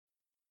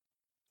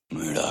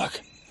Murdoch.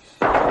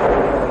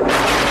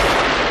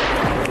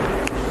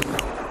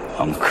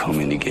 I'm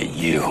coming to get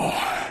you.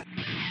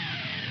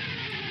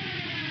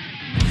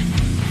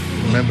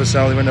 Remember,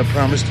 Sally, when I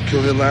promised to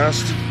kill you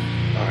last?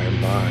 I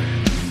lied.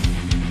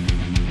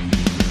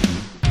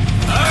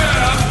 I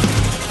am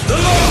the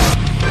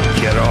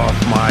Lord! Get off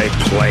my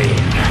plane.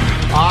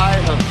 I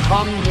have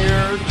come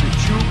here to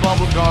chew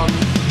bubblegum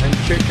and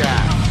kick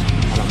ass.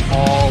 And I'm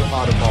all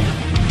out of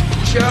bubblegum.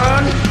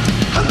 John,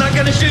 I'm not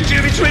gonna shoot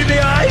you between the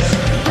eyes.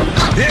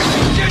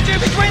 Shoot you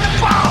between the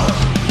balls.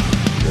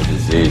 The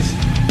disease.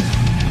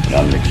 And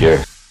I'm the cure.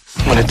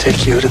 I'm gonna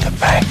take you to the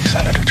bank,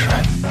 Senator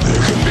Trent.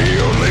 There can be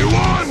only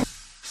one.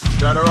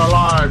 Dead or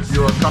alive,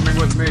 you are coming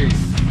with me.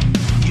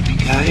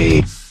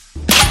 Yippee-ki-yay.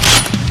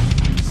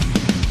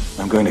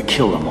 I'm going to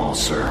kill them all,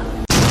 sir.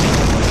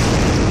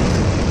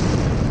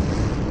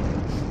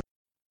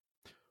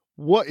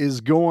 What is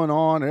going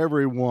on,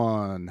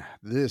 everyone?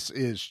 This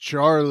is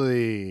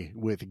Charlie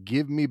with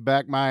Give Me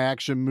Back My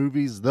Action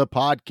Movies, the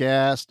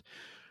podcast.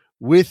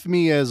 With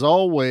me, as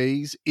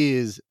always,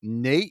 is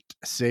Nate.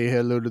 Say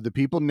hello to the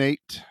people,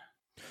 Nate.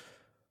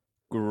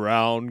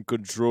 Ground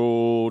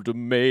control to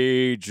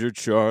Major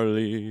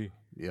Charlie.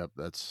 Yep,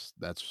 that's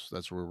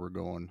where we're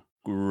going.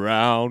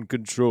 Ground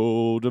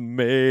control to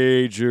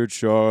Major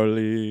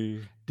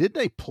Charlie. Did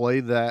they play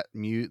that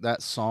that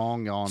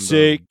song on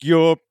Take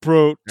your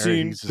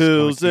protein he's just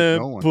pills gonna and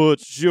keep going.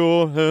 put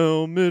your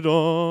helmet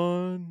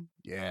on.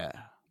 Yeah,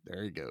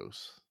 there he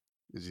goes.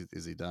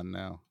 Is he done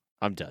now?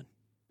 I'm done.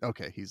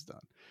 Okay, he's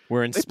done.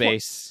 We're in They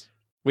space.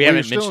 We Well,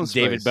 haven't you're still in mentioned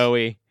David space.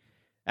 Bowie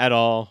at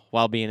all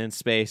while being in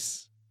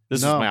space.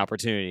 This No. is my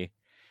opportunity.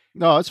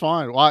 No, it's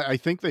fine. Well, I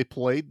think they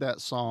played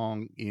that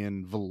song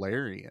in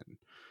Valerian.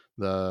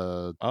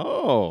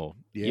 Oh,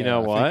 Yeah, you know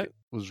I think what? it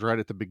was right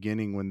at the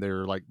beginning when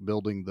they're like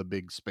building the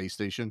big space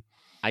station.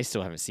 I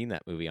still haven't seen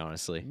that movie,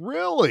 honestly.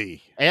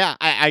 Really? Yeah,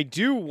 I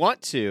do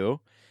want to.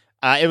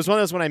 It was one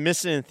of those when I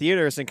missed it in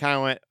theaters and kind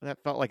of went,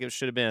 that felt like it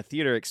should have been a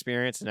theater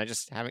experience, and I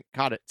just haven't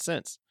caught it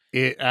since.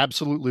 It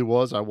absolutely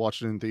was. I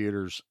watched it in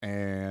theaters,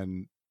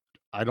 and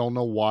I don't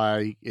know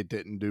why it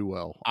didn't do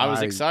well. I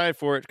was excited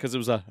for it because it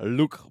was a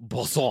Luc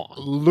Besson.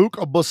 Luc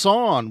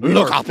Besson. We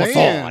Luc are Besson.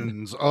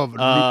 fans of Luc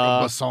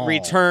Besson.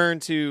 Return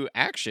to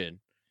action.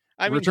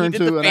 I mean, Return he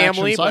did to the an action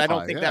family, but I don't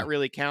sci-fi, think yeah. that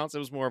really counts. It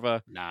was more of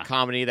a Nah.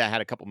 comedy that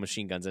had a couple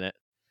machine guns in it.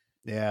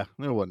 Yeah,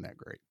 it wasn't that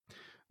great.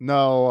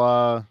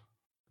 No,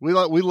 we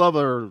love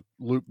our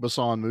Luc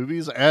Besson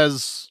movies,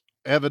 as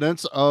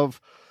evidence of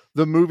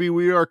the movie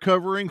we are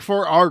covering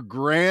for our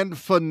grand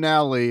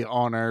finale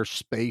on our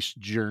space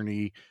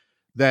journey.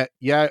 That,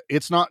 yeah,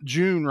 it's not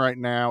June right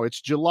now,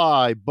 it's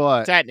July,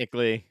 but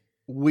Technically.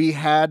 we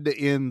had to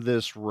end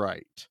this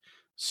right.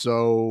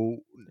 So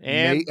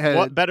And Nate had,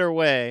 what better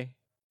way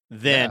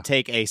than Yeah.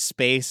 take a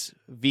space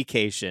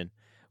vacation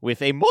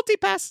with a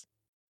multipass?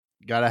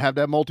 gotta have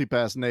that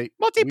multipass, Nate.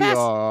 Multipass. We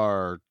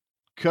are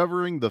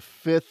covering The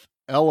Fifth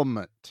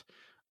Element,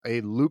 a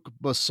Luc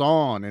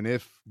Besson. And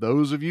if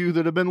those of you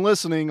that have been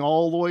listening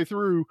all the way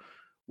through,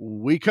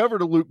 we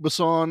covered a Luc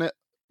Besson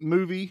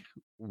movie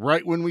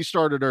right when we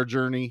started our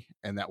journey,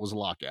 and that was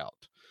Lockout.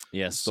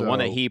 Yes, the one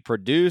that So- he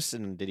produced,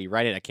 and did he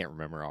write it? I can't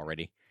remember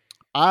already.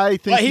 I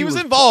think But he was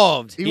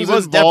involved. he He was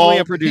was definitely a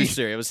involved.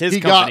 producer. It was his he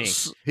company.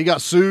 he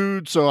got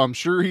sued, so I'm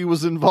sure he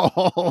was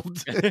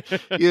involved.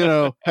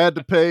 Had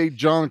to pay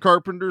John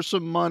Carpenter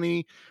some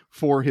money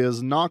for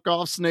his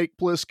knockoff Snake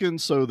Plissken,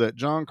 so that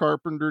John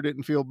Carpenter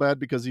didn't feel bad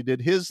because he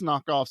did his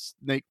knockoff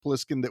Snake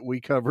Plissken that we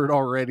covered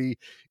already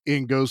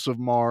in Ghosts of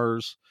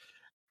Mars.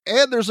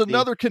 And there's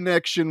another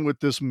connection with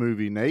this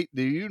movie, Nate.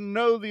 Do you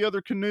know the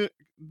other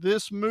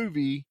this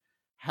movie,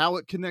 how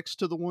it connects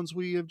to the ones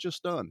we have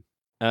just done?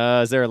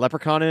 Is there a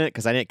leprechaun in it?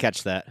 Because I didn't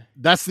catch that.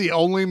 That's the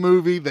only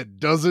movie that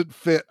doesn't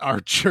fit our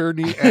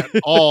journey at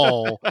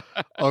all,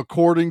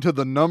 according to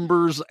the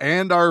numbers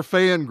and our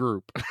fan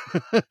group.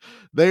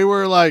 They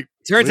were like,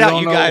 Turns "We out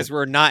don't you know." guys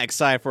were not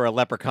excited for a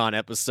leprechaun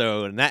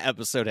episode, and that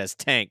episode has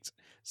tanked.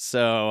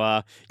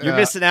 So you're Yeah.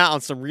 missing out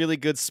on some really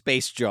good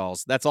space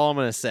jaws. That's all I'm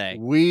going to say.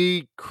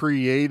 We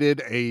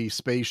created a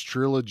space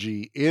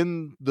trilogy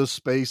in the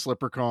Space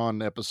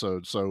Leprechaun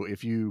episode. So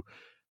if you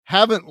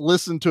haven't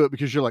listened to it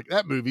because you're like,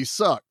 that movie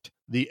sucked,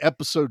 the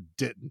episode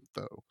didn't,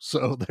 though.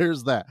 So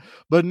there's that.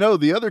 But no,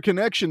 the other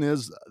connection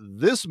is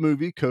this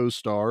movie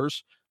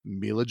co-stars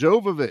Mila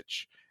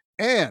Jovovich.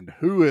 And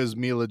who is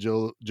Mila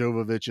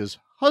Jovovich's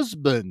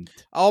husband?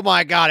 Oh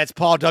my God, it's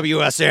Paul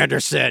W.S.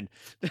 Anderson.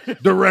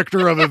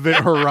 Director of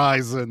Event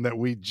Horizon that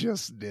we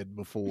just did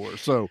before.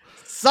 So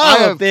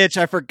Son of a bitch,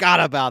 I forgot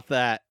about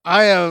that.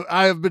 I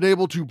have been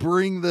able to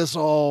bring this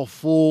all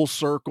full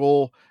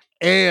circle,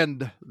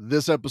 and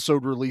this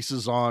episode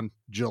releases on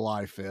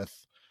July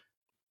 5th,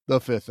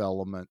 The Fifth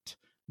Element.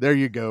 There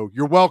you go.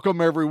 You're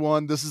welcome,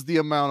 everyone. This is the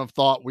amount of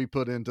thought we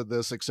put into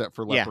this, except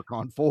for Yeah.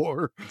 Leprechaun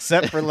 4.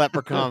 Except for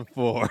Leprechaun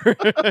 4.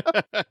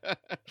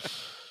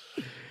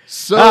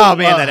 So, Oh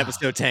man, that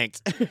episode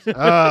tanked.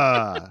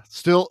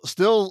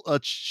 Still a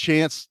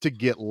chance to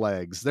get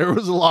legs. There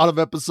was a lot of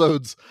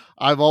episodes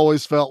I've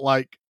always felt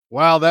like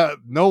wow, that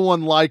no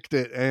one liked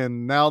it,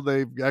 and now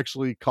they've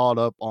actually caught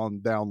up on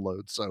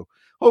downloads. So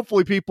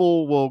hopefully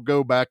people will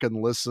go back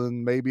and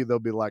listen. Maybe they'll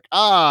be like,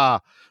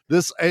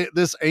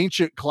 this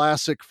ancient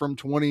classic from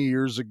 20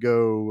 years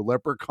ago,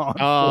 Leprechaun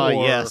 4.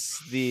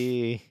 Yes,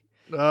 the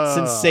Ah,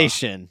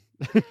 sensation.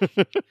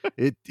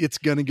 It's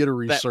gonna get a That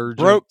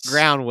resurgence. broke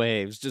ground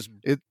waves. Just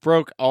It-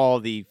 broke all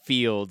the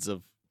fields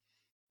of,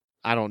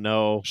 I don't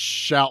know.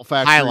 Shout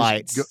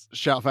Highlights.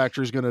 Shout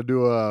Factory's gonna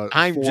do a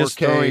I'm 4K just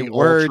throwing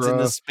words Ultra.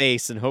 into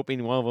space and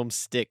hoping one of them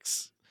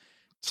sticks.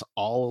 It's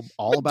all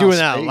I'm about doing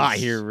that a lot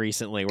space. here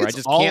recently, where It's I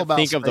just all can't about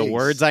think of the space.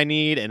 words I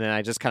need, and then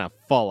I just kind of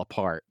fall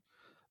apart.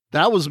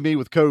 That was me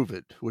with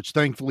COVID, which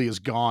thankfully is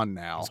gone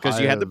now. It's because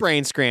you had the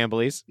brain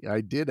scramblies.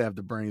 I did have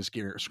the brain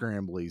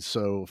scramblies,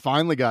 so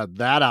finally got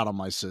that out of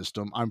my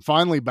system. I'm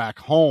finally back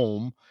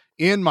home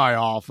in my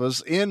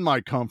office, in my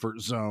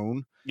comfort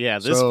zone. Yeah,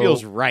 this So,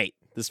 feels right.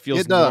 This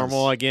feels it does.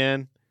 normal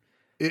again.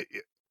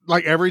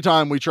 Like every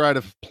time we try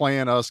to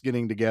plan us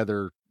getting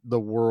together, the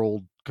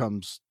world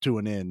comes to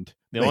an end.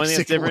 The only thing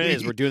that's different is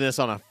basically. we're doing this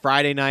on a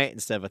Friday night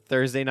instead of a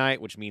Thursday night,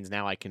 which means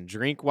now I can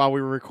drink while we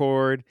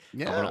record.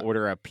 I'm Yeah, going to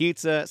order a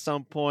pizza at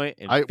some point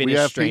and we finish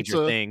have Stranger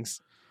pizza.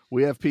 Things.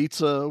 we have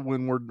pizza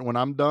when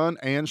I'm done,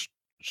 and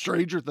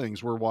Stranger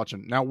Things we're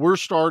watching. Now we're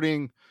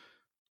starting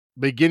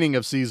beginning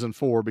of season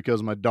 4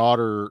 because my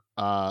daughter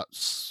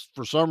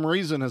for some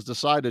reason has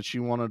decided she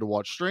wanted to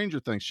watch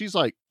Stranger Things. She's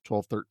like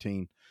 12,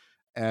 13.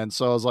 And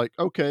so I was like,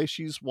 okay,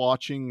 she's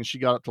watching, and she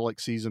got up to like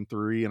season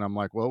 3, and I'm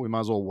like, well, we might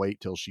as well wait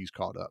till she's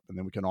caught up, and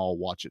then we can all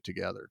watch it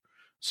together.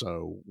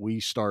 So we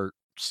start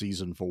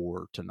season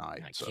 4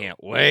 tonight. I So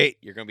can't wait.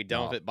 You're going to be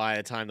done No. with it by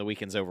the time the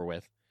weekend's over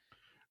with.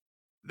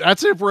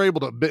 that's if we're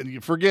able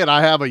to forget.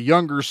 I have a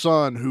younger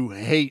son who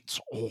hates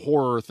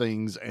horror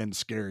things and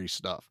scary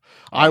stuff.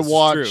 Oh, this is true.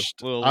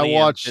 watched Little I Liam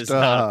watched is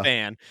not a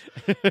fan.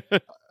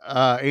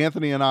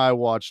 Anthony and I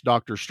watched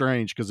Doctor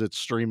Strange because it's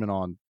streaming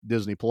on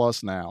Disney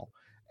Plus now.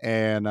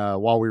 And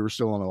while we were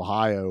still in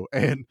Ohio,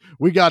 and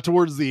we got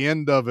towards the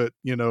end of it,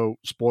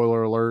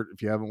 spoiler alert,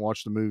 if you haven't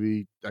watched the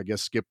movie, I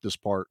guess skip this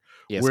part.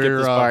 Yeah, skip where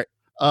this part.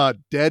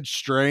 Dead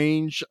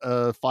Strange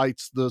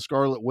fights the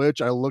Scarlet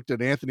Witch. I looked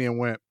at Anthony and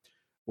went,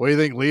 what do you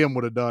think Liam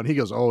would have done? He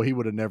goes, oh, he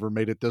would have never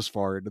made it this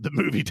far into the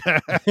movie,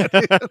 Dad.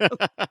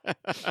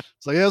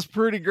 So yeah, it's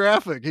pretty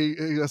graphic.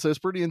 I said it's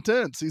pretty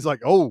intense. He's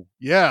like, oh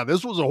yeah,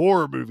 this was a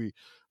horror movie.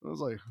 I was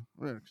like,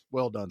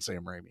 well done,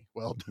 Sam Raimi.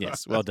 Well done.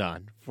 Yes, well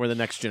done. For the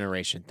next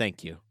generation.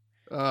 Thank you.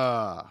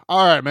 All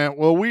right, man.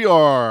 Well, we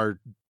are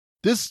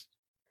this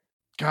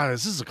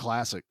is a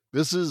classic.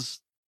 This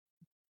is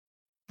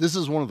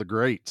one of the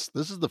greats.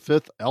 This is The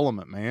Fifth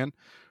Element, man.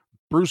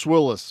 Bruce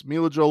Willis,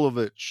 Mila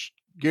Jovovich,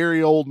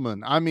 Gary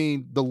Oldman. I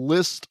mean, the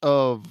list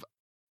of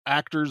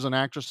actors and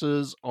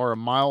actresses are a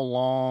mile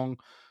long.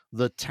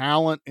 The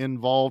talent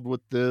involved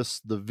with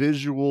this, the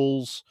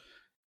visuals,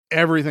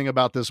 everything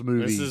about this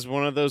movie. This is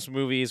one of those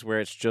movies where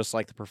it's just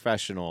like The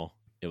Professional.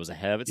 It was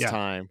ahead of its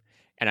time,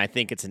 and I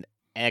think it's an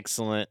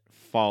excellent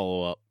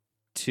follow-up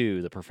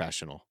to The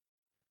Professional.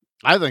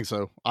 I think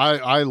so.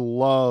 I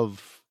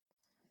love.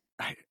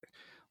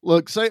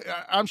 Look,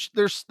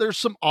 there's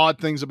some odd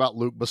things about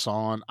Luc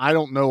Besson. I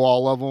don't know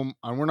all of them,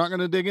 and we're not going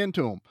to dig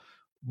into them.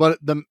 But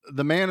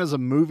the man is a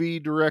movie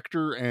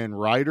director and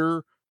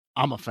writer.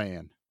 I'm a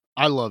fan.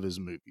 I love his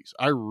movies.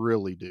 I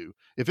really do.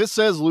 If it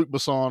says Luc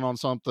Besson on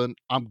something,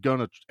 I'm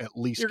gonna at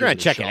least You're going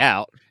to check it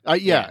out. I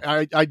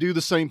do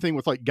the same thing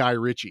with like Guy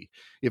Ritchie.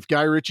 If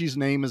Guy Ritchie's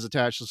name is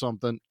attached to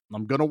something,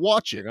 I'm gonna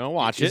watch it. You're going to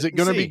watch it. Is it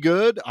going to be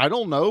good? I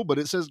don't know, but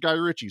it says Guy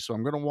Ritchie, so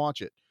I'm going to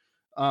watch it.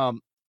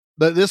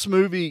 But this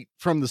movie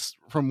from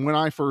when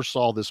I first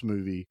saw this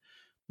movie,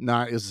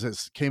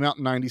 came out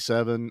in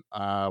 97.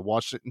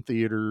 Watched it in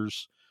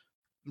theaters,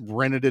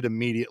 rented it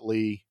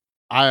immediately.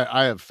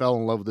 I have fell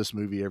in love with this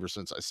movie ever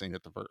since I seen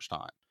it the first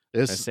time.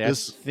 I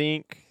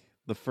think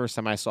the first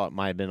time I saw it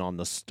might have been on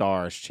the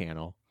Stars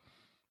channel.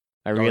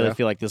 I really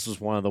feel like this was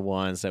one of the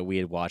ones that we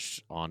had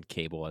watched on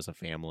cable as a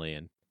family,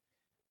 and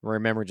I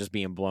remember just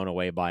being blown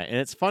away by it. And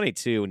it's funny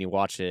too when you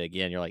watch it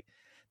again, you're like,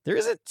 there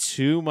isn't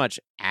too much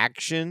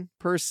action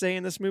per se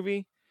in this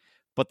movie,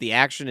 but the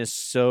action is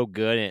so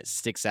good and it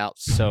sticks out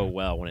so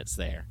well when it's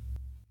there.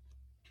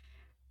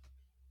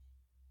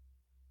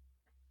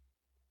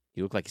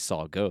 You look like you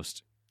saw a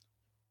ghost.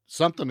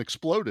 Something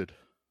exploded.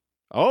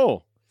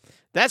 Oh,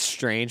 that's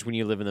strange when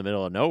you live in the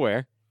middle of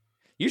nowhere.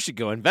 You should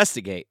go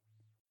investigate.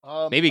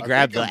 Maybe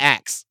grab the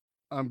axe.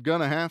 I'm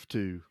gonna have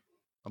to.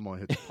 I'm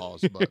gonna hit the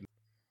pause button.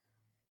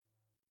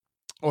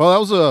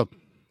 Well,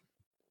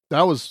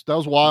 that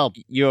was wild.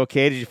 You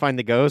okay? Did you find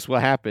the ghost?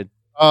 What happened?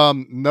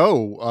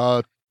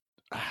 No.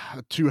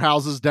 2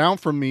 houses down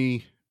from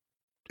me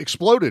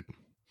exploded.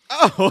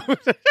 Oh,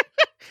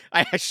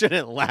 I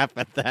shouldn't laugh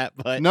at that,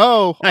 but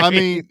No, I I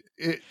mean,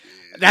 mean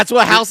that's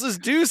what houses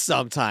do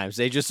sometimes.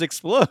 They just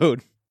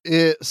explode.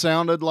 it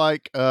sounded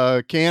like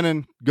a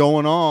cannon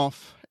going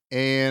off,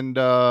 and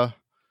What's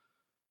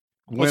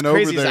went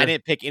crazy over is there. I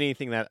didn't pick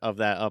anything of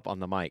that up on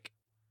the mic.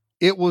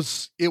 It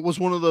was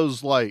one of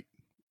those like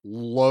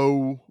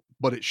low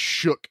but it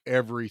shook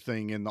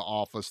everything in the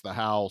office, the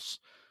house.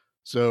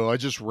 So I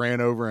just ran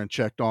over and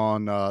checked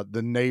on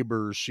the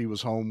neighbors. She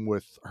was home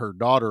with her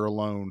daughter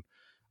alone.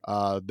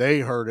 They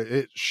heard it.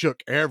 It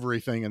shook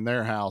everything in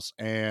their house,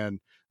 and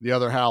the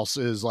other house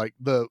is like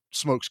the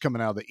smoke's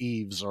coming out of the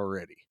eaves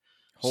already.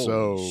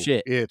 Holy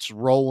shit. It's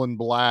rolling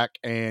black,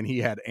 and he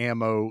had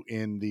ammo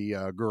in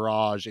the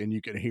garage, and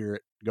you could hear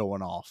it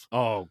going off.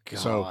 Oh, God.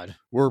 So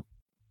we're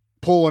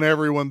pulling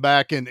everyone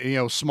back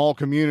in, small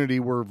community.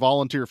 We're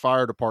volunteer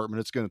fire department.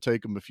 It's going to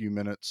take them a few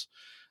minutes.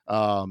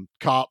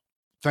 Cop,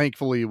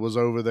 thankfully, was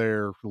over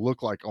there,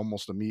 looked like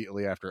almost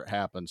immediately after it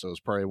happened. So it was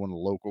probably one of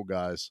the local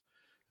guys.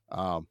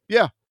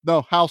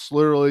 House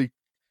literally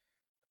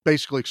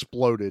basically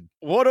exploded.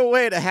 What a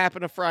way to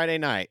happen a Friday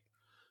night.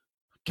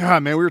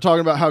 God, man, we were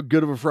talking about how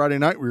good of a Friday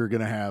night we were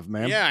going to have,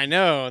 man. Yeah, I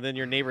know. Then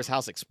your neighbor's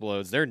house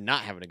explodes. They're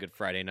not having a good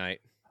Friday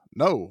night.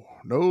 No,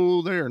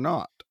 they are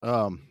not.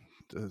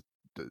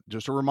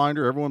 Just a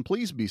reminder, everyone,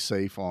 please be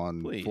safe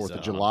on 4th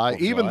of July.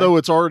 Even though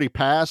it's already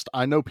passed,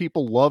 I know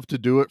people love to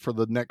do it for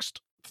the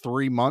next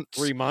 3 months.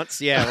 3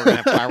 months? Yeah, we're going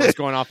to have fireworks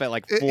going off at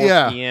like 4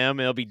 p.m.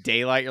 It'll be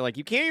daylight. You're like,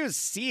 you can't even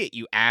see it,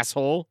 you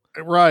asshole.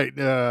 Right.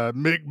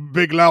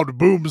 Big loud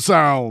boom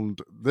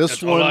sound.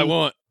 That's all I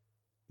want.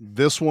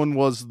 This one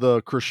was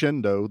the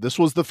crescendo. This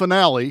was the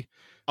finale.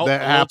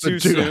 That happened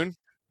too soon.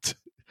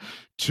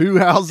 2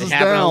 houses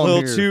down. A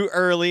little too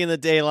early in the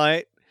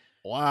daylight.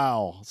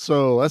 Wow.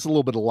 So that's a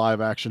little bit of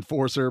live action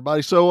for us,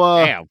 everybody. So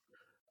damn.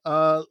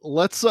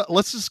 Let's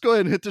just go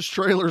ahead and hit this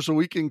trailer so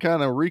we can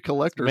kind of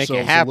recollect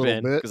ourselves a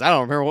little bit. Because I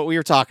don't remember what we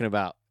were talking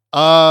about.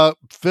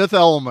 Fifth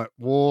Element.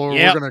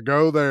 We're gonna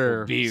go there.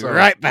 We'll be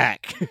right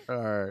back. All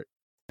right.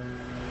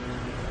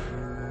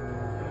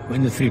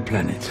 When the 3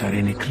 planets are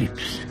in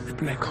eclipse, the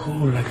black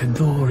hole like a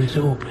door is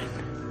open.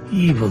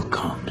 Evil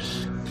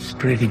comes,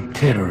 spreading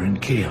terror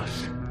and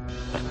chaos.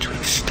 But to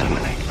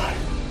exterminate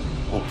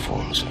life, all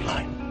forms of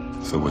life.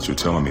 So what you're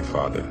telling me,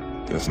 Father,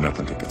 there's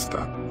nothing that can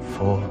stop.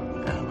 4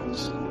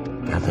 elements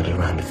gathered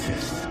around a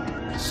fifth,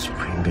 the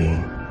supreme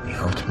being, the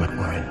ultimate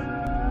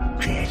warrior,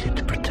 created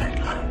to protect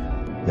life.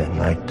 Then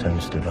light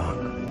turns to dark,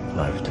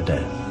 life to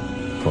death,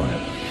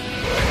 forever.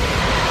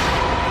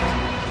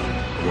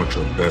 I want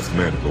your best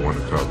man to go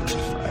undercover.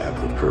 I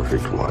have the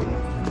perfect one.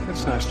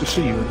 It's nice to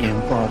see you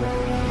again, Father.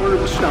 Where are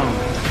the stones?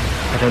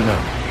 I don't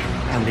know.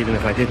 And even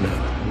if I did know,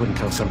 I wouldn't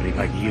tell somebody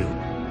like you.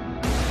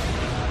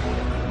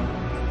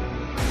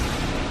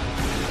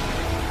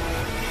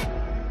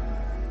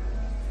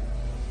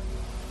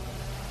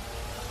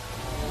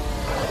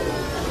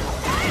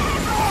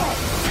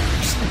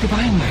 It's the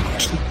divine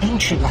language, the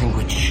ancient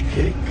language.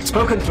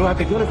 Spoken throughout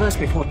the universe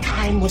before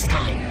time was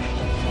time.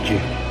 Did you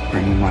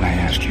bring me what I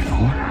asked you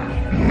for?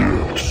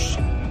 Yes.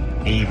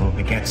 Evil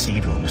begets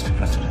evil, Mr.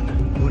 President.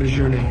 What is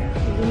your name?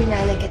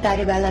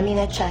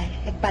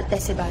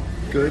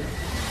 Good.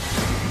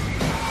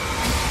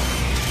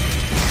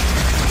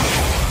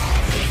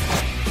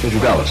 Major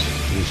Dallas,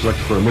 you're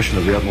selected for a mission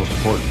of the utmost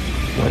importance.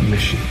 What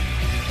mission?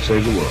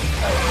 Save the world.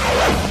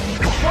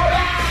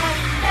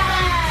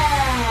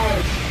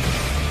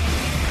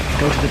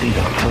 Go to the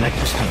Dido, collect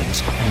the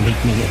stones, and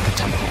meet me at the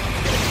temple.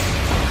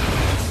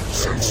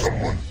 Send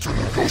someone to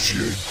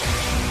negotiate.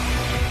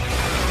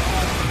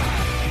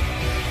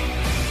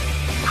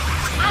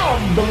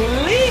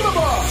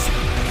 Unbelievable!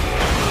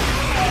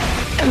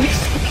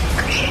 Everything you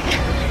create,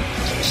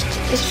 just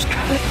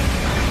destroy.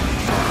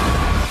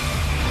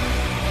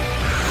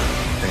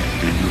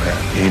 Do you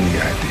have any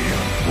idea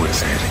where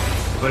it's heading?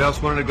 Anybody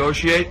else want to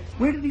negotiate?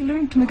 Where did he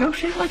learn to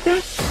negotiate like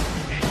that?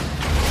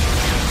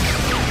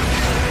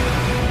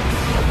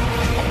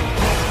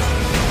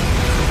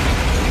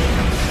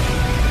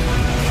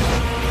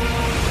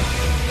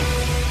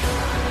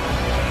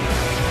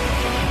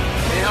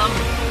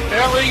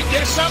 Very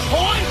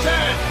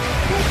disappointed!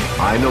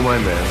 I know my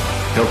man.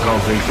 He'll calm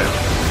things down.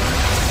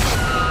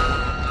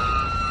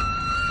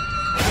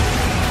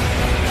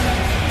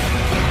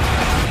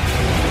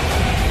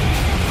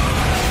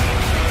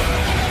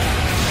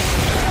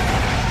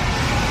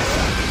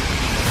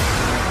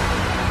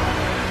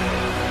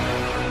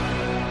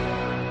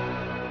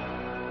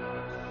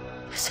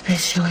 It's the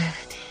best show I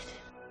ever did.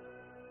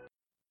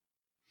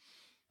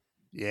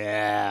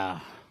 Yeah.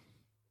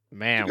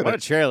 Man, what a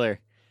trailer.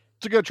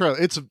 It's a good trailer.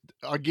 It's,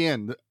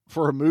 again,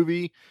 for a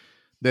movie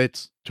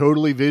that's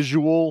totally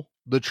visual,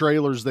 the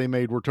trailers they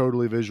made were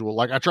totally visual.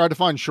 Like, I tried to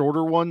find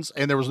shorter ones,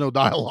 and there was no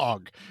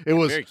dialogue. It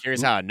was very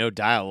curious how no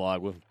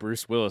dialogue with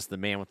Bruce Willis, the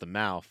man with the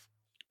mouth.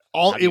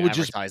 It would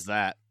just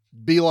that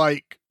be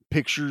like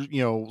pictures,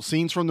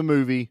 scenes from the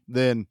movie.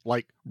 Then,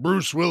 like,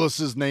 Bruce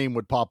Willis's name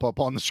would pop up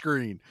on the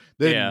screen.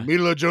 Then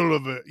Mila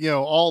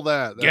Jovovich, all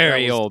that.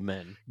 Gary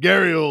Oldman,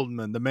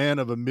 the man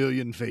of a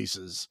million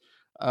faces.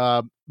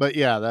 But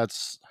yeah,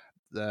 that's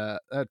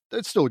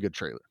it's still a good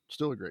trailer.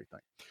 Still a great thing.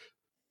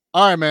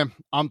 All right, man.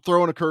 I'm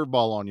throwing a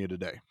curveball on you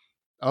today.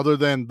 Other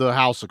than the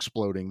house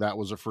exploding, that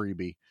was a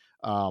freebie.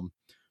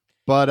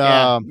 But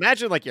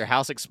imagine like your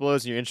house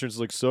explodes and your insurance is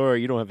like, sorry,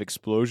 you don't have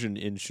explosion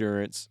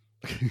insurance.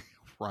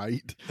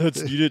 Right? You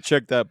didn't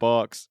check that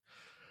box.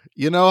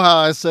 You know how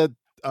I said,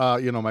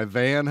 my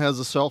van has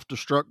a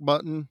self-destruct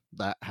button?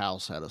 That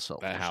house had a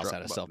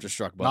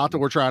self-destruct button. Not that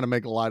we're trying to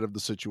make light of the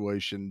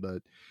situation,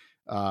 but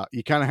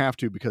you kind of have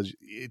to because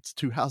it's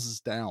 2 houses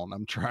down.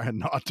 I'm trying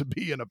not to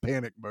be in a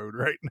panic mode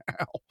right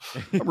now.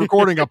 I'm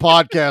recording a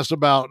podcast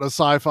about a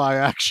sci-fi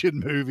action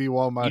movie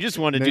while you just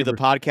want to do the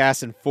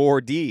podcast in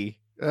 4D.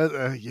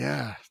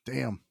 Yeah,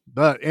 damn.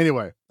 But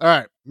anyway, all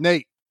right,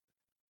 Nate,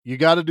 you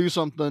got to do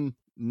something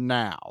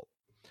now.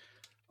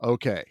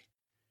 Okay.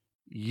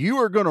 You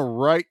are going to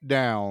write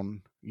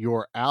down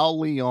your Al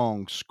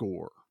Leong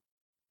score.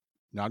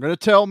 Not going to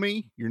tell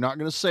me. You're not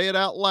going to say it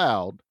out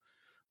loud,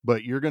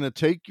 but you're going to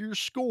take your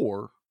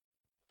score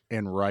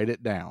and write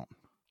it down.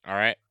 All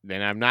right.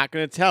 Then I'm not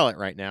going to tell it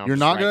right now. You're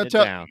not going to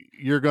tell.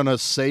 You're going to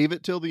save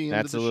it till the end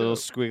of the show. That's a little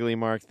squiggly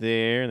mark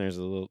there. And there's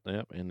a little,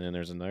 and then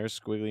there's another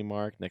squiggly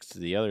mark next to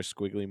the other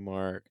squiggly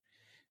mark.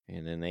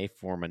 And then they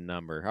form a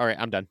number. All right.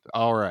 I'm done.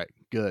 All right.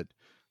 Good.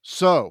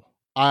 So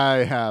I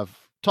have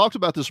talked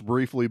about this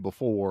briefly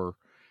before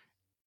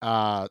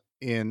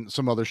in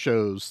some other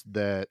shows,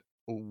 that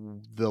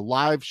the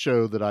live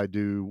show that I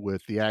do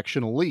with the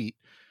Action Elite,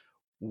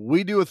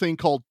 we do a thing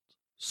called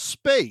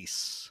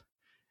Space,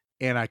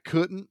 and I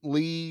couldn't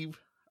leave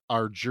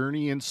our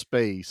journey in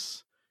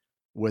space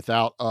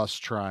without us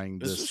trying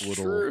this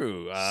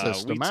little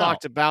system we out.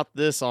 Talked about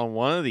this on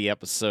one of the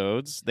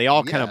episodes. They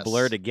all kind of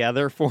blur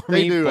together for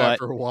me. They do but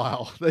after a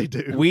while. They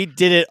do. We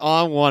did it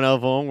on one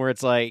of them where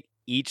it's like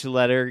each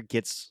letter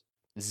gets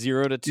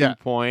 0 to 2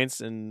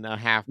 points and a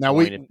half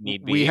point if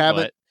need be.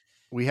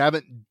 We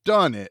haven't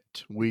done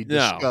it. We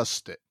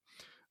discussed it.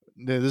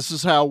 This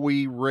is how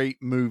we rate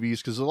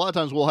movies, because a lot of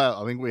times we'll have,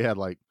 I think we had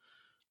like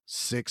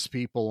 6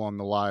 people on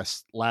the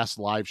last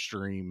live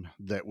stream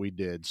that we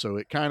did. So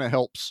it kind of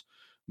helps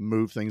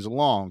move things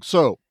along.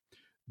 So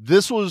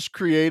this was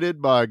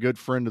created by a good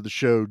friend of the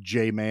show,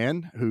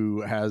 J-Man,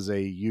 who has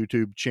a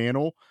YouTube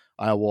channel.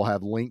 I will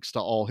have links to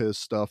all his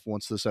stuff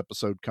once this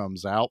episode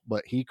comes out,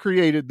 but he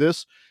created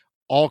this.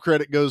 All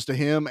credit goes to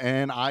him.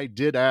 And I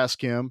did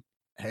ask him,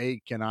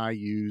 hey, can I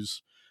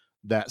use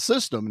that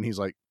system? And he's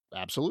like,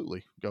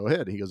 absolutely, go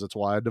ahead. He goes, that's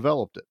why I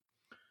developed it.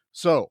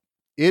 So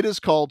it is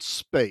called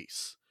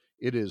Space.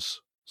 It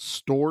is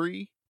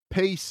story,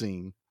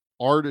 pacing,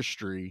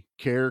 artistry,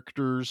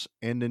 characters,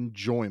 and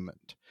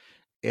enjoyment.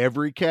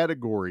 Every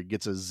category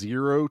gets a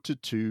 0 to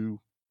 2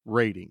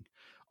 rating.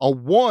 A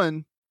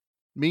 1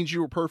 means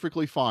you were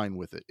perfectly fine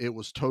with it. It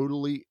was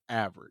totally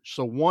average.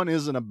 So 1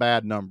 isn't a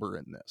bad number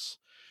in this.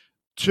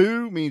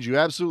 2 means you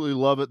absolutely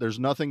love it. There's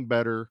nothing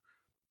better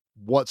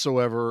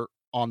whatsoever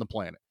on the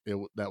planet.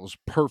 That was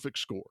perfect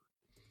score.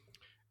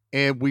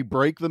 And we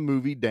break the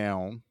movie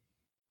down,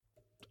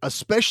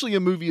 especially a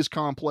movie as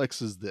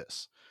complex as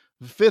this.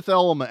 The Fifth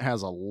Element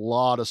has a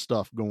lot of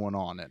stuff going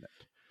on in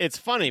it. It's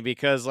funny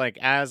because, like,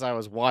 as I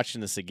was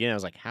watching this again, I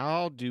was like,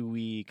 how do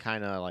we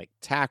kind of like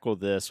tackle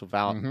this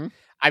without,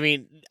 I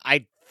mean,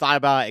 I thought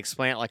about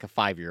explaining it like a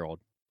 5-year-old.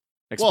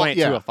 Explain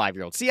it to a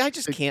 5-year-old. See, I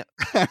just can't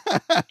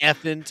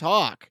effing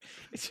talk.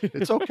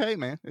 It's okay,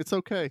 man. It's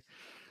okay.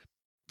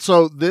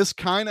 So this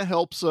kind of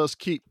helps us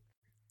keep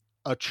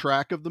a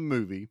track of the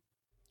movie,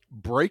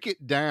 break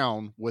it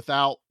down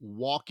without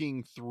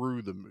walking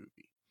through the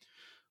movie.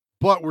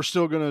 But we're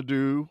still going to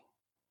do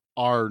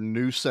our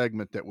new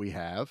segment that we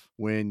have.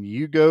 When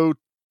you go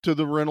to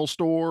the rental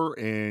store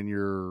and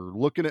you're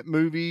looking at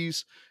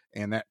movies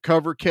and that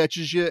cover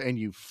catches you and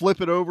you flip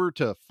it over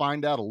to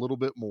find out a little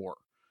bit more.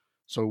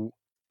 So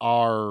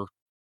our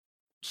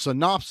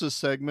synopsis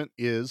segment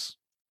is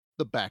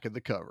the back of the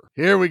cover.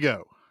 Here we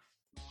go.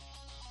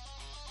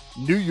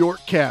 New York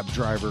cab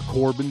driver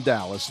Corbin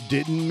Dallas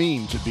didn't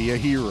mean to be a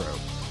hero,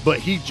 but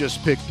he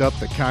just picked up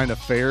the kind of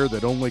fare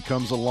that only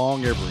comes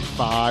along every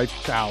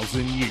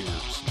 5,000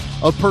 years.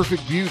 A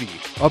perfect beauty,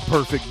 a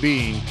perfect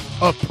being,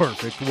 a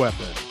perfect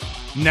weapon.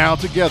 Now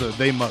together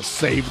they must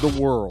save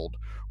the world.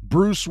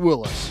 Bruce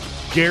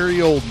Willis, Gary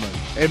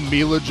Oldman, and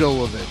Mila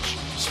Jovovich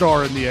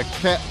star in the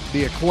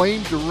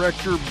acclaimed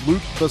director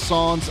Luc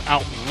Besson's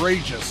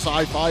outrageous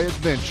sci-fi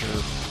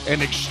adventure,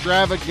 an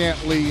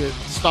extravagantly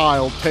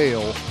styled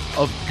tale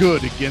of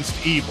good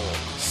against evil,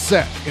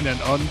 set in an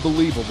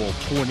unbelievable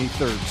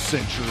 23rd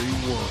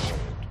century world.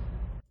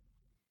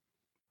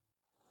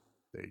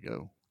 There you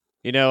go.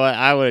 You know what?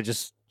 I would have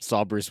just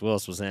saw Bruce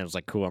Willis was in it. I was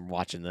like, cool, I'm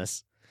watching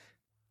this.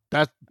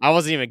 I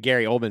wasn't even a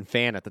Gary Oldman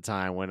fan at the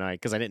time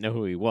because I didn't know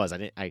who he was.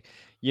 In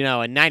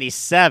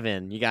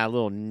 97, you got a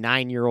little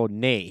 9-year-old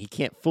Nate. He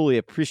can't fully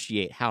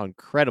appreciate how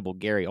incredible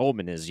Gary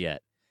Oldman is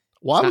yet.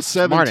 Well, I was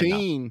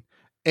 17,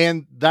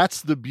 and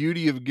that's the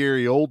beauty of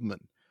Gary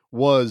Oldman,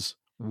 was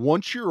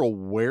once you're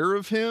aware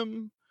of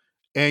him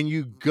and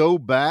you go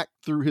back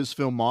through his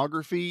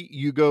filmography,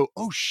 you go,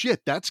 oh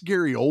shit, that's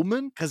Gary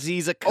Oldman? Because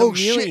he's a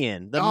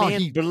chameleon. The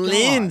man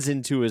blends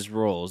into his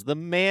roles. The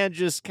man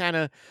just kind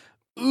of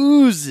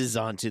oozes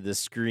onto the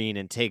screen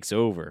and takes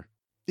over.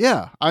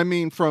 Yeah, I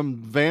mean, from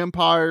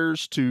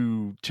vampires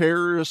to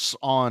terrorists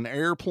on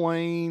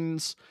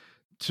airplanes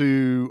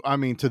to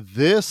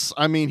this.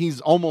 I mean, he's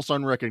almost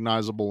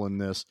unrecognizable in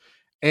this.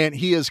 And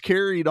he has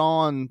carried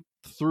on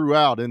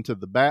throughout into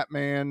the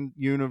Batman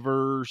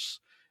universe.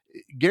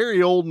 Gary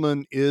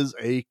Oldman is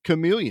a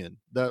chameleon,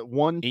 that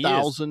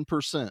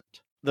 1000%.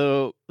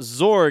 The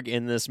Zorg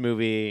in this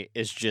movie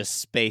is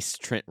just space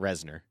Trent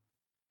Reznor.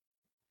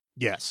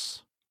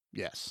 Yes.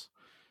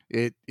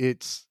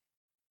 It's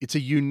a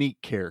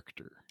unique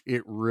character.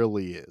 It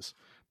really is.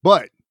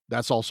 But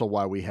that's also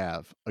why we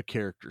have a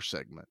character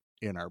segment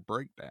in our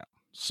breakdown,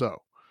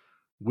 so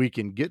we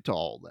can get to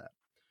all that.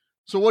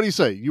 So what do you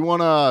say?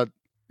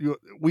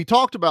 We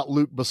talked about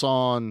Luc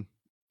Besson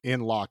in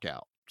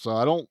Lockout, so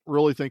I don't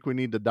really think we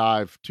need to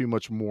dive too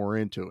much more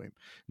into him.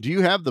 Do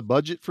you have the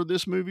budget for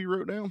this movie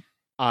wrote down?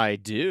 I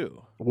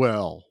do.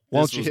 Well,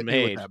 why don't you hit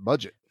me with that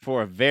budget?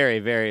 For a very,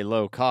 very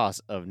low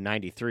cost of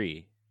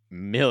 $93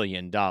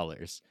 million,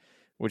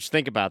 which,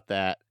 think about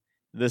that.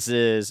 This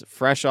is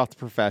fresh off The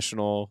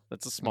Professional.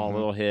 That's a small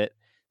little hit.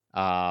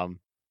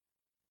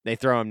 They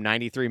throw him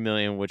 $93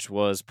 million, which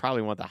was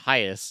probably one of the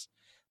highest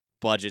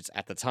budgets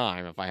at the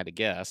time, if I had to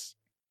guess,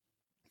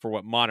 for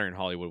what modern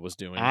Hollywood was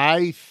doing.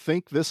 I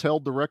think this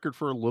held the record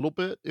for a little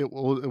bit. It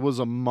was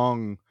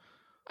among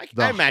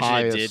I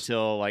imagine it did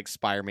till like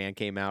Spider-Man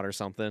came out or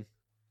something.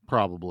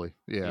 Probably,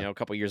 yeah. A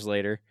couple years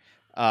later.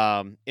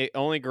 It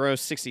only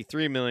grossed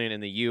 $63 million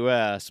in the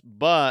U.S.,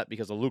 but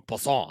because of Luc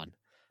Besson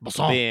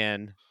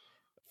being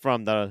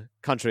from the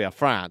country of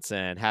France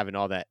and having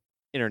all that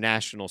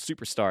international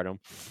superstardom,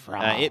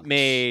 it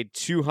made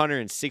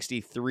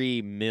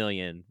 $263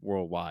 million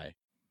worldwide.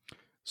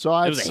 So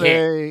I'd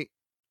say,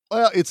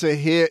 well, it's a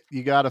hit.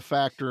 You got to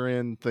factor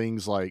in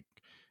things like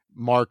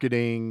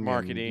marketing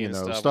and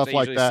stuff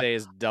like that. Say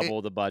is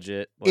double the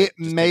budget. It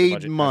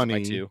made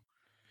money.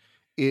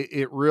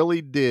 It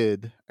really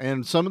did.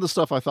 And some of the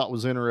stuff I thought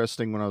was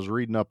interesting when I was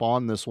reading up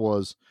on this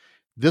was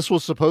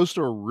supposed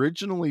to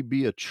originally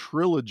be a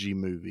trilogy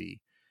movie.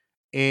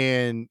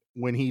 And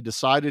when he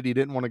decided he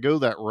didn't want to go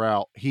that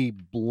route, he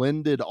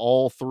blended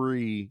all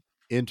three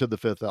into The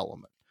Fifth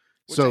Element.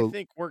 Which I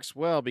think works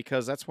well,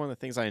 because that's one of the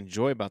things I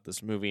enjoy about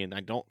this movie. And I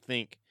don't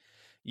think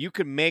you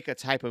could make a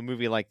type of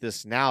movie like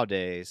this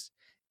nowadays,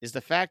 is the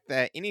fact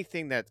that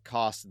anything that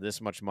costs this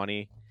much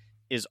money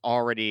is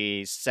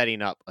already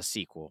setting up a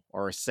sequel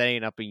or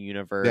setting up a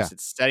universe. Yeah.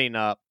 It's setting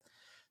up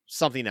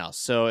something else.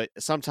 So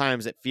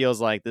sometimes it feels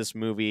like this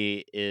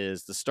movie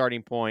is the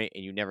starting point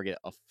and you never get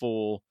a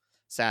full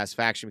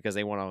satisfaction because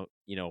they want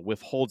to,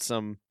 withhold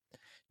some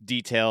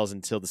details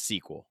until the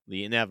sequel,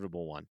 the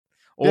inevitable one.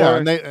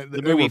 Or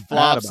the movie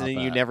flops and then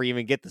you never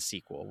even get the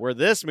sequel. Where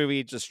this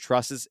movie just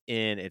trusts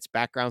in its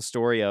background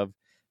story of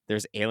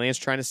there's aliens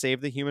trying to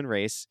save the human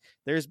race.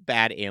 There's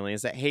bad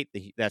aliens that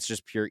that's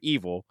just pure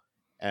evil.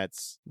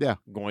 That's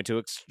going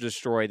to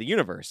destroy the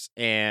universe.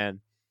 And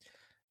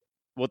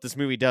what this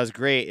movie does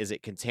great is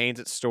it contains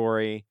its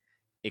story.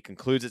 It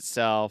concludes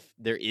itself.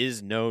 There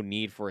is no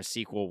need for a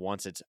sequel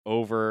once it's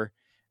over.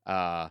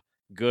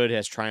 Good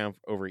has triumphed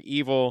over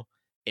evil.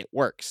 It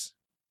works.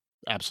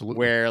 Absolutely.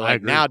 Where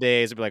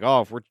nowadays it'd be like,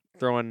 oh, if we're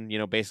throwing,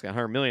 basically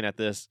 $100 million at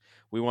this,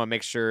 we want to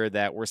make sure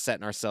that we're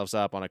setting ourselves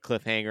up on a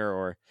cliffhanger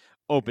or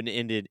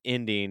open-ended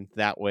ending.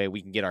 That way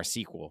we can get our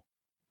sequel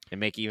and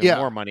make even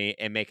more money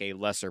and make a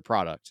lesser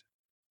product.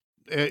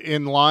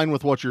 In line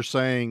with what you're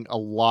saying, a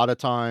lot of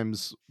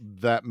times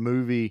that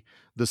movie,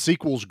 the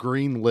sequel's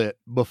greenlit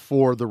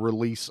before the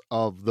release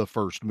of the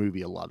first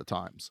movie a lot of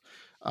times.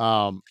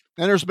 And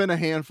there's been a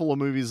handful of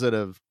movies that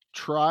have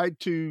tried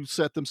to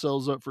set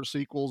themselves up for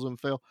sequels and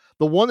fail.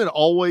 The one that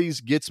always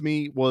gets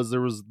me was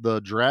there was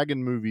the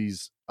Dragon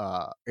movies,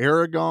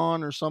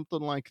 Aragon or something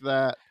like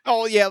that.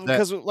 Oh yeah,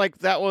 because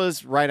that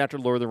was right after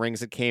Lord of the Rings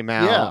that came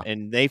out,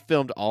 and they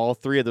filmed all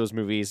three of those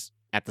movies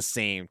at the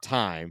same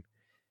time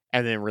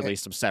and then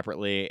released them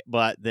separately.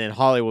 But then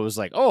Hollywood was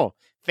like, oh,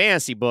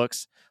 fantasy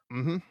books,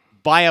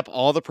 buy up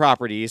all the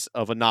properties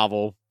of a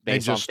novel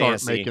based on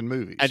fantasy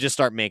and just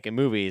start making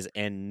movies,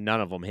 and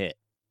none of them hit.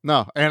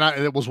 No, and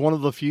it was one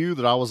of the few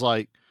that I was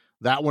like,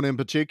 that one in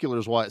particular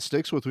is why it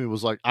sticks with me,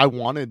 was like, I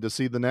wanted to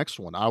see the next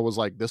one. I was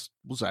like, this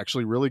was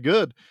actually really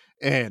good,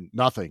 and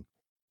nothing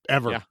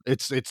ever. Yeah.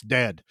 It's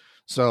dead.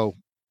 So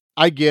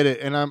I get it.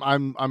 And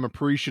I'm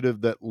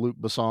appreciative that Luc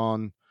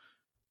Besson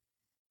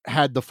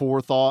had the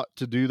forethought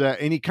to do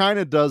that. And he kind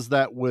of does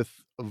that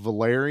with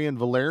Valerian.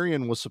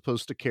 Valerian was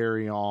supposed to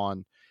carry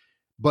on,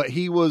 but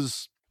he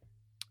was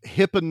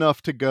hip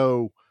enough to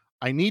go,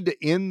 I need to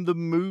end the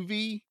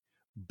movie,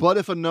 but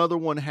if another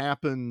one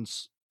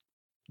happens,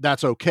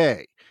 that's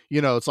okay.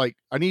 It's like,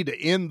 I need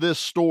to end this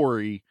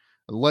story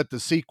and let the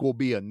sequel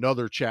be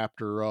another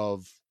chapter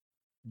of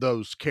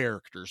those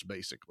characters,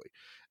 basically.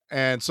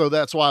 And so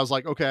that's why I was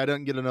like, okay, I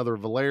didn't get another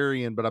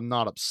Valerian, but I'm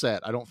not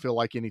upset. I don't feel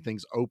like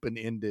anything's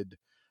open-ended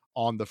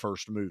on the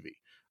first movie.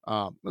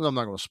 I'm not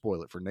going to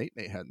spoil it for Nate.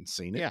 Nate hadn't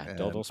seen it. Yeah,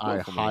 don't spoil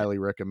it for me. I highly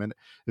recommend it.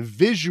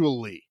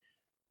 Visually,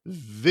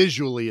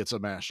 it's a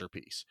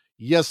masterpiece.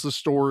 Yes, the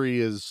story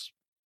is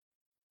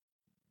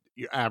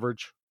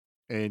average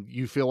and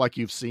you feel like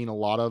you've seen a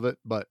lot of it,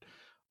 but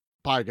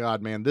by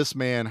God, man, this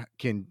man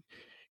can,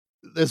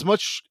 as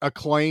much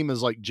acclaim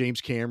as like James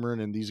Cameron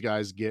and these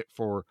guys get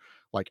for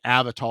like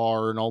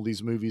Avatar and all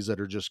these movies that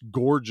are just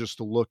gorgeous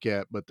to look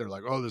at, but they're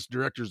like, oh, this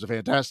director's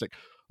fantastic.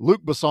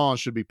 Luc Besson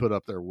should be put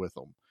up there with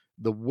them.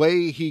 The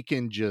way he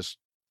can just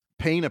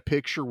paint a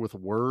picture with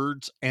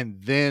words and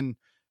then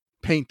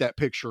paint that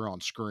picture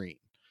on screen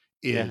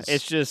is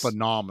it's just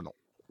phenomenal.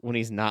 When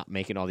he's not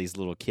making all these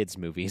little kids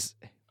movies.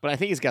 But I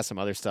think he's got some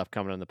other stuff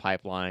coming in the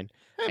pipeline.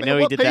 Hey, I man, know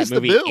he what did pays that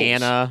the movie bills?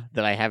 Anna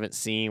that I haven't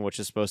seen, which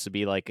is supposed to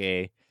be like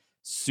a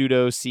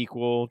pseudo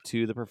sequel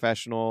to The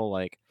Professional.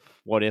 Like,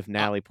 what if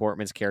Natalie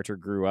Portman's character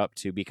grew up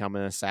to become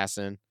an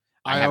assassin?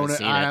 I own haven't it.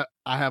 seen it.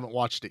 I haven't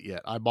watched it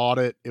yet. I bought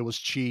it. It was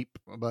cheap,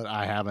 but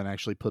I haven't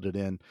actually put it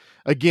in.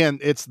 Again,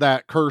 it's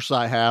that curse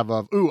I have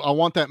of, ooh, I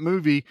want that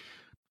movie,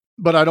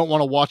 but I don't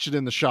want to watch it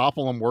in the shop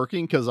while I'm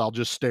working because I'll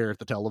just stare at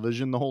the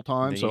television the whole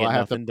time. So I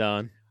have to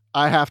done.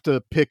 I have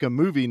to pick a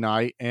movie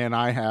night, and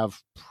I have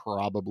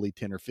probably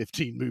 10 or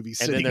 15 movies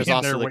And sitting then there's in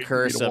also there the waiting for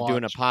me curse to of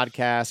doing a watch.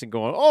 podcast and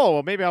going, oh,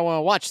 well, maybe I want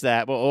to watch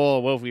that. But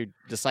what if we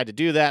decide to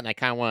do that? And I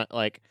kind of want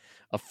like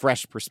a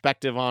fresh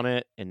perspective on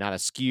it and not a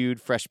skewed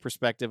fresh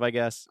perspective, I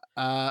guess.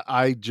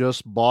 I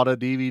just bought a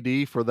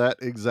DVD for that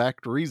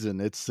exact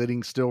reason. It's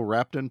sitting still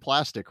wrapped in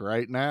plastic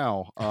right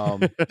now.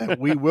 That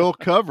we will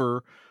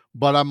cover,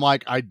 but I'm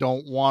like, I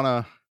don't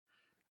want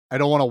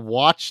to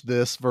watch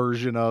this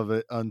version of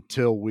it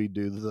until we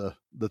do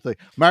the thing.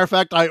 Matter of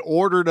fact, I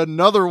ordered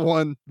another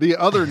one the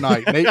other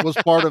night. Nate was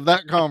part of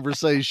that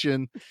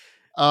conversation.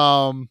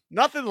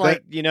 Nothing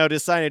like,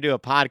 deciding to do a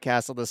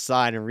podcast on the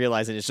side and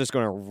realizing it's just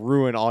going to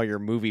ruin all your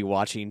movie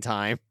watching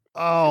time.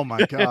 Oh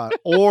my God.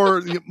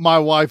 Or my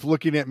wife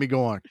looking at me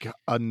going,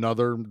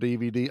 another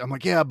DVD. I'm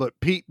like, yeah, but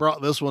Pete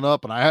brought this one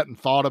up and I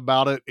hadn't thought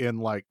about it in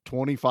like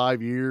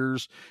 25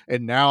 years.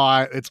 And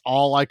now it's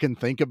all I can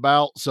think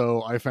about.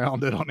 So I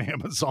found it on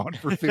Amazon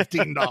for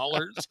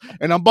 $15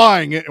 and I'm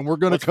buying it and we're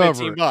going to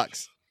cover it.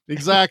 $15.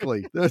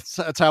 Exactly.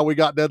 That's how we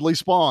got Deadly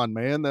Spawn,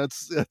 man.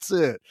 That's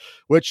it.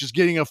 Which is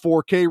getting a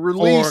 4K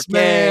release, 4K.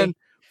 man.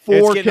 4K.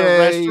 It's getting a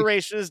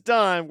restoration is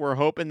done. We're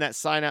hoping that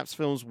Synapse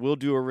Films will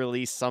do a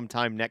release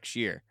sometime next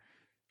year.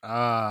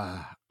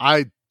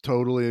 I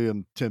totally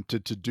am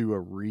tempted to do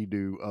a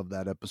redo of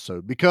that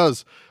episode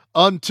because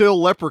until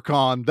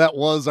Leprechaun, that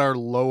was our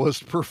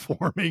lowest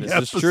performing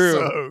episode. Is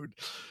true.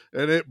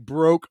 And it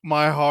broke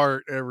my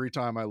heart every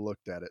time I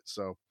looked at it.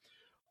 So,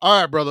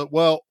 all right, brother.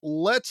 Well,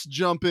 let's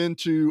jump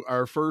into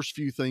our first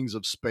few things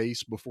of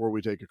space before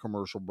we take a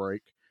commercial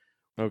break.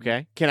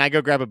 Okay. Can I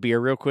go grab a beer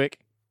real quick?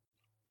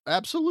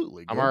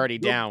 Absolutely. I'm already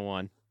down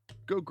one.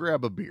 Go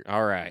grab a beer.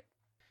 All right.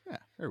 Yeah,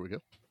 there we go.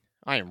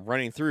 I am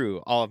running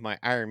through all of my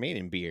Iron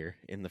Maiden beer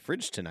in the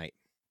fridge tonight.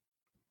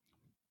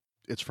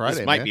 It's Friday,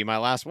 This might be my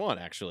last one,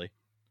 actually.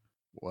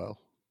 Well,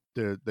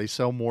 they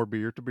sell more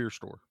beer at the beer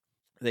store.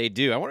 They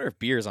do. I wonder if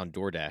beer is on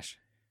DoorDash.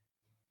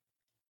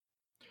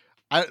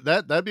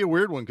 That'd be a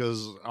weird one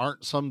because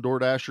aren't some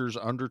DoorDashers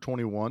under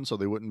 21, so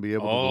they wouldn't be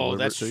able to deliver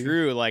that's it to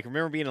true. you? Like,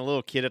 remember being a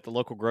little kid at the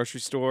local grocery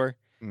store,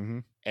 Mm-hmm.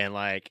 and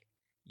like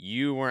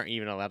you weren't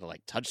even allowed to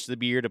like touch the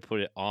beer to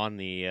put it on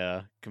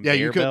the conveyor Yeah,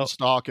 you couldn't belt.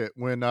 stock it.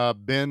 When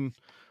Ben,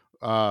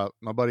 my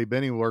buddy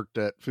Benny worked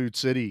at Food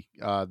City,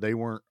 they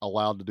weren't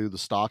allowed to do the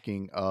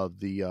stocking of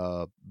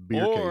the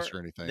beer case or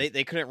anything.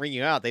 They couldn't ring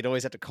you out. They'd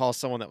always have to call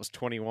someone that was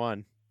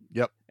 21.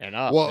 Yep. And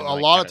up. Well, and, a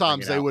like, lot have of it ring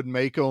times it they out. would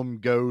make them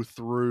go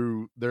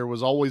through. There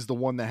was always the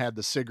one that had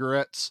the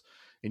cigarettes,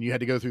 and you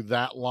had to go through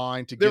that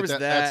line to There get was that.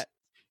 that.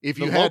 If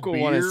The you had local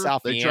one in beer,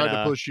 South they tried to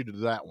Vienna. push you to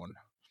that one.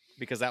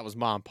 Because that was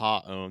mom and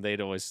pop owned.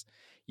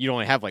 You'd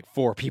only have like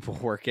 4 people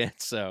working,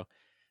 so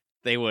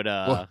they would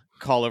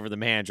call over the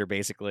manager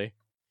basically.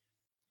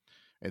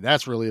 And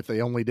that's really if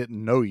they only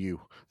didn't know you.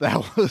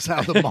 That was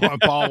how the mom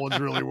and pop ones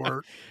really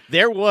worked.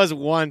 There was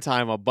one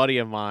time a buddy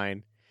of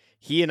mine,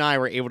 he and I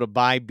were able to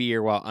buy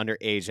beer while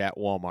underage at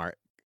Walmart.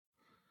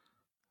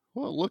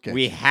 Well, look at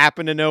We you.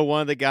 happened to know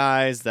one of the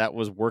guys that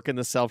was working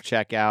the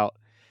self-checkout,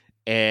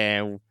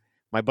 and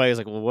my buddy was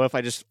like, well, what if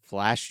I just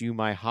flash you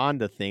my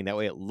Honda thing? That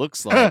way it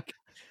looks like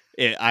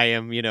I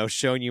am,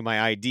 showing you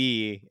my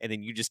ID, and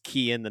then you just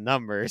key in the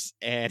numbers.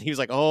 And he was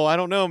like, oh, I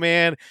don't know,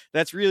 man.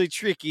 That's really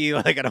tricky.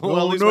 Like, I don't want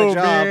to lose my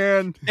job.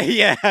 Man.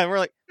 Yeah, and we're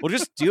like, well,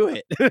 just do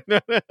it.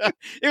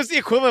 It was the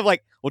equivalent of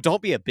like, well,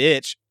 don't be a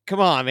bitch. Come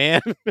on,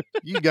 man.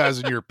 You guys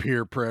and your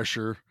peer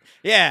pressure.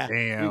 Yeah.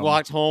 Damn. We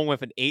walked home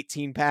with an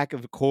 18-pack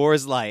of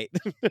Coors Light.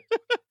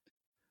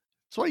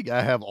 That's why you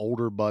gotta have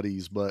older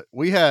buddies, but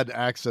we had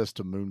access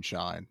to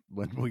moonshine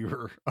when we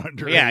were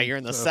under. Yeah, you're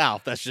in the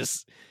South. That's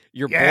just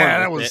you're Yeah,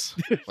 born that with was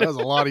it. that was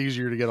a lot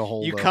easier to get a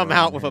hold You of. come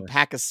out around with a here,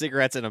 pack of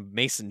cigarettes in a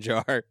mason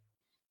jar.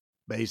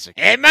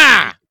 basically. Hey,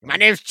 Ma, my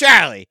name's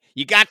Charlie.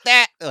 You got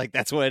that? Like,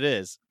 that's what it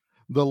is.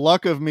 The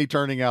luck of me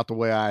turning out the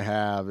way I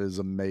have is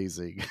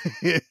amazing.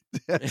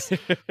 That's-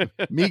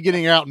 me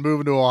getting out and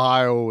moving to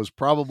Ohio was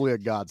probably a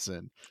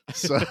godsend.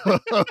 So,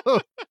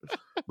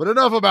 but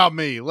enough about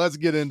me. Let's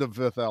get into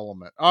Fifth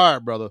Element. All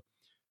right, brother.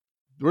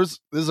 This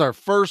is our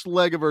first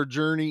leg of our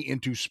journey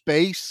into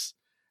space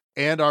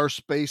and our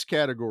space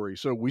category.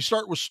 So we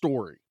start with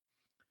story.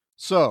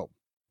 So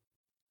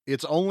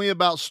it's only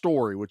about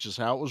story, which is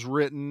how it was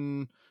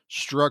written,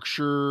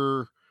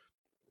 structure,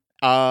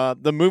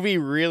 The movie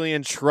really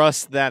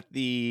entrusts that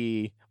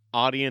the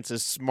audience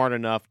is smart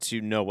enough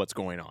to know what's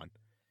going on.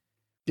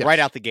 Yes. Right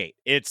out the gate.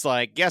 It's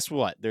like, guess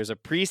what? There's a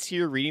priest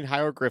here reading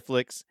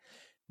hieroglyphics.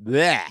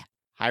 Bleh.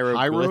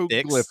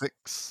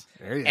 Hieroglyphics.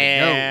 There you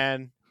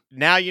go.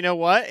 Now you know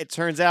what? It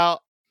turns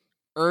out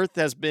Earth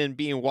has been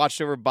being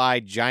watched over by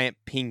giant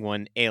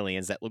penguin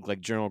aliens that look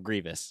like General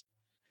Grievous.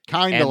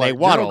 Kind of like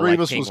General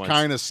Grievous was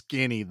kind of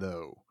skinny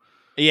though.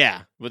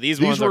 Yeah, but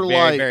these ones are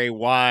very, very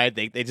wide.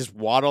 They just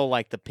waddle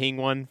like the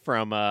penguin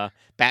from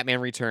Batman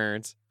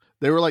Returns.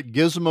 They were like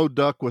Gizmo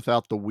Duck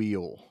without the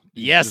wheel.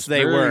 Yes,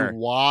 they were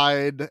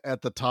wide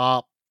at the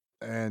top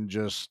and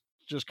just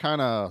kind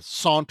of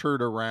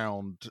sauntered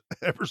around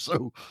ever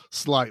so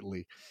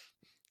slightly.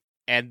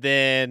 And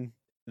then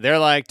they're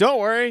like, "Don't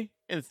worry,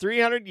 in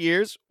 300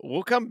 years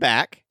we'll come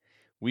back.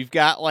 We've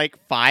got like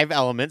 5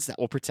 elements that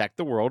will protect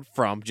the world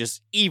from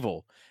just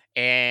evil."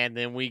 And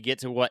then we get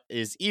to what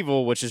is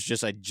evil, which is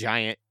just a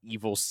giant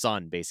evil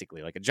sun,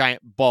 basically, like a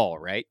giant ball,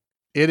 right?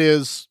 It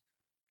is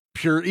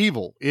pure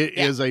evil. It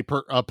is a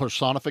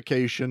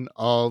personification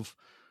of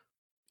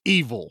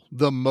evil,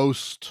 the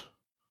most,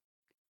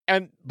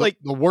 and like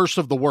the worst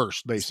of the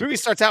worst. Basically, this movie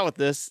starts out with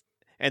this,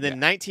 and then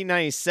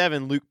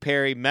 1997, Luke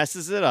Perry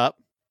messes it up.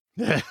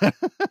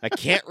 I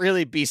can't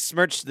really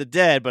besmirch the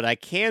dead, but I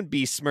can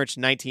besmirch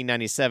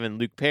 1997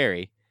 Luke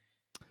Perry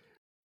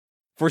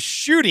for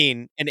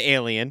shooting an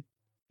alien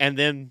and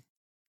then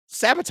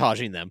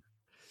sabotaging them.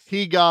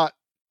 He got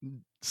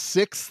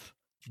 6th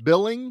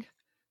billing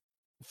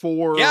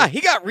for... Yeah, he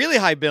got really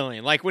high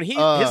billing. Like when his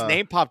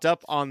name popped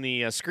up on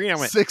the screen, I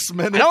went, 6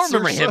 minutes. I don't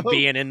remember him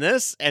being in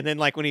this. And then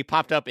like when he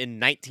popped up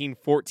in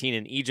 1914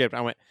 in Egypt,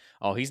 I went,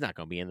 oh, he's not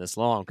going to be in this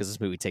long because this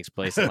movie takes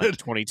place in like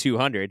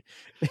 2200.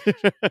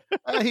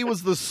 He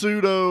was the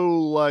pseudo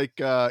like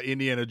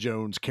Indiana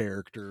Jones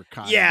character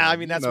kind of. Yeah, I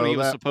mean that's what he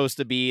was supposed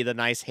to be. The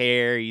nice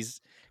hair. He's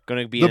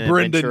going to be the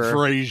Brendan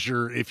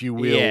Fraser, if you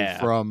will,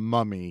 from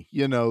Mummy.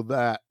 You know,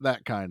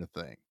 that kind of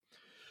thing.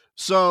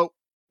 So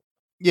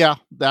yeah,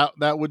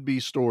 that would be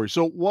story.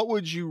 So what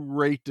would you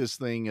rate this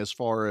thing as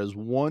far as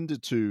 1 to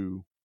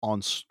 2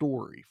 on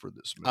story for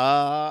this movie?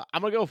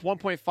 I'm gonna go with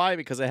 1.5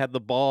 because I had the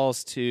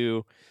balls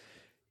to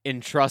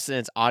entrust in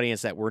its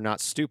audience that we're not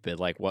stupid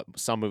like what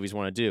some movies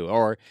want to do,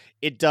 or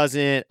it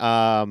doesn't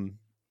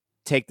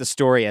take the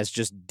story as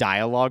just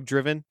dialogue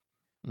driven,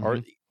 or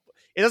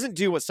it doesn't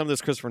do what some of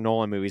those Christopher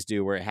Nolan movies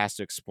do where it has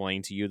to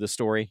explain to you the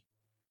story.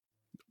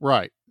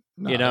 Right.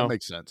 No, you know, that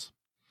makes sense.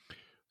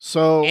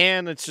 So,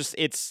 and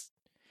it's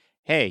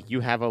hey, you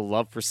have a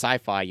love for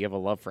sci-fi, you have a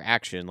love for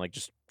action, like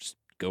just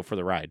go for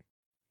the ride.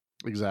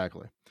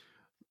 Exactly.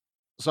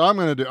 So I'm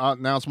going to do,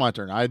 now it's my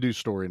turn. I do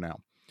story now.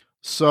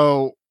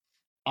 So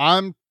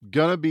I'm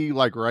going to be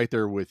like right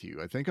there with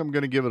you. I think I'm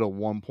going to give it a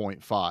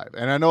 1.5.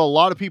 And I know a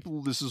lot of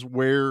people, this is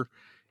where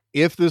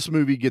if this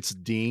movie gets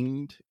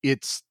dinged,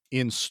 it's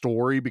in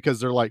story because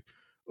they're like,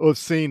 oh, I've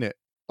seen it.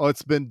 Oh,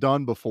 it's been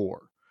done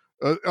before.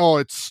 Oh,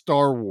 it's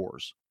Star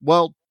Wars.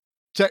 Well,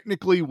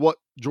 technically what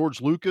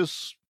George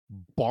Lucas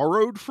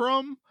borrowed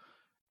from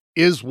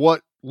is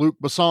what Luc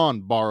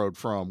Besson borrowed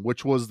from,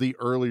 which was the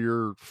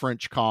earlier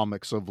French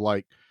comics of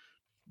like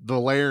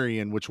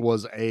Valerian, which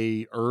was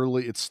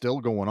it's still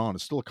going on.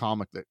 It's still a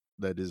comic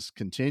that is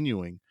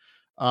continuing.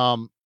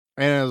 And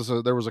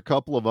there was a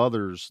couple of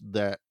others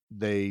that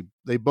they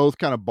both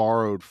kind of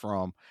borrowed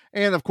from.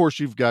 And of course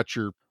you've got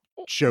your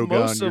Shogun.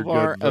 Most of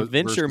our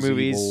adventure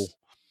movies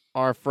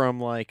are from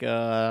like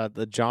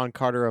the John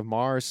Carter of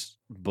Mars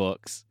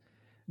books.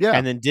 Yeah.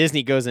 And then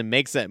Disney goes and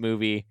makes that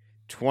movie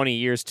 20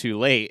 years too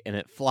late and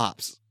it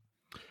flops.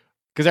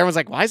 Because everyone's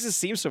like, why does this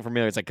seem so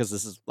familiar? It's like, because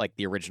this is like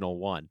the original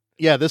one.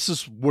 Yeah, this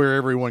is where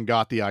everyone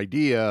got the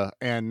idea,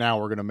 and now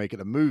we're going to make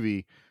it a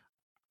movie.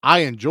 I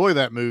enjoy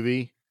that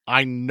movie.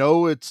 I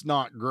know it's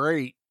not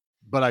great,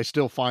 but I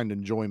still find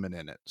enjoyment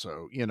in it.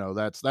 So, you know,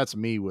 that's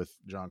me with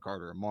John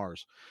Carter of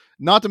Mars.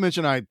 Not to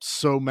mention, I'm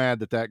so mad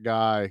that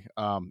guy,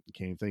 can't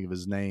even think of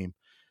his name.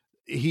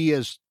 He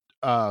has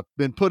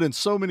been put in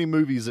so many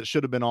movies that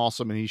should have been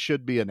awesome, and he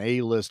should be an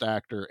A-list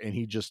actor, and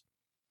he just,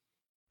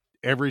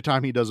 every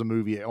time he does a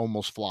movie, it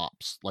almost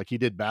flops. Like he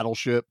did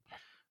Battleship.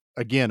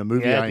 Again, a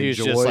movie I enjoy. He's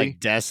just like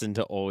destined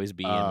to always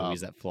be in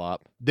movies that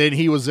flop. Then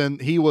he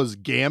was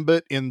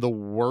Gambit in the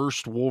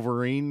worst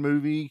Wolverine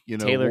movie. You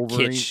know, Taylor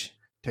Wolverine. Kitsch.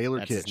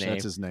 Taylor Kitsch,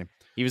 that's his name.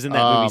 He was in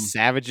that movie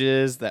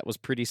Savages. That was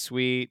pretty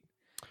sweet.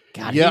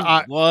 God, he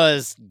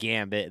was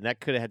Gambit, and that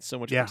could have had so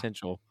much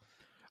potential.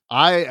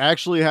 I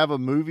actually have a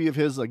movie of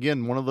his,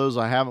 again, one of those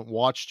I haven't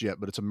watched yet,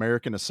 but it's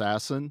American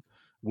Assassin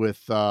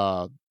with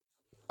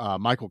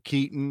Michael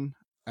Keaton.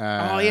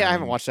 I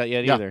haven't watched that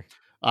yet either.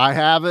 I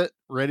have it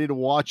ready to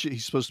watch it.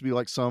 He's supposed to be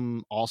like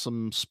some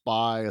awesome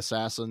spy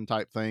assassin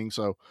type thing.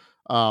 So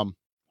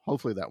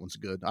hopefully that one's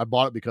good. I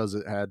bought it because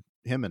it had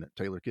him in it,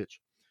 Taylor Kitsch.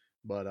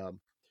 But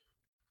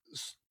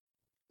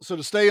so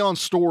to stay on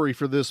story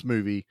for this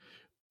movie,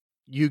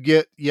 you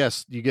get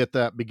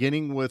that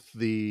beginning with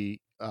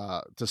the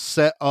to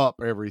set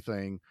up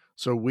everything.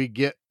 So we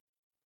get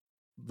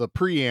the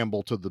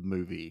preamble to the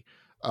movie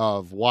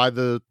of why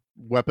the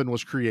weapon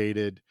was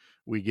created.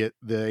 We get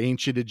the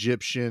ancient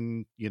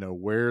Egyptian,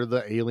 where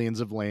the aliens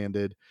have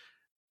landed.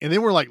 And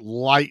then we're like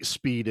light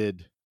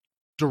speeded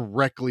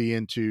directly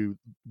into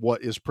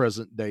what is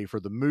present day for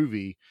the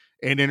movie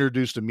and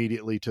introduced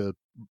immediately to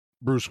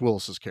Bruce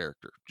Willis's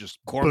character. Just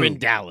Corbin boom.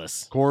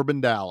 Dallas.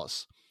 Corbin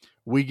Dallas.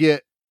 We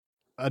get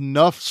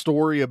enough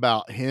story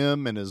about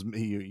him and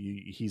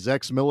he's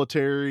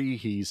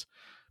ex-military.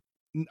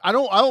 I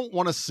don't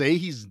want to say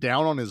he's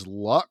down on his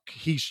luck.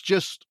 He's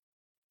just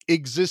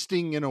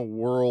existing in a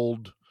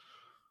world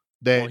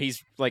that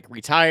he's like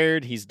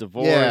retired. He's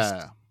divorced.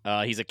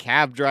 Yeah. He's a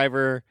cab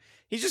driver.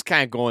 He's just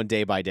kind of going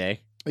day by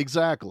day.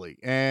 Exactly.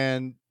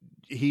 And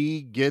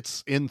he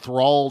gets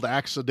enthralled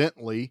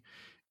accidentally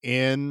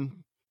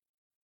in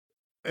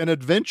an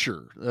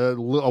adventure. A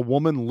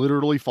woman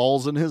literally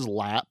falls in his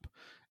lap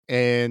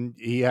and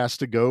he has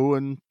to go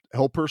and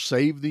help her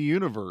save the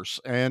universe.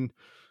 And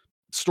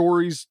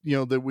stories,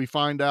 that we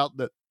find out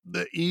that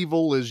the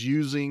evil is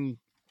using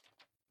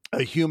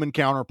a human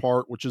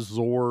counterpart, which is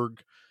Zorg,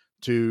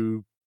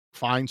 to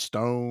find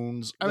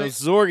stones.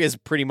 Zorg is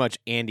pretty much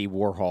Andy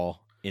Warhol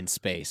in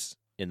space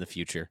in the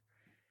future.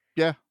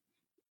 Yeah.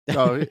 Who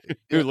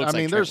looks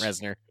like Trent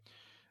Reznor.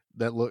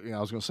 That look, I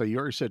was going to say, you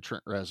already said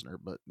Trent Reznor,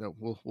 but no,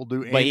 we'll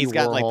do Andy But he's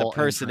got Warhol like the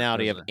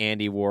personality of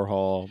Andy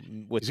Warhol.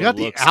 He's got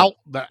the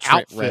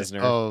outfit Reznor.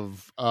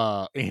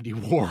 Of Andy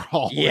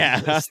Warhol.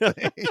 Yeah.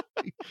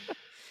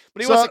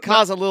 But he wants to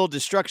cause a little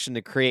destruction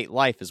to create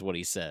life, is what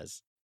he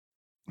says.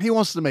 He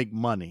wants to make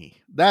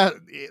money. That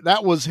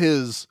was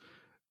his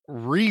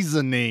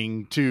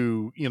reasoning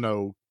to,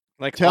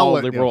 like tell all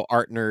liberal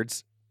art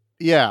nerds.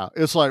 Yeah,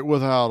 it's like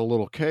without a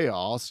little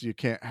chaos, you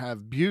can't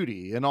have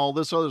beauty and all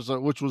this other stuff,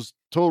 which was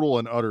total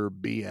and utter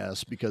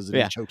BS because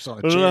he chokes on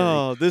a cherry.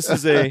 Oh, this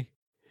is a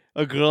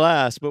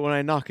glass, but when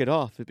I knock it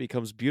off, it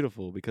becomes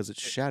beautiful because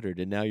it's shattered,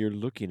 and now you're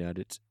looking at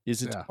it.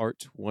 Isn't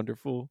art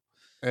wonderful?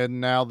 And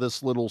now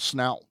this little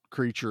snout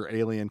creature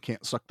alien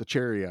can't suck the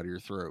cherry out of your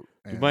throat.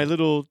 And my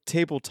little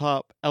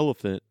tabletop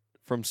elephant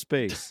from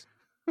space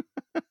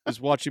is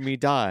watching me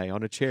die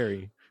on a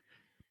cherry.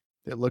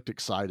 It looked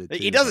excited. Too.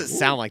 He doesn't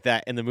sound like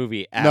that in the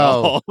movie at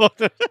all.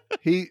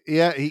 Again.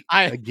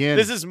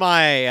 This is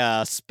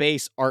my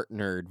space art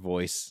nerd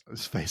voice.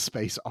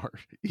 Space art.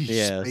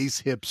 Yes.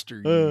 Space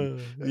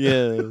hipster.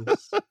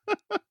 Yes.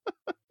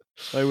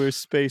 I wear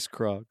space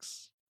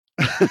Crocs.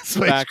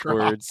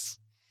 Backwards.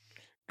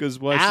 Because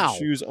why should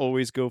shoes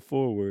always go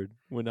forward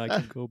when I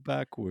can go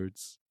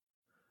backwards?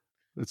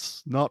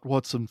 It's not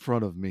what's in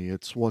front of me.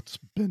 It's what's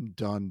been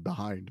done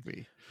behind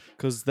me.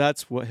 Because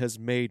that's what has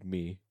made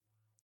me.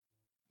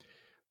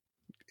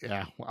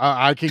 Yeah,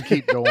 I can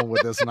keep going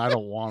with this, and I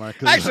don't want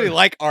to. I actually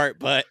like art,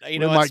 but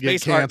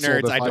space art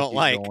nerds I don't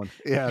like. Going.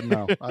 Yeah,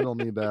 no, I don't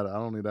need that. I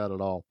don't need that at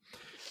all.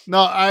 No,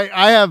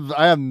 I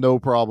have no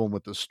problem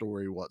with the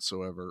story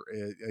whatsoever.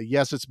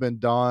 Yes, it's been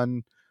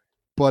done,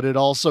 but it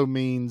also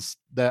means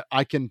that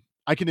I can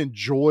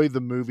enjoy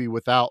the movie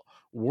without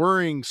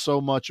worrying so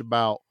much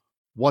about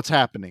what's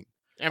happening.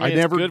 I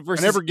never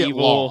get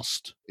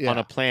lost on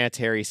a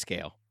planetary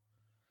scale.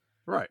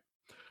 Right.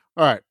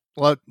 All right.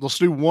 Let's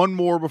do one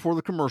more before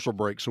the commercial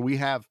break. So we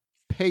have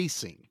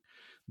pacing.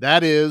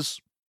 That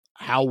is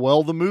how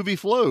well the movie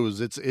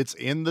flows. It's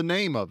in the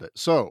name of it.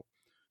 So,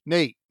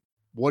 Nate,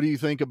 what do you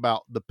think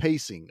about the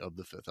pacing of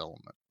The Fifth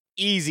Element?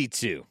 Easy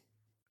to.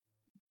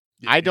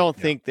 I don't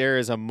think there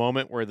is a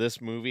moment where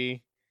this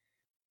movie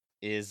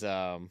is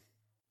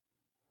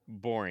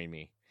boring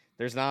me.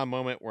 There's not a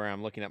moment where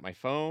I'm looking at my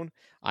phone.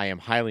 I am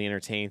highly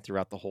entertained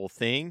throughout the whole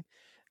thing.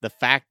 The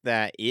fact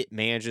that it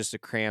manages to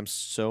cram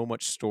so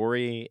much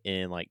story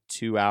in like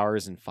 2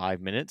 hours and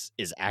 5 minutes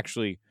is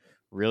actually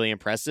really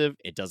impressive.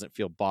 It doesn't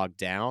feel bogged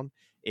down.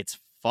 It's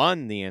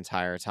fun the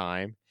entire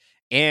time.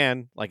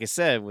 And like I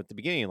said with the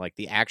beginning, like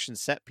the action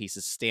set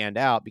pieces stand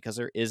out because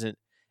there isn't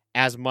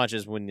as much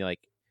as when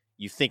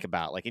you think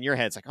about it. Like in your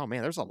head, it's like, oh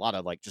man, there's a lot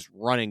of like just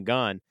run and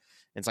gun. And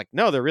it's like,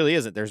 no, there really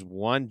isn't. There's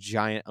one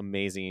giant,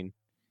 amazing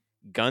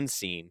gun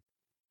scene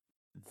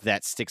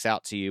that sticks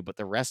out to you, but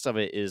the rest of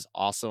it is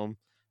awesome.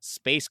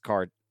 Space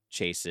car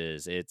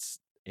chases. It's,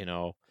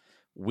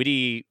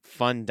 witty,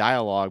 fun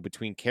dialogue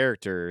between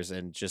characters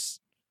and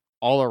just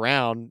all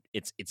around.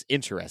 It's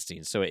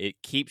interesting. So it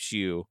keeps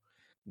you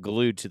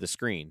glued to the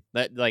screen.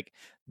 That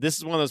this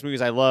is one of those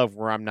movies I love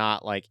where I'm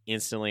not like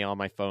instantly on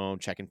my phone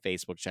checking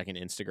Facebook, checking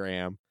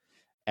Instagram,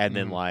 and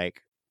then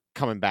like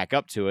coming back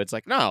up to it. It's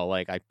like, no,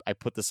 like I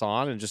put this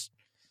on and just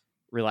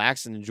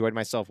relaxed and enjoyed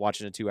myself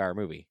watching a 2-hour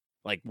movie.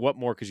 Like, what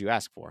more could you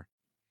ask for?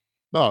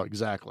 Oh,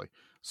 exactly.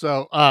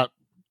 So,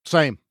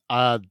 same.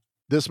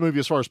 This movie,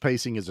 as far as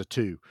pacing, is a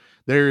 2.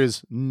 There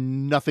is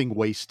nothing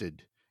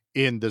wasted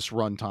in this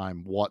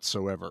runtime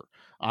whatsoever.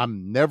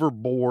 I'm never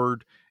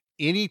bored.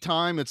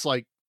 Anytime it's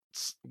like,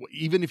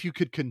 even if you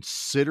could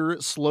consider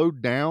it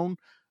slowed down,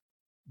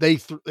 they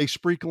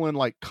sprinkle in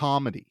like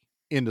comedy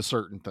into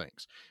certain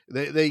things.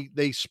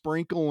 They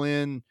sprinkle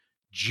in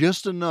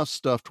just enough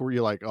stuff to where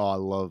you're like, oh, I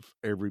love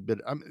every bit.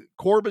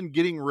 Corbin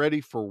getting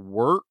ready for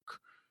work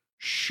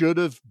should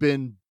have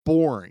been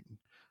boring,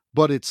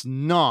 but it's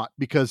not,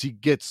 because he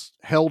gets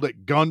held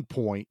at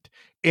gunpoint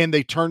and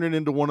they turn it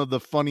into one of the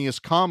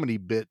funniest comedy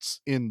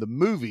bits in the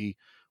movie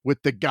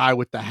with the guy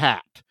with the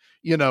hat.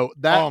 You know,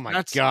 that. Oh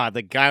my God.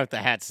 The guy with the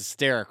hat's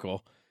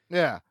hysterical.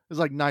 Yeah. It's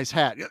like, nice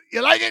hat.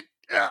 You like it?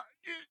 Yeah.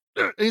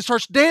 And he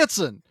starts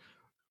dancing.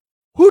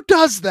 Who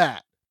does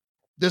that?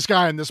 This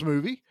guy in this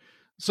movie.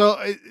 So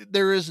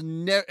there is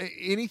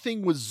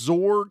anything with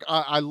Zorg.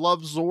 I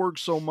love Zorg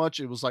so much.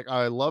 It was like,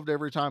 I loved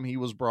every time he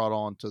was brought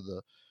onto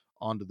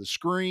the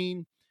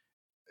screen.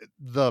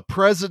 The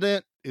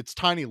president, it's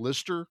Tiny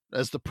Lister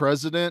as the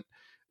president.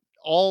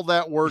 All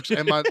that works.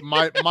 And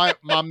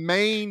my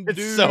main dude.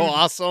 It's so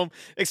awesome,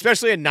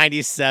 especially in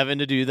 97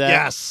 to do that.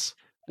 Yes.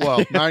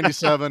 Well,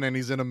 97, and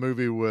he's in a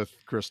movie with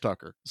Chris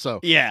Tucker. So,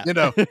 yeah, you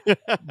know,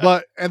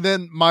 and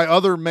then my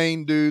other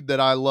main dude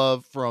that I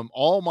love from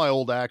all my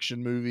old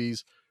action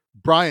movies,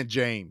 Brian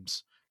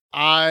James.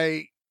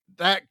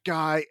 That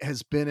guy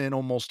has been in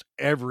almost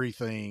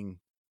everything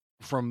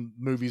from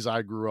movies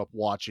I grew up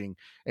watching.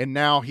 And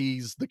now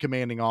he's the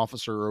commanding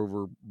officer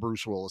over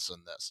Bruce Willis in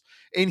this.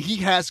 And he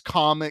has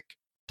comic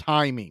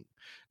timing,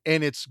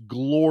 and it's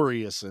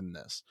glorious in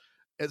this.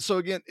 And so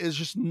again, it's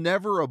just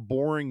never a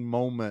boring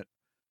moment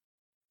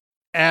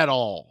at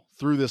all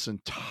through this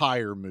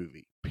entire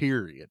movie,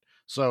 period.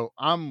 So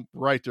I'm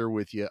right there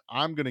with you.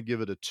 I'm going to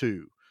give it a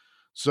 2.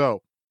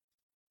 So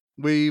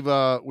we've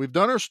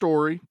done our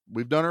story,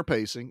 we've done our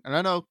pacing, and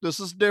I know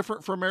this is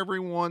different from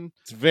everyone.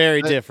 It's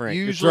very different.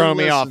 You're throwing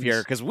me off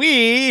here because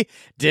we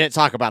didn't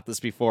talk about this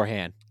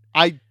beforehand.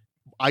 I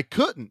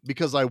couldn't,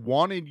 because I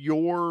wanted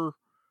your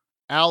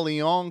Al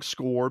Leong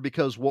score,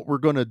 because what we're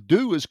going to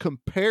do is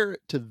compare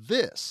it to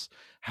this.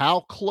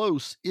 How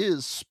close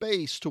is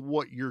Space to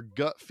what your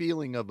gut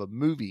feeling of a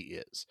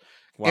movie is?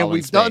 And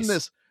we've done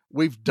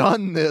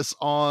this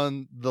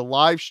on the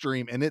live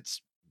stream, and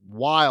it's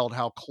wild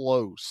how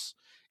close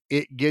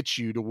it gets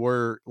you to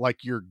where,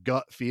 like, your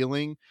gut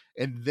feeling,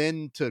 and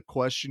then to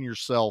question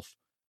yourself,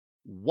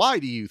 why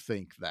do you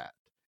think that?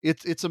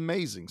 It's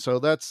amazing.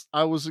 So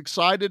I was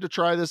excited to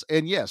try this.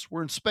 And yes,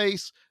 we're in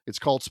space. It's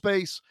called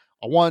Space.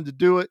 I wanted to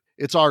do it.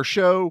 It's our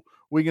show.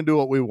 We can do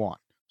what we want.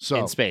 So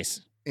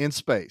in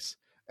space.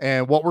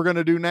 And what we're going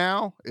to do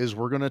now is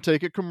we're going to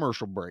take a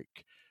commercial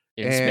break.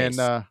 Space.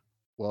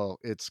 Well,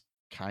 it's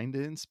kind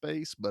of in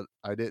space, but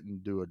I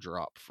didn't do a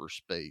drop for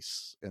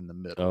space in the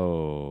middle.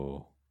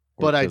 Oh.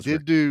 But I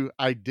did do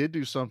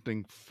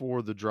something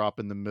for the drop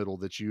in the middle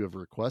that you have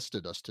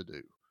requested us to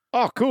do.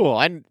 Oh, cool.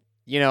 I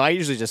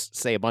usually just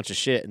say a bunch of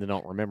shit and then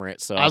don't remember it.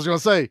 So I was going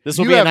to say, this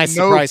will be a nice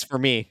surprise for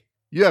me.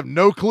 You have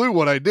no clue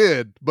what I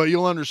did, but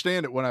you'll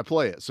understand it when I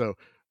play it. So,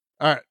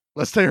 all right.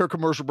 Let's take our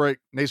commercial break.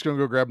 Nate's going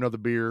to go grab another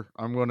beer.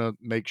 I'm going to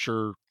make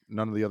sure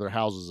none of the other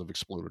houses have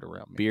exploded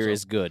around me. Beer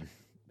is good.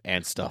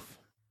 And stuff.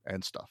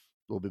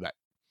 We'll be back.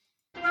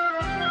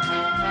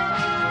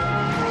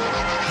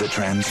 The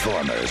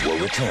Transformers will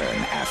return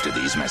after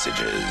these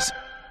messages.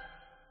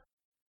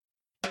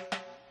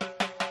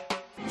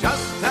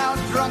 Just how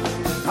drunk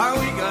are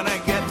we going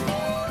to get?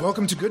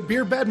 Welcome to Good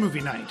Beer, Bad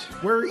Movie Night,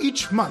 where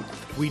each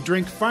month we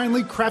drink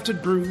finely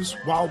crafted brews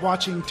while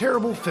watching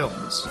terrible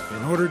films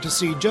in order to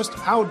see just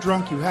how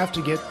drunk you have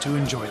to get to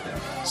enjoy them.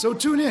 So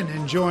tune in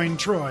and join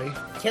Troy.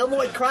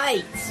 Kilmore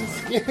Crites.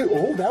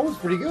 Oh, that was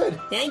pretty good.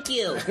 Thank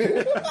you.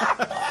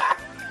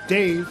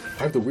 Dave.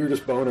 I have the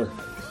weirdest boner.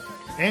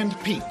 And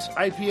Pete.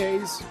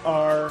 IPAs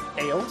are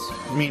ales,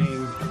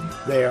 meaning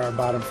they are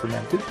bottom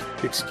fermented.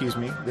 Excuse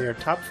me, they are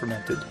top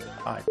fermented.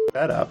 I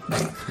that up.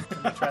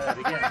 Try that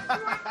again.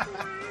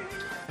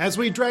 As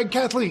we drag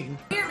Kathleen,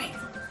 hear me,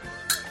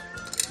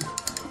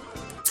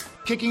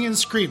 kicking and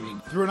screaming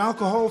through an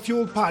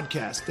alcohol-fueled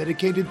podcast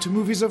dedicated to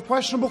movies of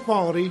questionable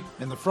quality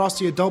and the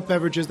frosty adult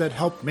beverages that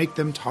help make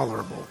them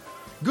tolerable.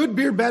 Good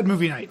Beer, Bad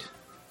Movie Night.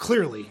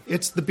 Clearly,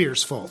 it's the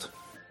beer's fault.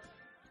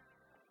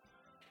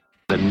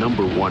 The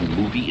 #1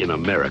 movie in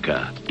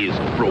America is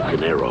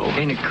Broken Arrow.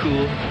 Ain't it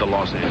cool? The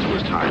Los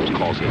Angeles Times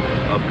calls it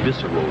a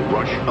visceral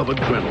rush of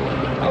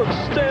adrenaline.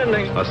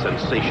 Outstanding. A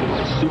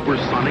sensational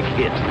supersonic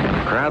hit.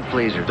 Crowd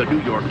pleaser. The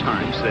New York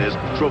Times says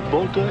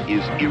Travolta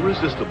is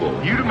irresistible.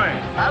 You the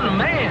man. I'm the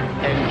man.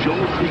 And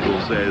Joel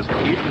Siegel says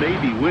it may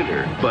be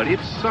winter, but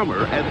it's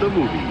summer at the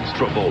movies.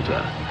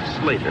 Travolta,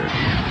 Slater,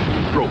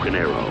 Broken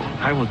Arrow.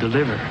 I will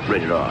deliver.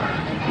 Rated R.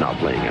 Now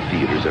playing at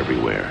theaters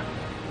everywhere.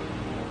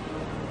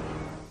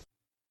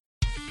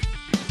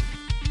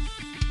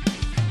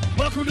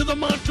 Welcome to the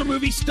Monster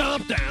Movie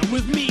Stomp Down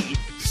with me,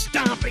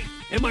 Stompy,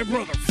 and my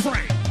brother,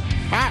 Frank.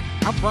 Hi,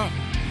 I'm Frank.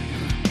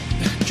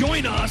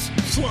 Join us,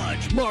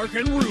 Sludge, Mark,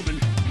 and Ruben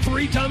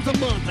 3 times a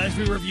month as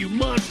we review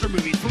monster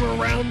movies from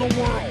around the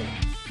world.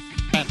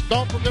 And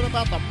don't forget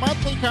about the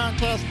monthly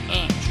contest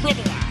and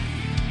trivia.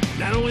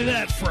 Not only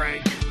that,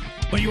 Frank,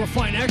 but you will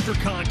find extra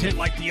content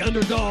like the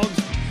Underdogs,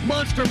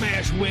 Monster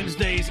Mash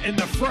Wednesdays, and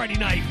the Friday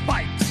Night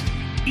Fights,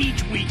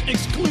 each week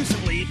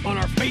exclusively on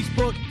our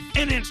Facebook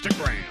and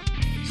Instagram.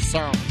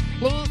 So,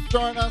 please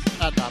join us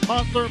at the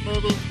Monster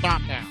Movie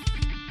Stomp Down.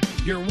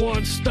 Your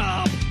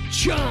one-stop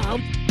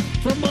chomp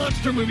for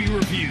monster movie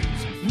reviews,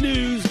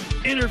 news,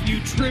 interview,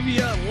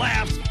 trivia,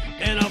 laughs,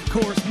 and of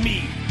course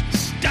me,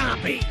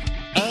 Stompy.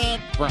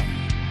 And Frank.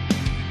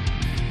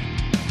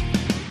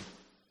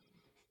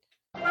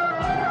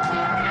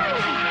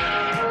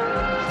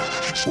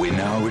 We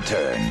now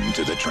return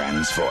to the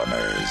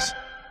Transformers.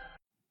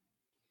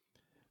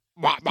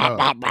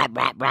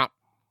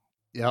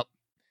 Yep.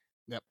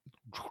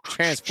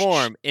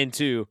 Transform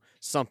into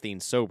something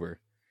sober.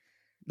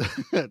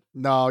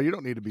 No, you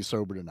don't need to be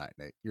sober tonight,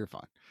 Nate. You're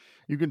fine.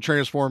 You can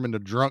transform into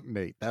drunk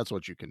Nate. That's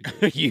what you can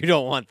do. You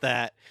don't want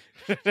that.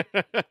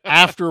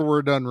 After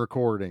we're done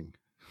recording.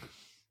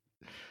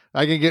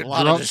 I can get a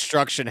lot of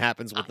destruction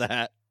happens with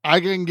that. I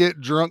can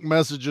get drunk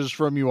messages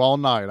from you all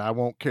night. I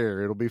won't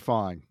care. It'll be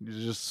fine. You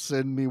just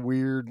send me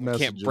weird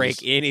messages. Can't break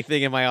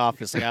anything in my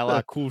office. I got a lot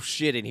of cool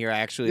shit in here I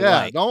actually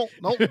like. Don't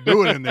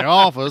do it in the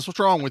office. What's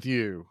wrong with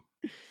you?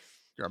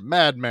 You're a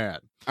madman.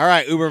 All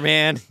right,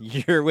 Uberman,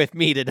 you're with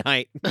me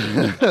tonight.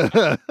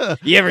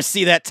 You ever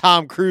see that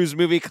Tom Cruise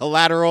movie,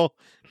 Collateral?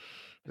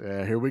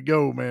 Yeah, here we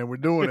go, man. We're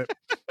doing it.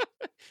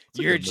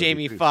 You're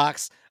Jamie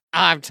Foxx.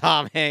 I'm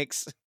Tom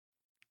Hanks.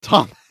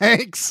 Tom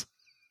Hanks?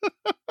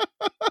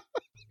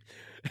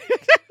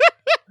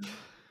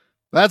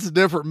 That's a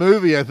different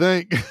movie, I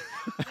think.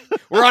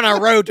 We're on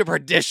our road to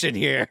perdition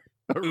here,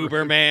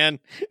 Uberman.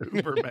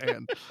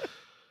 Uberman.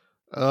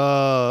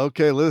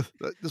 Okay,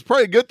 it's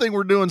probably a good thing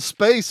we're doing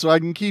space so I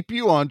can keep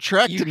you on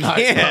track tonight.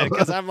 Yeah,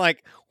 because I'm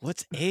like,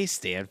 what's A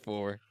stand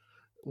for?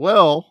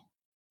 Well,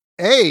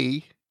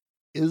 A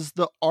is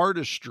the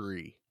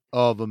artistry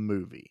of a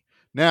movie.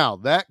 Now,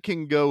 that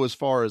can go as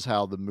far as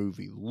how the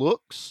movie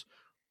looks,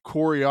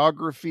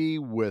 choreography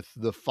with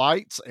the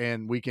fights,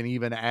 and we can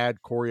even add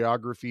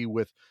choreography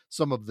with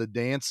some of the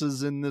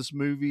dances in this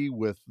movie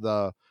with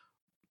the,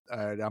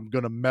 I'm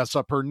going to mess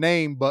up her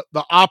name, but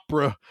the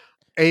opera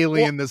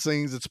alien that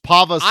sings. It's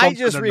Pava something. I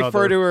just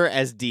refer to her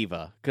as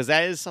Diva because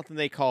that is something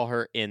they call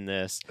her in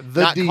this.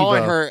 Not diva.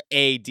 Calling her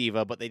a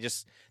diva, but they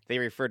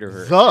refer to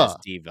her as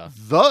Diva.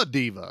 The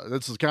diva.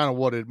 This is kind of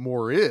what it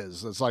more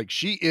is. It's like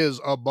she is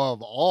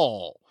above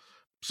all.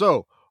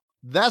 So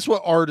that's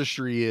what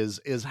artistry is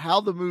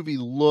how the movie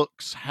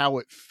looks, how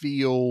it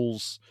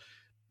feels,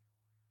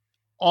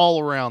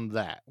 all around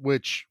that,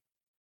 which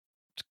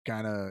is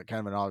kind of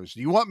an obvious.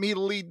 Do you want me to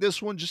lead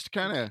this one just to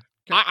kind of...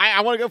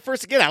 I want to go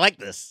first again. I like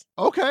this.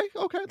 Okay,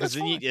 that's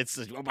fine. It's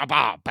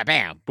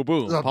bam,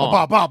 boom,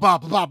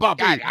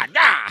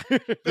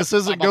 This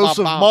isn't Ghost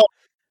of Mars.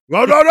 No.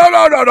 All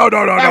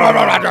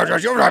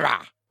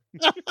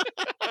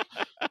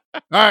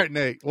right,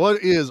 Nate.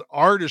 What is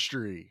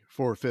artistry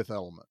for Fifth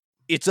Element?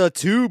 It's a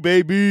 2,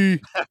 baby.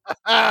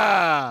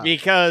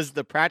 Because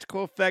the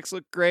practical effects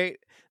look great,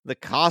 the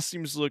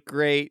costumes look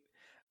great.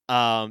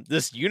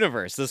 This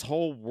universe, this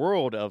whole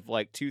world of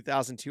like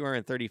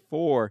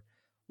 2,234.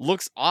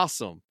 Looks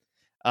awesome.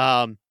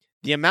 The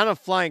amount of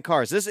flying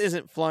cars. This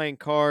isn't flying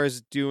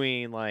cars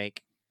doing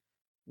like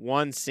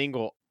one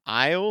single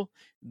aisle.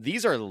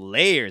 These are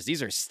layers.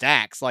 These are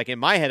stacks. Like in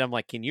my head, I'm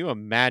like, can you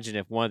imagine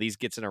if one of these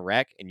gets in a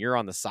wreck and you're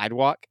on the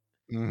sidewalk?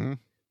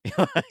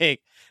 Mm-hmm.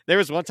 Like there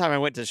was one time I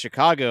went to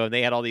Chicago and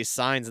they had all these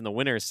signs in the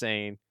winter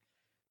saying,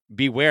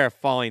 beware of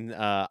falling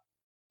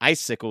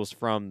icicles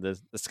from the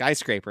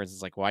skyscrapers.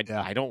 It's like, well,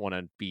 I don't want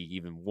to be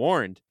even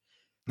warned.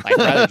 I'd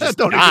rather just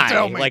don't die. even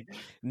tell me. Like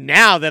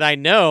now that I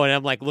know, and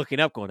I'm like looking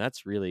up, going,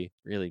 "That's really,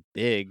 really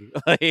big."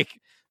 Like,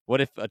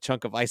 what if a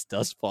chunk of ice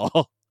does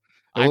fall?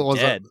 I'm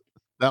dead.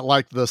 That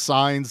like the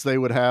signs they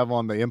would have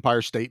on the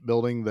Empire State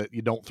Building that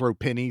you don't throw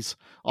pennies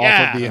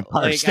off of the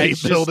Empire State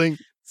Building.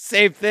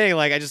 Same thing.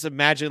 Like I just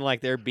imagine like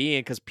there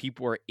being, because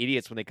people are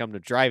idiots when they come to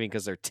driving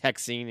because they're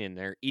texting and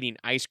they're eating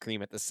ice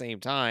cream at the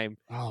same time.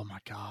 Oh my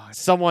God.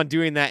 Someone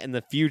doing that in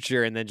the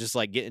future and then just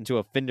like get into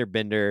a fender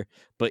bender,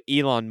 but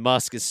Elon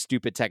Musk's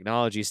stupid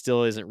technology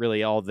still isn't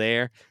really all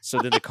there. So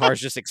then the cars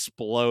just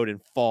explode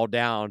and fall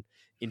down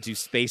into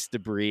space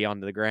debris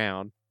onto the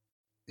ground.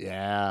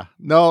 Yeah.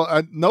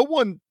 No, no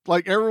one,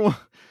 like everyone,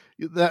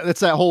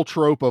 it's that whole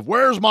trope of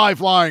where's my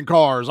flying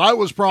cars? I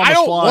was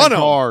promised flying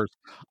cars.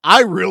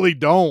 I really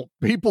don't.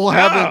 People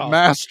haven't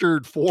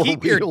mastered four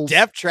Keep wheels. Your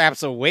death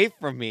traps away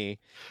from me.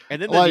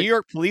 And then the New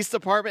York Police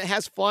Department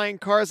has flying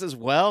cars as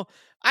well.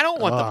 I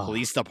don't want the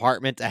police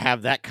department to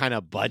have that kind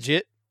of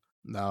budget.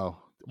 No.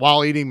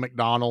 While eating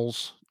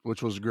McDonald's,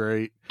 which was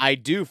great. I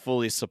do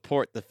fully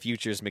support the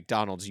future's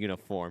McDonald's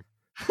uniform.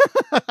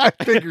 I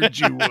figured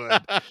you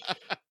would.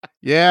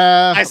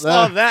 Yeah. I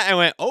saw that and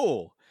went,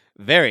 oh,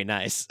 very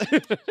nice.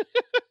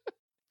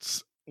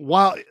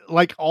 While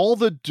like all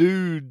the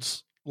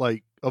dudes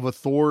like of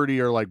authority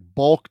are like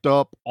bulked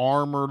up,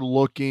 armored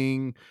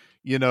looking,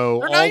 you know,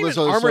 They're all not this even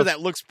other armor stuff. that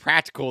looks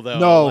practical though.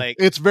 No, like,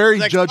 it's very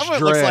like, Judge Dredd.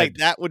 Dredd. Looks like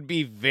that would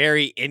be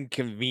very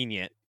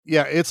inconvenient.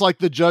 Yeah, it's like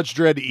the Judge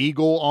Dredd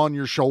eagle on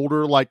your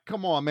shoulder. Like,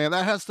 come on, man,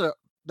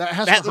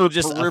 that will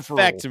just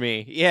affect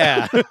me.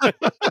 Yeah.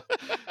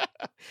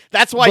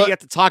 That's why you have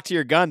to talk to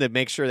your gun to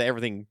make sure that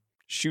everything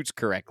shoots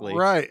correctly.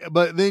 Right,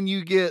 but then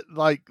you get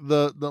like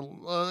the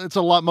it's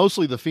a lot,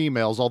 mostly the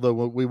females, although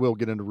we will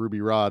get into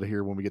Ruby Rhod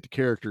here when we get to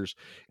characters,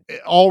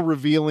 all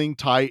revealing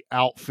tight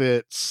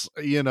outfits.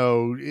 You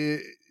know,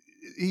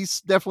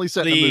 he's definitely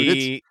setting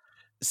the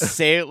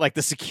mood. Like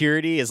the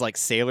security is like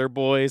sailor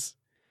boys.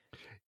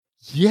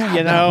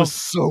 Yeah, that was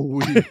so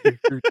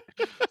weird.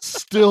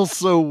 Still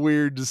so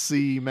weird to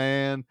see,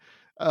 man.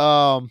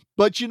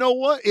 But you know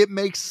what? It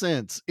makes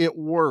sense. It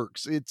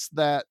works. It's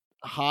that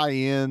high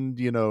end,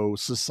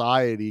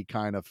 society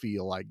kind of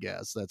feel, I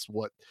guess. That's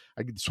what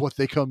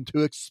they come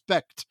to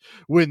expect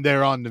when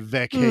they're on the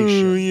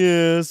vacation. Oh,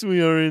 yes,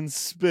 we are in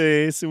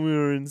space and we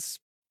are in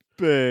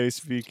space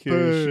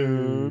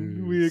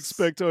vacation. We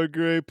expect our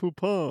Grey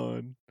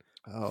Poupon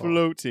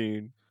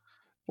floating.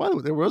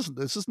 Well,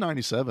 this is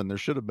 97. There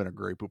should have been a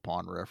Grey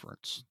Poupon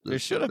reference. There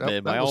should have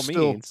been, by all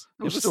means.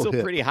 It was still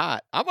pretty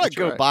hot. I'm going to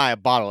go buy a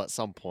bottle at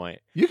some point.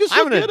 You can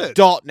still get it. I'm an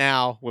adult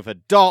now with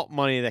adult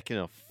money that can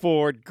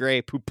afford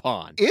Grey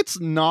Poupon. It's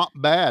not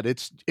bad.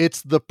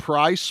 It's the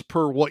price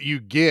per what you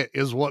get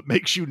is what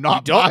makes you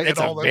not buy it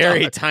all the time. It's a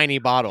very tiny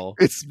bottle.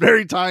 It's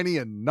very tiny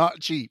and not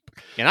cheap.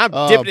 And I'm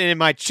dipping it in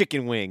my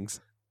chicken wings.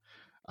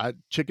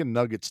 Chicken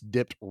nuggets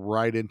dipped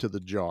right into the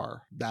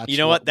jar. You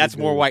know what? That's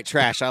more white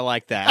trash. I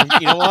like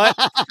that. You know what?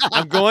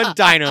 I'm going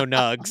Dino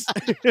Nugs.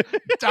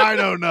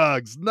 Dino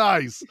Nugs.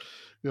 Nice.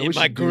 Yeah, in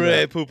my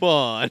Grey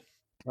Poupon.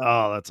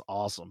 Oh, that's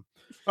awesome.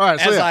 All right.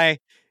 So I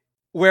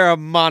wear a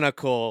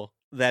monocle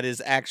that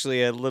is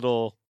actually a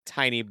little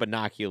tiny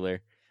binocular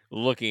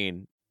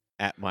looking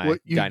at my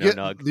Dino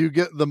Nugs. You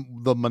get the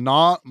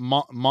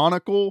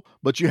monocle,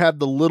 but you have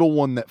the little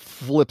one that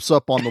flips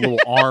up on the little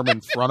arm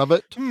in front of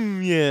it.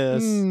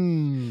 Yes.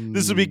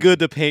 This would be good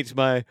to paint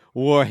my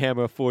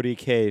Warhammer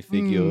 40K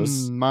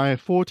figures. My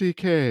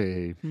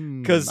 40K.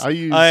 Because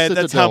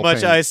that's how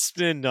much I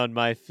spend on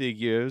my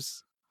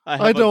figures. I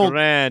have a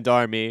grand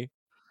army.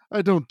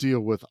 I don't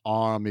deal with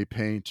army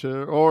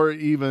painter or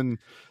even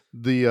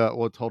the...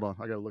 hold on.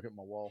 I got to look at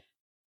my wall.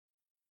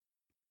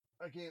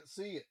 I can't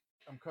see it.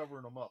 I'm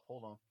covering them up.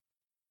 Hold on.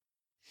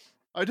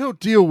 I don't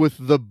deal with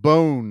the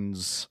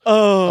bones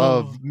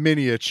of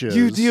miniatures.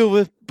 You deal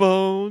with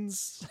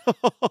bones?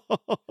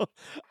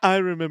 I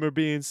remember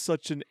being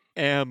such an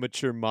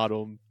amateur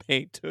model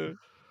painter.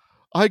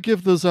 I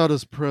give those out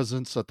as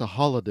presents at the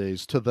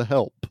holidays to the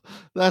help.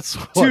 That's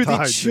what to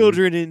the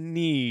children in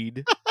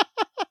need.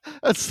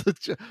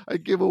 I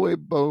give away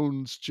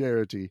bones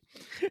charity.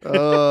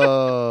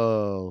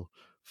 Oh.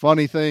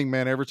 Funny thing,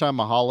 man, every time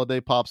a holiday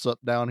pops up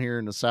down here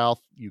in the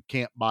South, you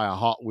can't buy a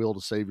Hot Wheel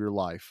to save your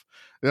life.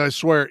 I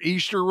swear,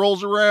 Easter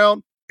rolls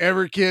around,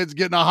 every kid's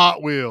getting a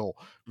Hot Wheel.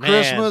 Man.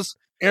 Christmas,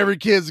 every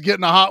kid's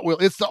getting a Hot Wheel.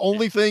 It's the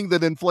only thing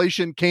that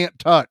inflation can't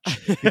touch.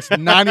 It's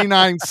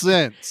 99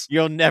 cents.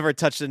 You'll never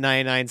touch the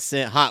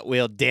 99-cent Hot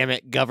Wheel, damn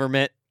it,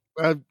 government.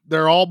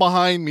 They're all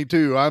behind me,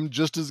 too. I'm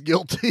just as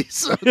guilty.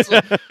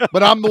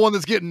 But I'm the one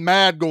that's getting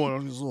mad going,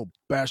 oh, this little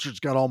bastard's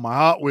got all my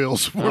Hot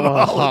Wheels for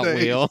the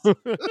holidays. Hot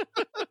Wheel.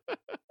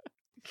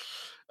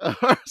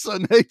 So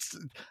Nate's,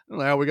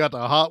 now we got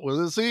the Hot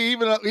Wheels. See,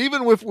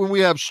 even when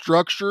we have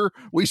structure,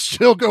 we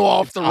still go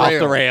off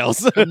the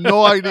rails.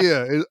 No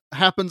idea. It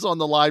happens on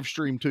the live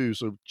stream, too.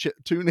 So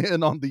tune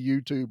in on the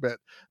YouTube at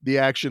The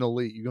Action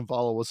Elite. You can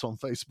follow us on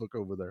Facebook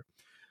over there.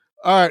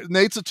 All right,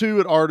 Nate's a 2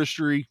 at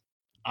artistry.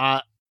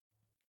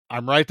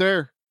 I'm right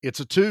there.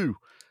 It's a 2.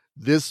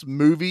 This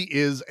movie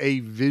is a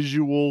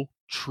visual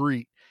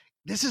treat.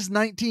 This is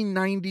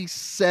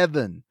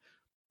 1997.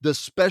 The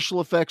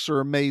special effects are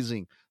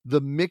amazing. The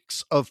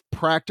mix of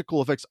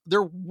practical effects.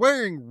 They're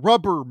wearing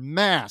rubber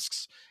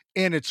masks,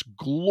 and it's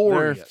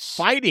glorious. They're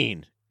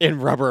fighting in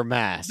rubber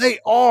masks. They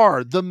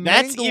are.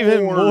 That's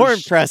even more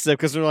impressive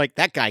because they're like,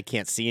 that guy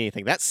can't see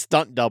anything. That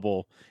stunt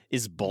double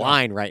is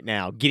blind right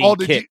now, getting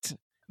kicked.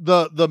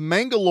 The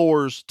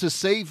Mangalores, to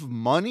save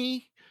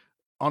money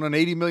on an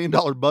 $80 million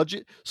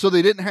budget, so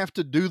they didn't have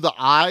to do the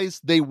eyes.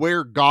 They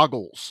wear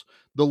goggles,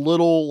 the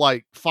little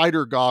like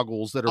fighter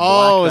goggles that are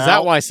blacked is that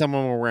out. why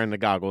someone were wearing the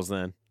goggles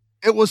then?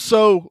 It was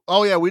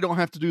we don't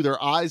have to do their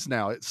eyes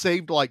now. It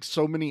saved like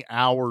so many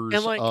hours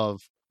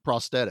of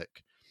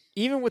prosthetic.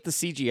 Even with the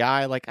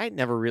CGI, like I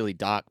never really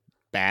docked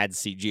bad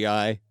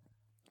CGI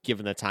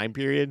given the time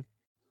period.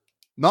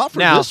 Not for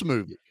this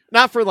movie.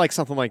 Not for like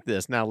something like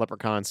this. Now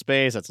Leprechaun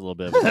Space, that's a little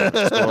bit of a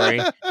different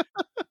story.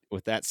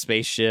 With that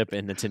spaceship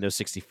and Nintendo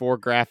 64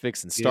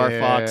 graphics and Star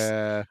Fox.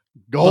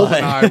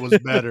 GoldenEye was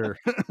better.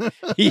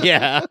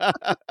 Yeah.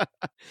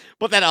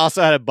 But that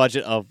also had a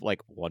budget of like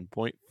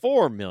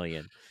 $1.4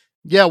 million.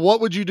 Yeah, what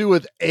would you do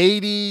with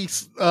 80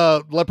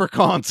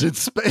 leprechauns in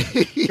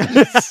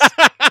space?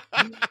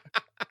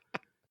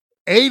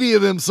 80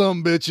 of them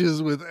some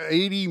bitches with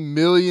 $80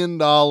 million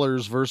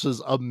versus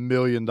 $1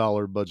 million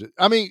budget.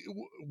 I mean,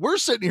 we're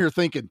sitting here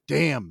thinking,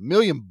 damn, $1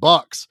 million.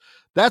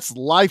 That's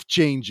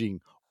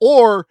life-changing.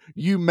 Or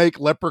you make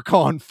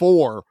Leprechaun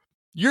 4.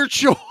 Your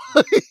choice.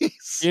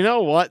 You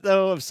know what,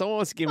 though? If someone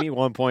wants to give me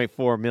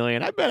 $1.4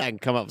 million, I bet I can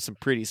come up with some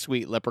pretty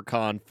sweet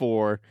Leprechaun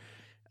 4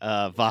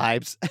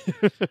 vibes.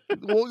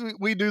 Well,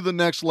 we do the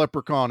next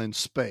Leprechaun in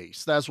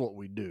space. That's what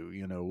we do.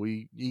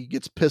 He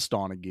gets pissed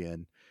on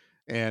again.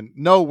 And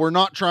no, we're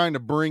not trying to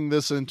bring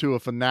this into a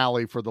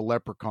finale for the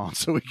Leprechaun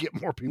so we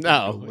get more people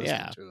to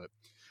listen to it.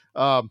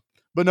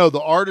 But no,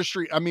 the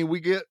artistry. I mean, we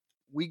get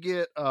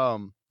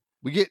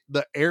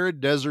the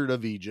arid desert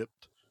of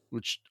Egypt,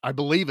 which I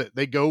believe it.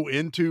 They go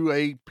into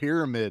a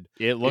pyramid.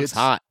 It looks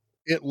hot.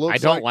 It looks. I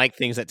don't like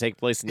things that take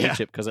place in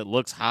Egypt because it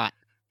looks hot.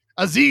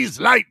 Aziz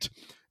Light.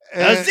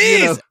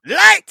 Aziz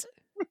Light.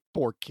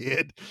 Poor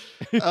kid.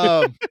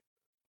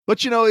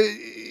 But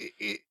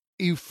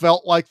you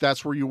felt like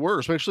that's where you were,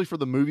 especially for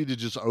the movie to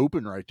just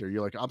open right there.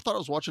 You're like, I thought I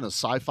was watching a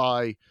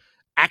sci-fi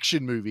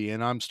action movie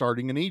and I'm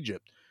starting in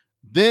Egypt.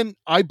 Then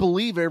I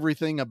believe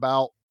everything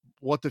about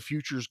what the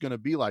future is going to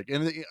be like.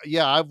 And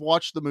yeah, I've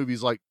watched the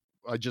movies like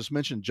I just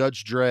mentioned,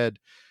 Judge Dredd,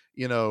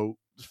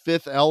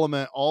 Fifth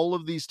Element, all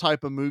of these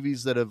type of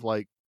movies that have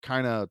like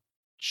kind of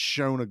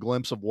shown a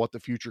glimpse of what the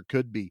future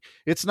could be.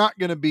 It's not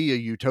going to be a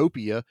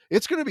utopia.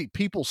 It's going to be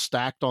people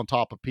stacked on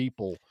top of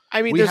people.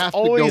 I mean, there's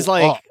always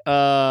like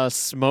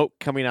smoke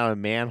coming out of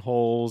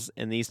manholes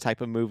in these type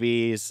of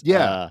movies.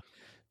 Yeah.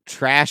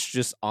 Trash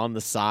just on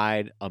the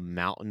side, a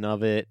mountain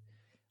of it.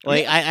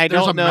 Like I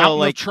there's don't a know, mountain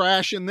like of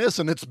trash in this,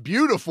 and it's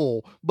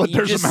beautiful. But you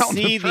there's just a mountain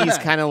see of trash. these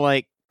kind of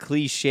like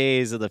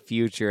cliches of the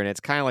future, and it's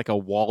kind of like a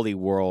Wall-E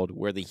world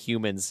where the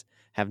humans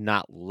have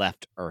not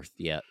left Earth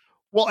yet.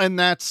 Well, and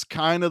that's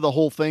kind of the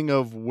whole thing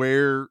of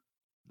where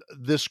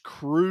this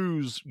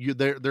cruise,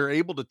 they're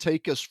able to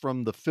take us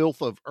from the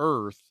filth of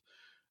Earth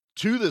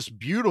to this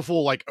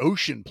beautiful like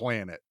ocean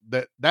planet.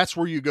 That's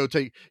where you go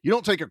you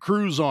don't take a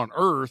cruise on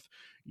Earth.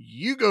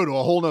 You go to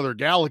a whole nother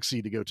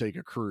galaxy to go take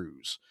a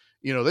cruise.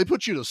 They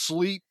put you to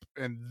sleep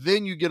and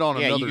then you get on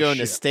another you go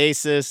into ship.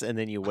 stasis and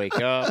then you wake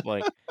up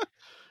like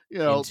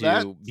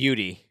into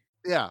beauty.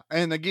 Yeah.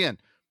 And again,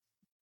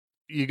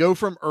 you go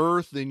from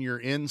Earth, then you're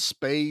in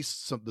space.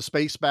 So the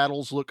space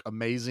battles look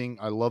amazing.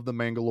 I love the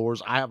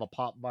Mangalores. I have a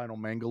pop vinyl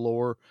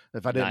Mangalore.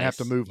 If I didn't have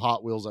to move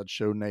Hot Wheels, I'd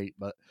show Nate.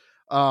 But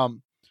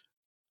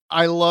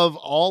I love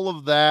all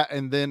of that.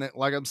 And then,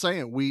 like I'm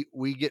saying,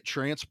 we get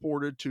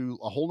transported to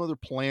a whole nother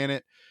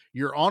planet.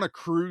 You're on a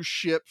cruise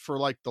ship for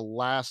like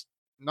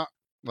not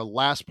the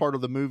last part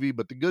of the movie,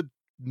 but the good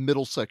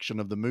middle section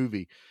of the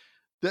movie.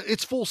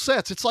 It's full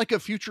sets. It's like a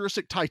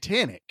futuristic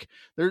Titanic.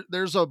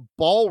 There's a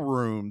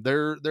ballroom.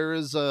 There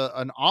is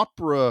an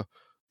opera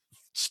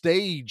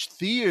stage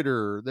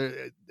theater.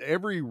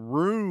 Every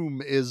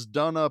room is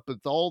done up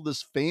with all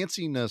this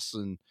fanciness,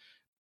 and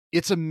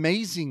it's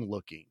amazing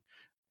looking.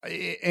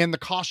 And the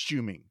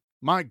costuming.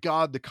 My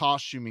God, the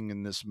costuming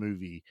in this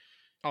movie.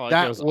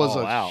 That was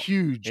a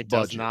huge budget. It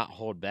does not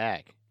hold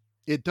back.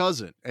 It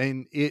doesn't.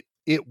 And it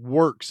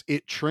works.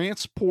 It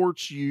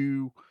transports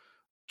you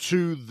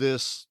to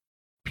this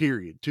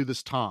period, to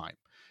this time,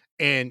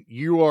 and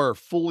you are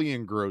fully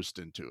engrossed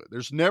into it.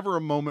 There's never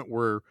a moment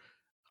where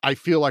I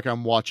feel like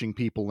I'm watching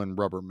people in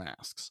rubber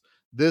masks.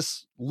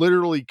 This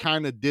literally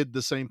kind of did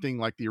the same thing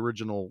like the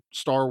original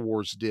Star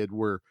Wars did,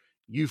 where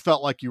you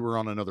felt like you were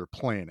on another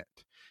planet.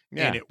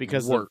 Yeah,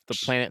 because the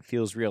planet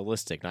feels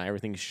realistic. Not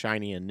everything's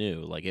shiny and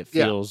new. Like it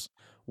feels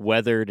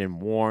weathered and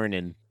worn,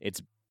 and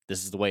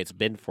this is the way it's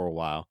been for a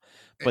while.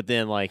 But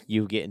then like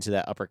you get into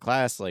that upper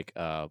class, like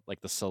the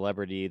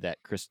celebrity that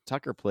Chris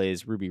Tucker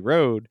plays, Ruby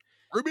Rhod,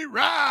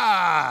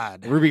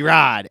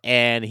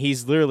 and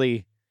he's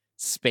literally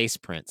Space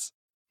Prince.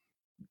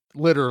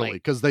 Literally,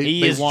 because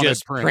they wanted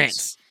just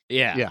Prince.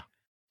 Yeah.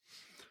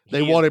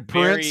 They wanted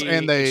Prince,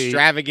 and they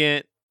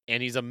extravagant,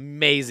 and he's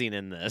amazing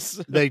in this.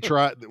 They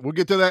try. We'll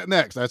get to that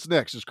next. That's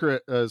next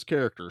as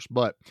characters.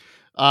 But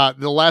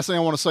the last thing I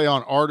want to say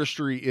on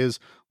artistry is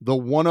the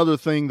one other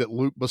thing that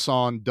Luc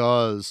Besson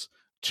does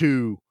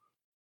to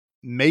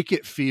make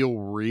it feel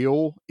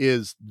real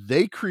is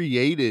they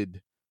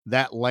created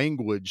that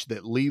language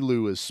that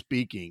Lilu is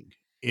speaking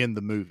in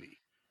the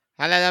movie.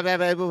 It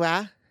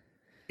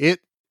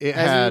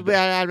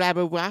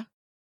had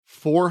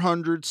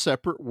 400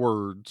 separate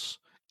words,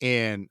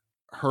 and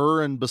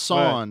her and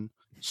Besson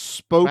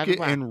spoke it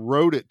and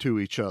wrote it to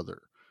each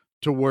other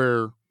to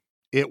where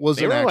it was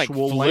they an were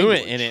actual like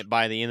fluent language. in it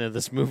by the end of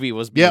this movie.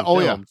 Was being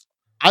filmed. Yeah.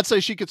 I'd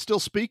say she could still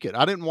speak it.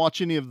 I didn't watch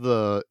any of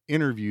the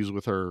interviews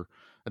with her.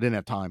 I didn't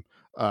have time.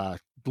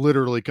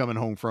 Literally coming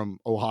home from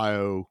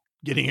Ohio,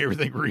 getting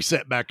everything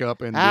reset back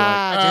up, and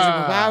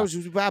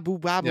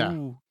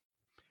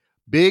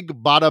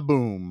big bada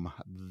boom.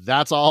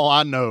 That's all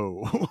I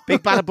know.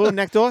 Big bada boom,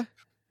 Nectar.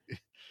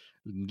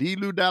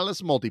 Lilu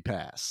Dallas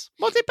Multipass.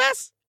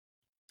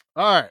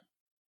 All right.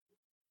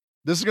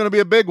 This is going to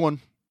be a big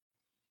one.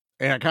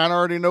 And I kind of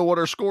already know what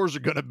our scores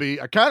are going to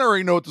be. I kind of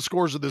already know what the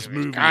scores of this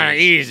movie are. Kind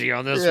of easy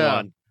on this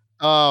one.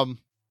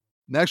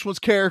 Next one's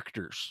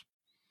characters.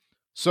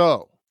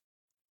 So,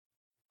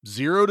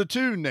 0 to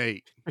 2,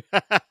 Nate.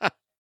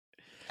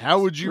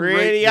 How would you rate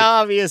Pretty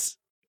obvious.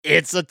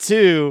 It's a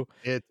 2.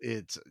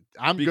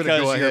 I'm going to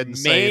go ahead and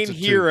say it's a 2.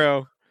 Main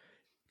hero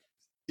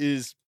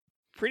is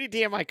pretty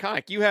damn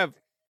iconic. You have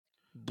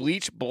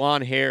bleach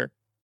blonde hair,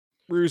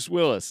 Bruce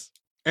Willis.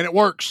 And it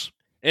works.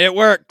 It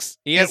works.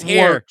 He has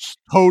hair. Works.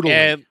 Totally.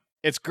 And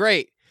it's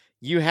great.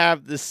 You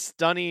have this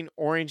stunning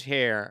orange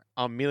hair,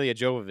 Amelia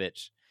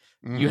Jovovich.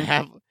 Mm-hmm. You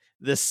have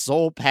this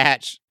soul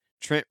patch,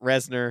 Trent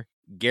Reznor,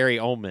 Gary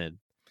Oldman.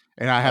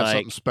 And I have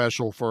something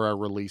special for our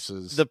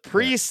releases. The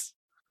priest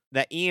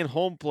that Ian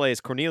Holm plays,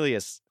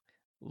 Cornelius,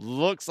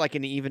 looks like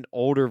an even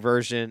older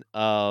version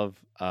of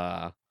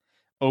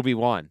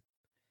Obi-Wan.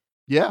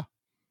 Yeah.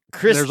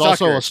 Chris There's Tucker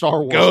also a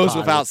Star Wars goes tie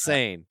without with that.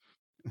 saying.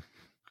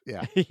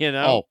 Yeah. You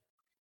know?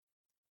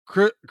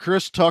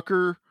 Chris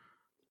Tucker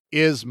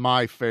is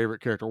my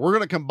favorite character. We're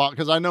going to combine,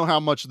 because I know how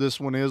much this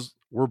one is.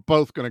 We're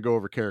both going to go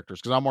over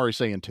characters, because I'm already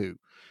saying 2.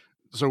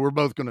 So we're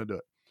both going to do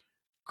it.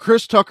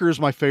 Chris Tucker is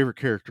my favorite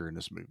character in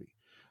this movie.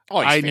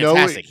 Oh, he's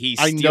fantastic. He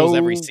steals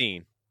every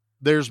scene.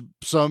 There's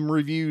some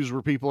reviews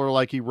where people are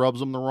like, he rubs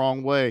them the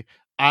wrong way.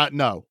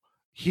 No,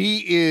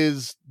 he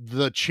is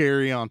the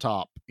cherry on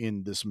top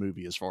in this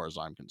movie, as far as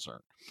I'm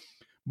concerned.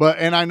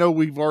 And I know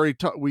we've already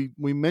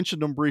we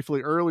mentioned them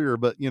briefly earlier,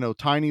 but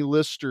Tiny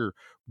Lister,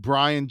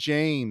 Brian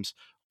James,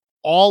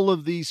 all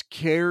of these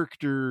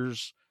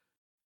characters,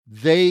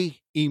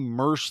 they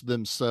immerse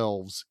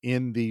themselves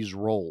in these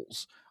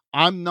roles.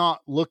 I'm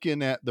not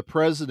looking at the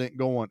president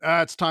going,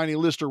 it's Tiny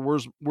Lister.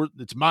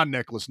 It's my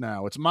necklace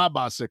now. It's my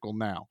bicycle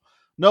now.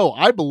 No,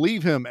 I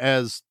believe him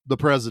as the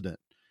president.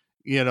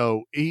 He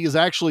is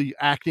actually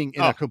acting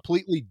in a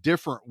completely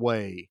different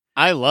way.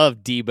 I love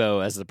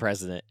Debo as the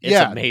president. It's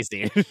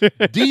amazing.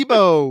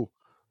 Debo's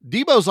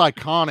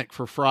iconic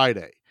for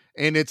Friday,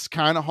 and it's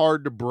kind of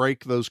hard to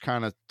break those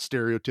kind of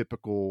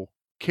stereotypical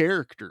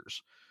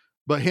characters.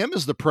 But him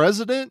as the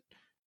president,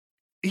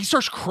 he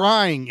starts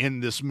crying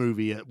in this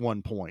movie at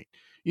one point.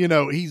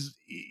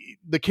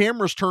 The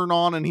cameras turn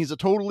on and he's a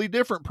totally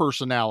different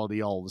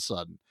personality all of a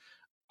sudden.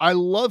 I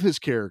love his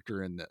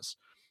character in this.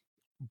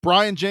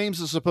 Brian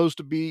James is supposed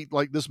to be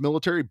like this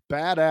military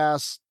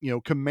badass,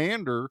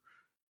 commander.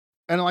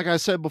 And like I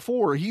said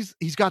before, he's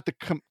got the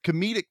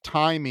comedic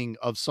timing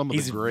of some of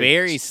the greats. He's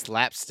very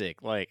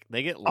slapstick. Like,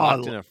 they get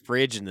locked in a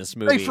fridge in this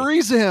movie. They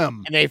freeze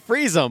him. And they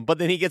freeze him, but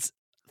then he gets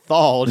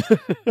thawed.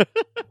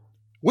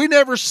 We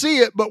never see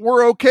it, but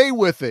we're okay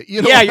with it.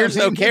 You're just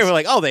okay. We're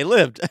like, oh, they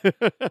lived.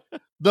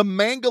 The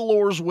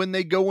Mangalores, when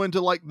they go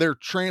into like their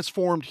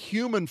transformed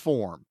human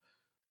form,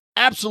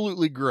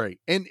 absolutely great.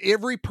 And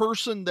every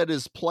person that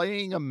is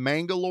playing a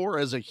Mangalore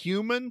as a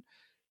human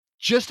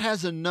just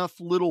has enough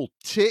little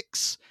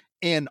ticks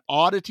and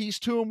oddities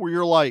to them where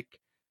you're like,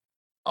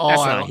 oh,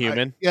 that's not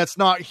human. It's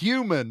not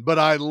human, but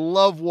I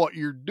love what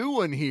you're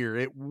doing here.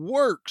 It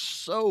works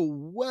so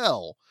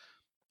well.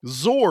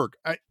 Zorg.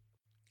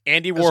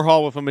 Andy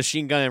Warhol with a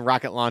machine gun and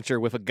rocket launcher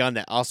with a gun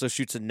that also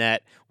shoots a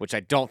net, which I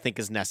don't think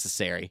is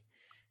necessary.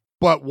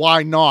 But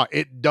why not?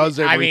 It does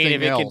everything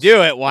if else. It can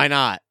do it, why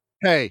not?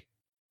 Hey,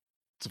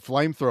 it's a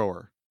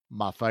flamethrower.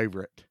 My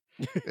favorite.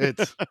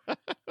 It's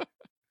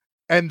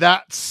and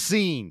that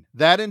scene,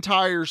 that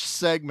entire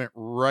segment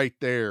right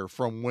there,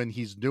 from when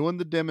he's doing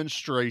the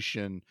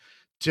demonstration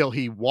till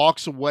he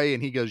walks away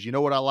and he goes, you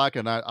know what I like?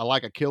 And I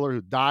like a killer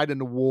who died in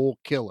the wool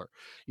killer,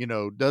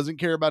 doesn't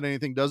care about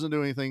anything, doesn't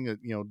do anything,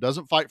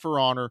 doesn't fight for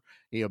honor.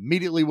 He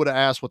immediately would have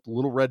asked what the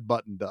little red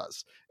button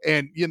does.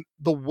 And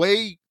the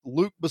way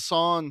Luc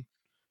Besson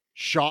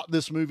shot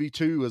this movie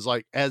too is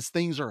like, as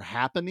things are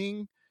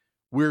happening,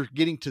 we're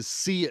getting to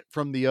see it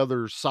from the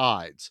other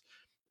sides.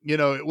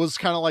 It was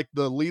kind of like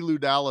the Leeloo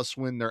Dallas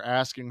when they're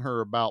asking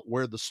her about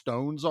where the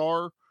stones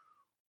are.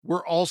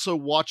 We're also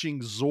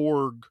watching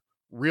Zorg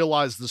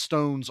realize the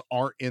stones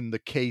aren't in the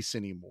case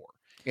anymore.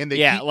 And they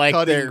keep like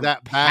cutting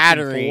that back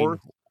and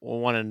forth.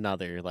 One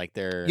another. Like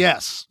they're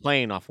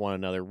playing off one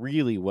another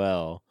really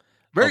well.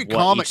 Very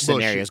comic book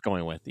scenario is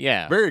going with.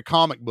 Yeah. Very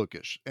comic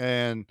bookish.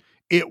 And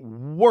it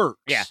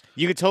works. Yeah.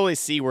 You could totally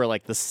see where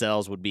like the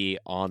cells would be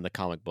on the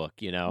comic book,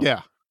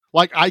 Yeah.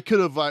 Like I could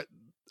have,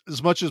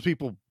 as much as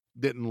people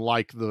didn't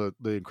like the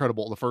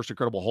first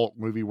Incredible Hulk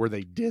movie where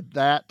they did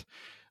that,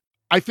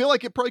 I feel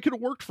like it probably could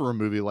have worked for a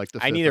movie like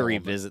The I need Fifth to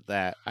Element. revisit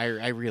that.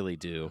 I really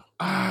do.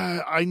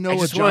 I know. I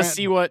just want to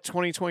see what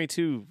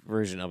 2022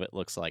 version of it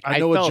looks like. I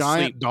know fell a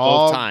giant asleep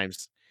dog both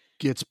times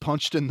gets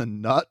punched in the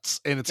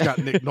nuts, and it's got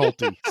Nick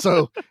Nolte.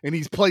 So, and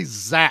he plays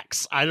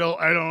Zax. I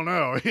don't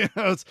know.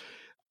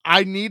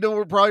 I need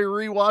to probably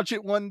rewatch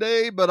it one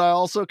day, but I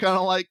also kind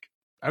of like,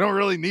 I don't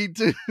really need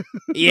to.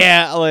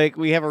 Yeah, like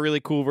we have a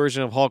really cool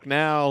version of Hulk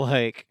now.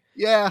 Like,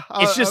 yeah,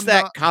 it's just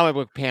that comic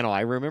book panel.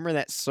 I remember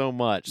that so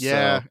much.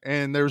 Yeah, so.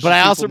 and there's. But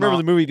I also remember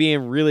the movie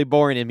being really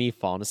boring and me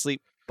falling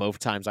asleep both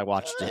times I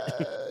watched it.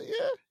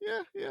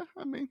 Yeah.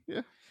 I mean,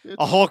 yeah.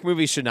 A Hulk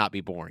movie should not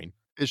be boring.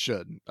 It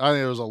shouldn't. I think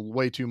there was a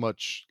way too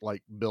much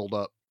like build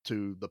up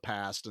to the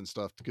past and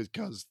stuff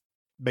because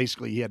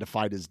basically he had to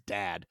fight his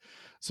dad.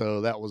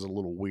 So that was a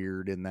little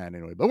weird in that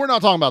anyway. But we're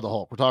not talking about the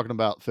Hulk. We're talking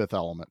about Fifth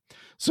Element.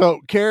 So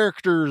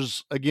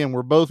characters, again,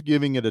 we're both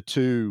giving it a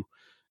 2.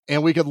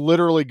 And we could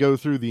literally go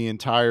through the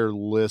entire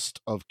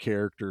list of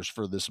characters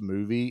for this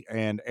movie,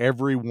 and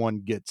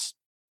everyone gets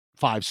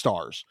 5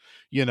 stars.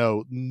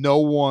 No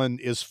one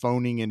is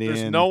phoning it in.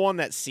 There's no one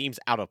that seems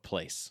out of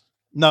place.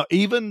 No,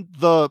 even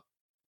the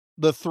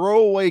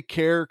throwaway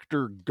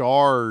character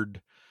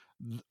guard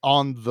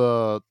on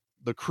the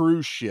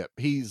cruise ship.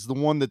 He's the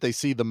one that they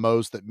see the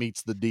most that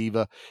meets the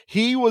diva.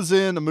 He was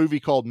in a movie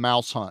called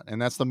Mouse Hunt,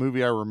 and that's the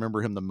movie I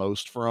remember him the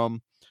most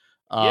from.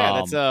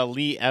 Yeah, that's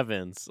Lee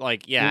Evans.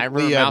 Like, yeah, I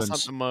remember Mouse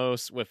Hunt the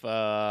most with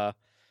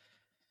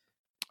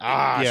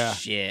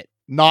shit.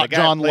 Not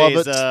John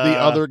Lovitz, the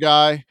other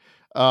guy.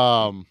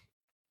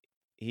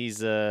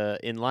 He's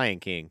in Lion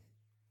King.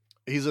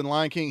 He's in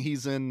Lion King.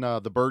 He's in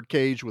The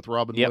Birdcage with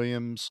Robin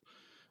Williams.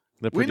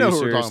 We know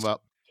who we're talking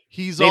about.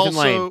 He's Nathan also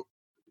Lane.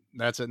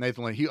 That's it,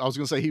 Nathan Lane. I was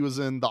going to say he was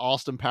in the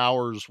Austin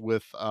Powers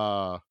with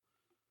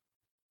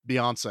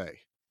Beyonce,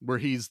 where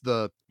he's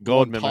the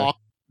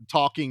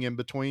talking in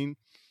between.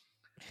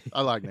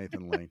 I like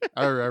Nathan Lane.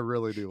 I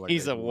really do like.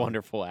 He's Nathan a Lane.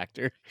 wonderful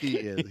actor. He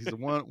is. He's a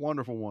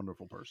wonderful,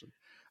 wonderful person.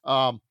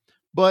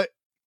 But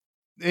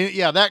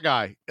yeah, that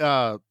guy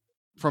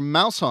from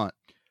Mouse Hunt,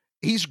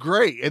 he's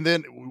great. And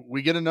then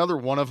we get another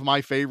one of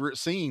my favorite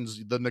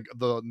scenes,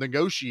 the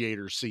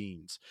negotiator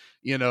scenes.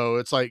 You know,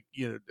 it's like,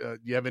 you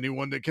you have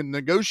anyone that can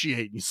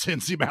negotiate? And he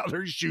sends him out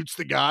there, he shoots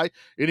the guy.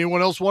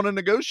 Anyone else want to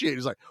negotiate?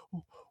 He's like,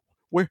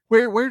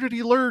 where did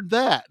he learn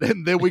that?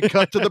 And then we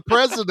cut to the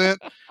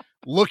president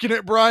looking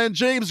at Brian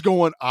James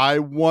going, I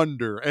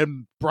wonder.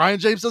 And Brian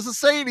James doesn't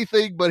say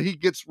anything, but he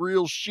gets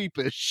real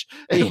sheepish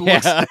and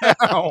looks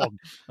down.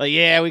 Like,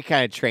 yeah, we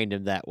kind of trained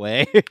him that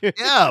way.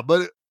 Yeah,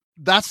 but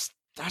that's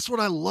what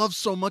I love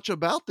so much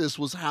about this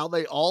was how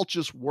they all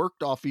just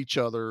worked off each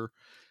other,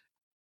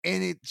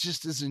 and it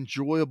just is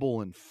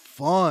enjoyable and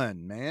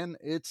fun, man.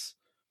 It's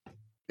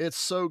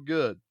so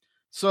good.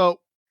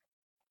 So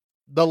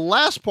the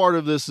last part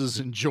of this is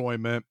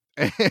enjoyment.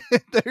 And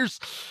there's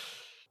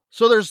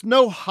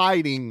no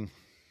hiding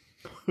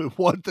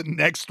what the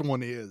next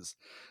one is.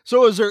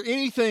 So is there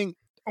anything,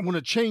 I want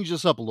to change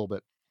this up a little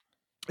bit.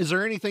 Is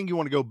there anything you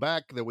want to go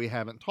back that we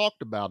haven't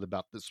talked about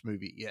this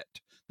movie yet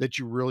that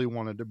you really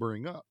wanted to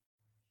bring up?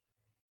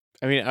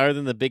 I mean, other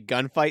than the big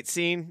gunfight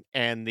scene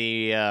and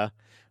the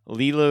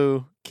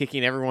Lilu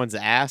kicking everyone's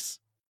ass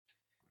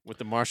with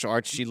the martial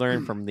arts she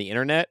learned from the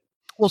internet.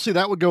 Well, see,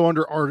 that would go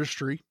under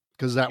artistry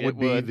because that would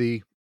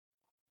be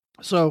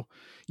so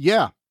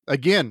yeah,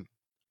 again,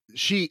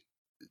 she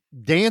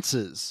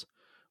dances,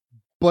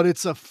 but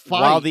it's a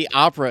fight while the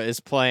opera is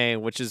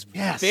playing, which is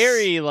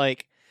very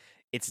like,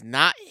 it's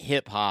not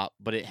hip hop,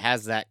 but it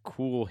has that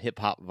cool hip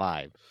hop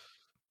vibe.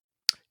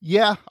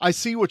 Yeah, I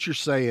see what you're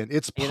saying.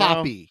 It's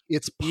poppy.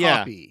 It's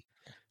poppy.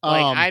 Yeah.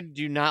 Like, I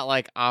do not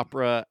like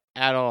opera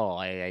at all.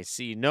 I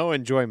see no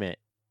enjoyment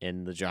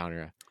in the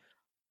genre.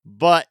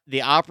 But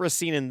the opera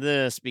scene in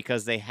this,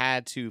 because they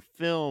had to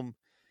film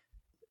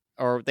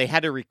or they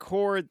had to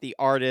record the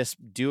artist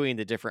doing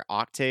the different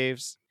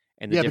octaves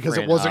and the because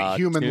it wasn't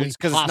humanly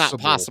because it's not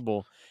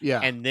possible. Yeah,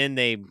 and then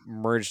they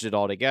merged it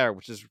all together,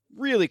 which is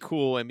really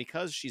cool. And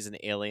because she's an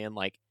alien,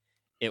 like,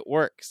 it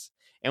works.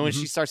 And when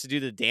she starts to do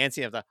the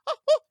dancing of the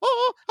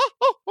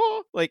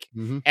like,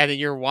 and then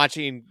you're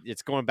watching,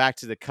 it's going back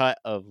to the cut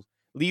of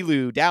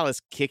Lilu Dallas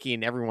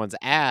kicking everyone's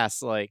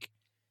ass. Like,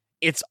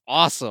 it's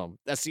awesome.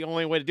 That's the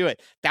only way to do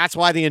it. That's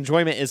why the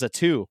enjoyment is a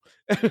 2.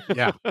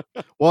 Yeah.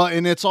 Well,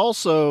 and it's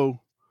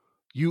also,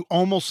 you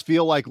almost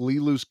feel like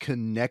Lilu's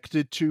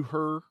connected to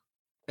her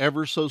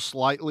ever so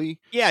slightly.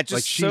 Yeah, just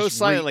like so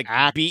slightly,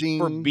 like beat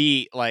for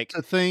beat, like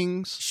to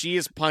things. She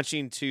is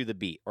punching to the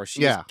beat, or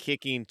she is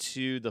kicking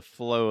to the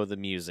flow of the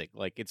music.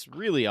 Like, it's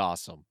really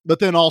awesome. But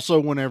then also,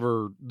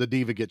 whenever the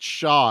diva gets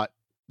shot,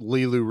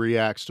 Lilu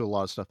reacts to a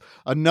lot of stuff.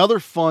 Another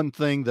fun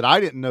thing that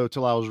I didn't know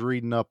till I was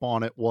reading up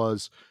on it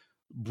was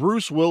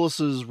Bruce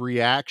Willis's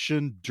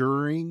reaction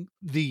during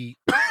the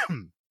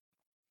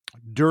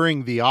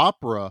during the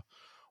opera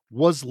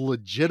was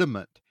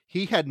legitimate.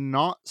 He had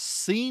not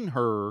seen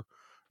her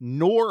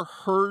nor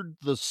heard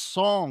the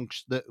song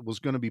that was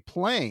going to be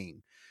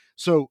playing.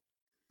 So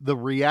the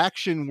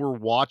reaction we're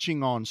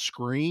watching on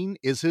screen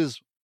is his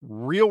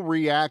real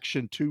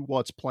reaction to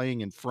what's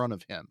playing in front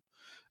of him.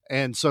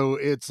 And so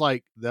it's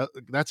like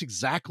that's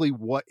exactly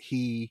what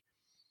he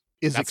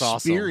is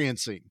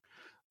experiencing. Awesome.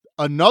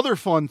 Another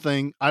fun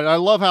thing, I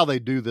love how they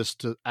do this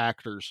to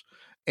actors.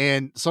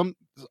 And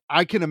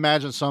I can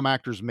imagine some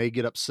actors may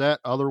get upset.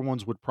 Other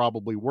ones would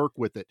probably work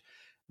with it.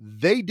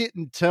 They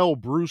didn't tell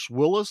Bruce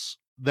Willis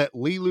that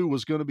Lilu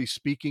was going to be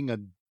speaking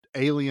an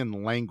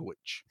alien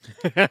language.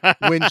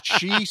 When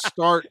she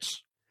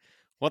starts,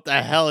 what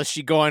the hell is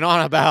she going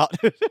on about?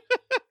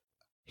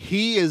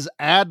 He is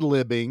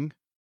ad-libbing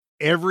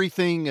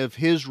everything of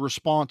his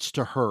response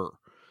to her.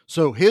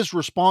 So his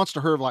response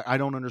to her, like, I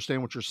don't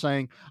understand what you're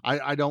saying.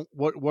 I don't,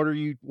 what are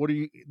you,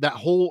 that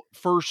whole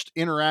first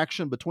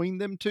interaction between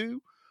them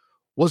two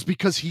was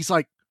because he's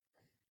like,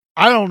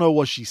 I don't know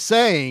what she's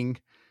saying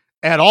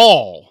at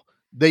all.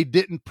 They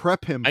didn't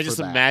prep him. I just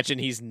imagine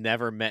he's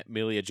never met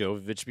Milla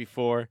Jovovich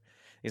before.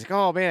 He's like,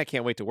 oh man, I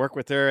can't wait to work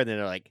with her. And then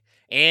they're like,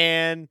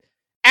 and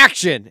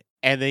action.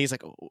 And then he's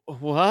like,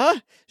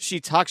 what? She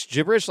talks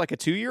gibberish like a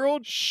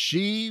 2-year-old?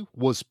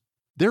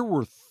 There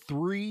were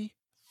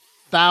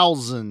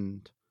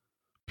 3,000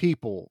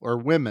 people or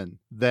women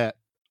that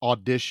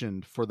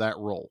auditioned for that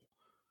role.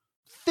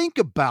 Think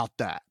about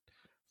that.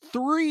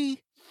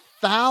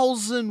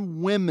 3,000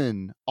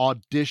 women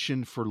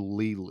auditioned for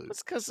Leeloo.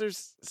 It's because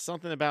there's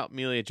something about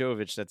Milla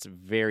Jovovich that's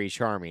very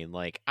charming.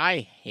 Like, I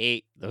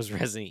hate those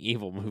Resident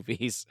Evil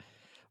movies,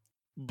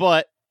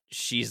 but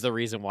she's the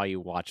reason why you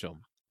watch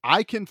them.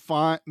 I can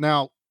find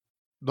now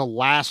the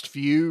last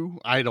few.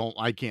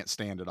 I can't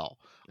stand it all.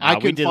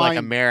 We did like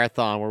a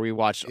marathon where we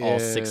watched all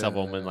 6 of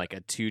them in like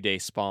a 2-day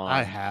spawn.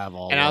 I have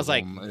all, and I was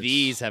like, them.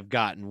 These have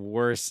gotten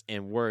worse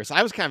and worse.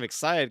 I was kind of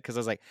excited because I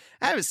was like,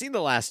 I haven't seen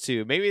the last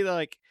 2. Maybe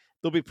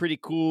they'll be pretty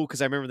cool because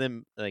I remember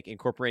them like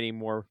incorporating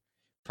more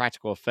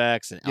practical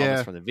effects and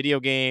elements from the video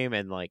game.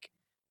 And like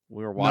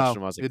we were watching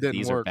them, I was like,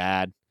 these are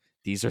bad.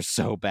 These are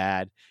so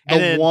bad.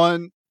 And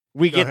then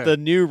we get the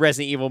new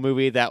Resident Evil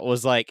movie that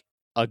was like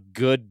a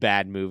good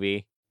bad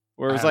movie.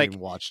 Where it was I haven't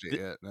even watched it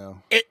yet.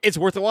 No, it's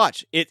worth a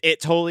watch.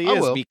 It totally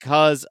is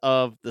because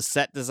of the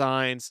set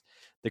designs,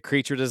 the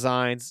creature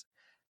designs.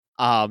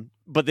 But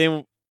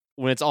then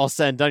when it's all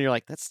said and done, you're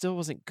like, that still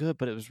wasn't good,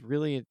 but it was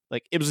really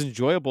like it was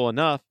enjoyable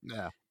enough.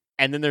 Yeah.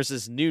 And then there's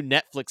this new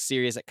Netflix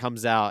series that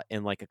comes out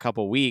in like a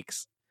couple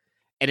weeks,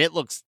 and it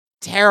looks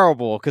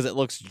terrible because it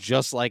looks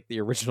just like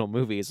the original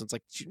movies. So it's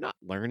like, did you not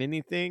learn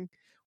anything?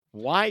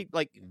 Why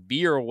like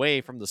veer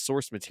away from the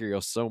source material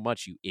so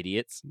much, you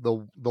idiots?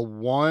 The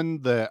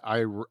one that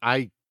I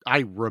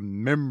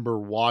remember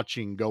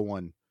watching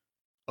going,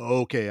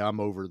 okay, I'm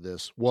over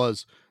this,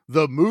 was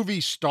the movie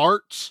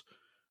starts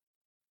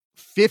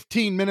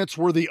 15 minutes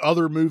where the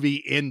other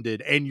movie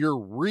ended, and you're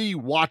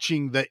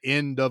re-watching the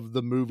end of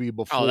the movie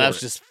before. Oh, that's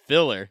just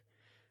filler.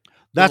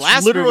 That's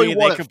last literally movie,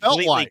 what they it felt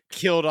completely like.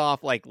 Killed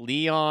off like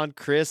Leon,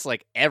 Chris,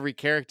 like every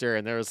character,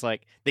 and there was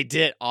like they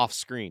did it off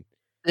screen.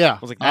 Yeah, I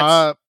was like,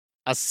 that's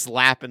a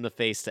slap in the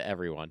face to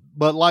everyone.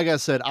 But like I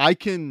said,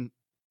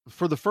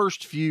 for the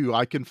first few,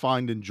 I can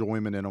find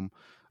enjoyment in them.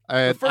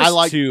 The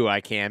first 2,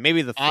 I can.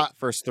 Maybe the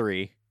first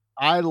 3.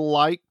 I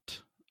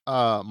liked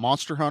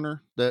Monster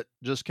Hunter that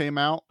just came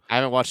out. I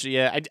haven't watched it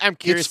yet. I'm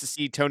curious to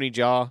see Tony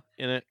Jaa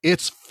in it.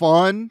 It's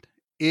fun.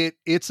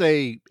 It's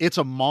a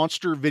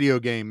monster video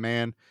game,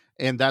 man,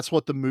 and that's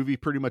what the movie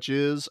pretty much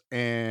is.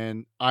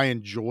 And I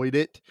enjoyed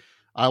it.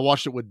 I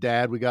watched it with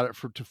Dad. We got it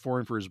for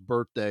him for his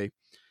birthday.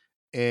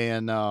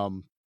 And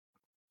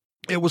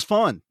it was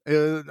fun.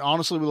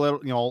 Honestly, we let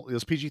it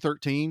was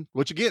PG-13,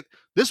 which again,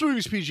 this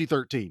movie's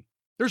PG-13.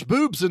 There's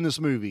boobs in this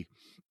movie.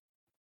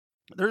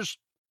 There's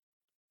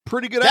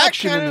pretty good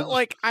action. Kinda,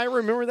 like I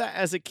remember that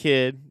as a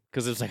kid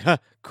because it was like, huh,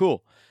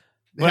 cool.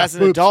 But as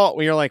an adult,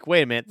 when you're like,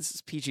 wait a minute, this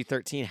is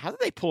PG-13. How did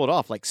they pull it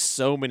off like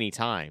so many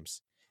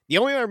times? The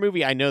only other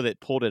movie I know that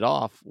pulled it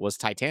off was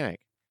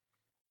Titanic.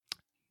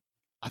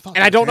 I thought,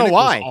 and I don't know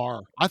why.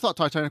 I thought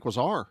Titanic was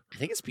R. I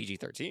think it's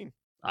PG-13.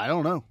 I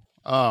don't know.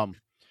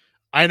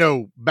 I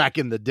know back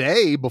in the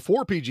day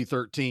before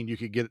PG-13, you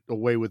could get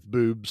away with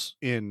boobs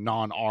in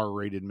non-R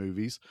rated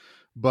movies,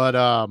 but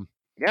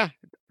yeah,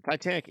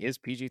 Titanic is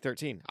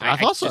PG-13. I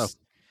thought so.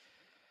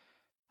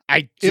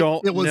 I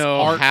don't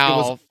know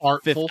how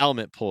Fifth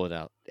Element pulled it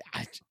out.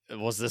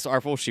 Was this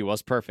artful? She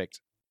was perfect.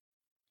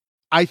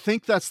 I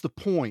think that's the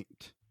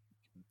point.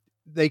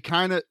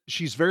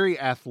 She's very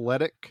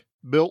athletic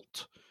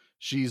built.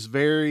 She's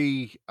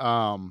very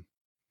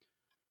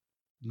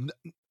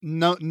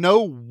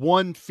no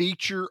one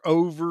feature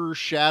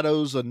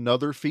overshadows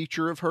another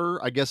feature of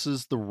her, I guess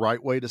is the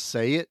right way to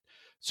say it.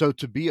 So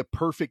to be a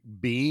perfect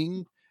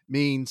being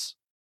means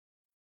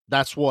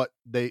that's what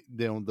the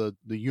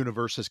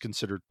universe has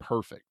considered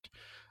perfect.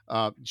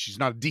 She's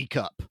not a D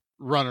cup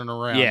running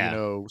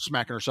around,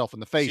 smacking herself in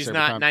the face. She's every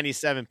not time.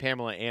 97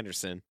 Pamela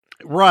Anderson.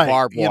 Right.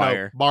 Barbed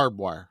Wire. Barbed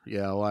Wire.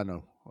 Yeah, well, I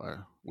know.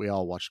 We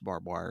all watched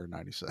Barbed Wire in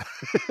 97.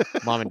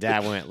 Mom and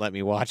Dad wouldn't let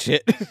me watch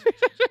it.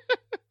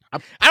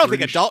 I don't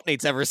think Adult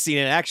Nate's ever seen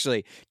it,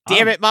 actually.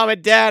 Damn it, Mom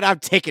and Dad, I'm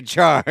taking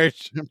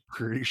charge. I'm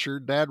pretty sure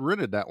Dad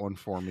rented that one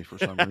for me for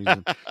some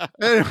reason.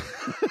 Anyway.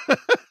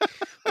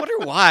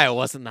 Wonder why I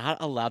wasn't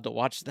not allowed to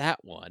watch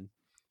that one.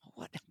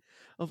 What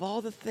of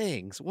all the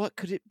things, what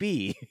could it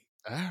be?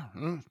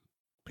 Pam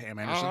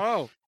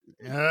Anderson.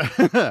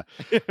 Oh.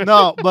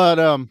 No,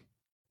 but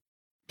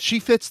she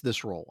fits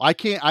this role. I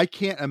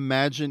can't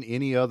imagine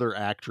any other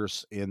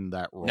actress in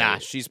that role. Nah,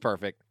 she's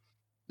perfect.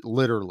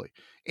 Literally.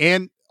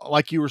 And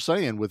like you were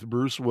saying, with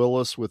Bruce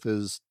Willis with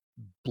his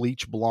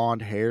bleach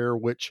blonde hair,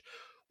 which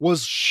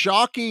was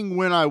shocking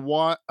when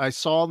I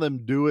saw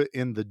them do it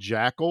in The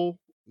Jackal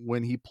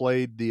when he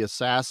played the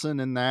assassin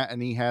in that,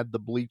 and he had the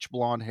bleach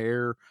blonde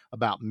hair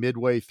about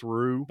midway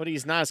through. But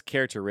he's not as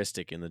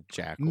characteristic in The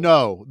Jackal.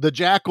 No, The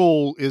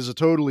Jackal is a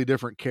totally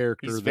different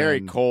character. He's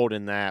very cold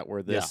in that,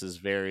 where this is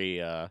very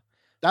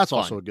that's fun.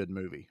 Also a good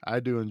movie. I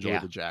do enjoy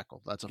The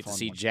Jackal. That's a fun one. To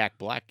see Jack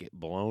Black get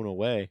blown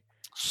away.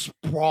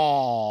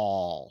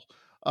 Sprawl.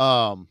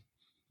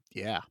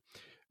 Yeah.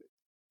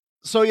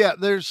 So yeah,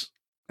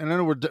 and I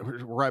know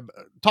we're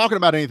talking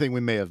about anything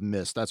we may have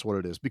missed. That's what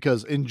it is,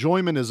 because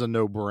enjoyment is a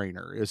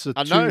no-brainer. It's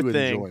another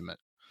thing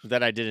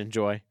that I did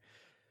enjoy.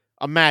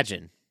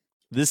 Imagine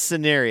This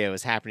scenario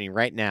is happening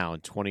right now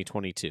in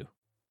 2022.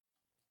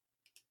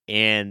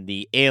 And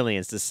the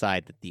aliens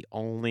decide that the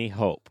only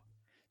hope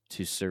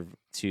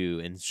to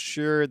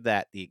ensure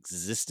that the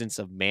existence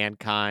of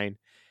mankind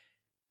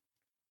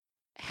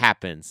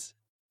happens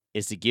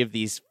is to give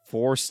these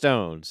 4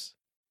 stones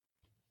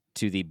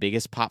to the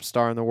biggest pop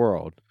star in the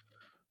world,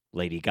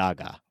 Lady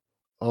Gaga.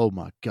 Oh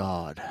my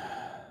God.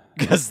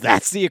 Because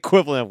that's the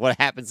equivalent of what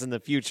happens in the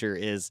future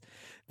is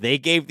they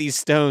gave these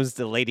stones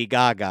to Lady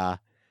Gaga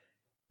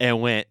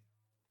and went,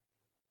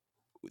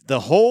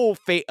 the whole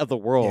fate of the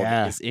world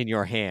is in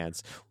your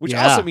hands, which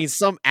also means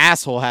some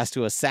asshole has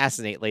to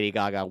assassinate Lady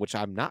Gaga, which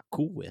I'm not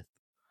cool with.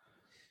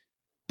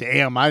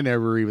 Damn, I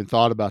never even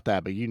thought about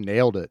that, but you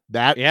nailed it.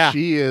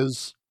 She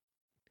is,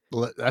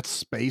 that's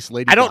space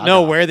Lady Gaga. I don't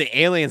know where the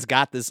aliens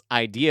got this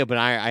idea, but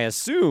I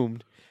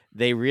assumed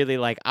they really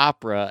like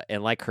opera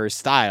and like her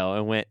style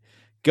and went,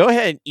 go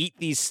ahead and eat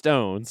these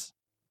stones.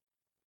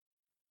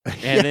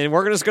 And then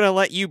we're just going to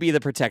let you be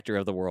the protector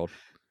of the world.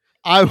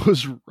 I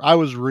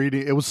was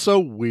reading. It was so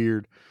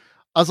weird.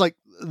 I was like,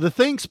 the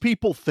things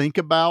people think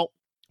about,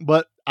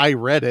 but I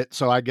read it.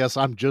 So I guess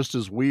I'm just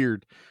as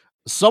weird.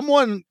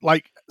 Someone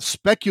like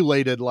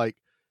speculated, like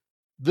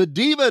the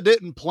diva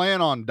didn't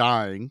plan on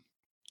dying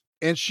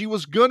and she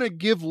was going to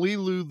give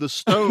Lilu the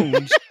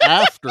stones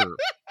after.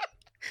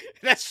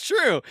 That's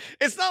true.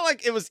 It's not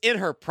like it was in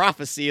her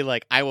prophecy,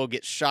 like I will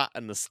get shot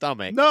in the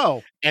stomach.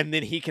 No. And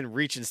then he can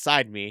reach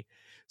inside me.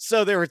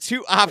 So there were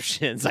 2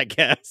 options, I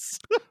guess.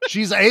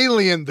 She's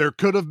alien. There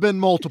could have been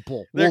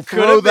multiple. We'll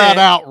throw that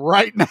out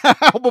right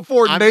now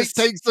before Nate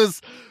takes us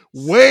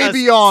way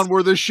beyond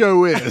where the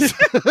show is.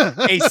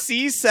 A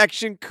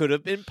C-section could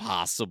have been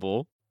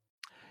possible.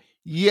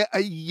 Yeah.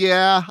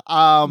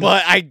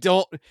 But I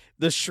don't.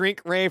 The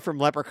shrink ray from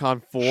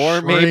Leprechaun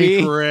 4, maybe.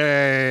 Shrink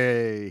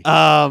ray.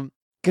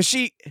 Because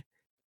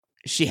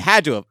she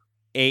had to have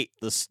ate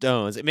the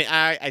stones. I mean,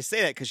 I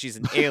say that because she's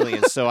an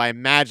alien, so I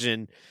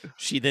imagine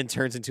she then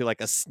turns into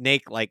like a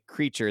snake-like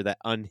creature that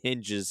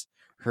unhinges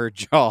her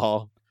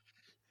jaw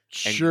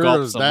and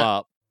gulps them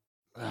up.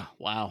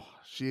 Wow,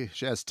 she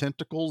has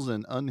tentacles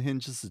and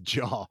unhinges the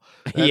jaw.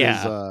 That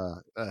is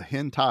a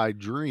hentai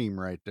dream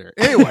right there.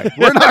 Anyway,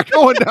 we're not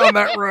going down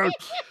that road.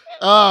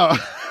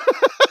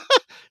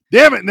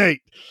 Damn it,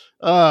 Nate.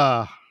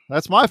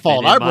 That's my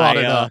fault. I brought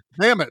it up.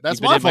 Damn it, that's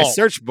my fault. My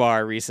search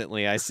bar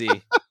recently, I see.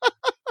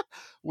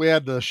 We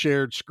had the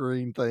shared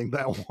screen thing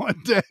that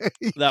one day.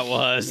 That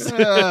was.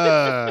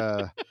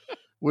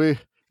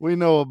 We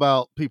know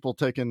about people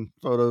taking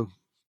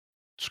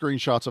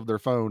screenshots of their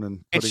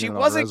phone and she it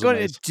wasn't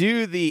going to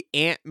do the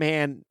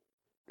Ant-Man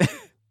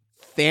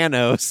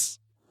Thanos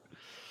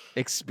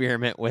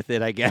experiment with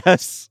it, I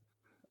guess.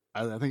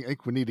 I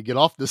think we need to get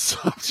off this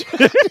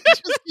subject. It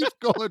just keeps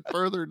going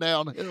further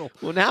downhill.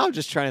 Well, now I'm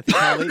just trying to think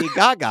how Lady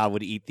Gaga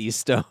would eat these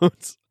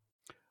stones.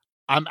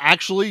 I'm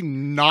actually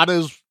not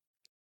as...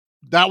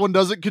 That one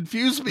doesn't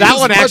confuse me. That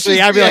one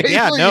actually, I'd be like,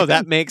 yeah, no,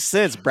 that makes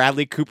sense.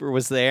 Bradley Cooper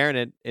was there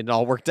and it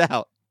all worked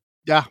out.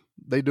 Yeah,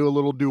 they do a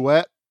little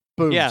duet.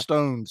 Boom,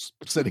 stones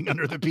sitting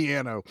under the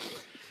piano.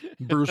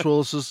 Bruce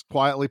Willis is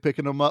quietly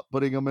picking them up,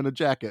 putting them in a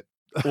jacket.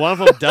 One of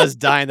them does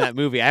die in that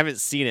movie. I haven't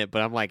seen it,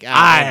 but I'm like,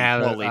 I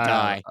totally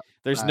die.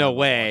 There's no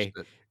way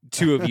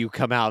 2 of you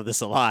come out of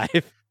this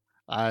alive.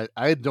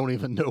 I don't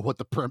even know what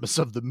the premise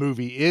of the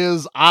movie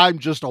is. I'm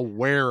just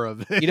aware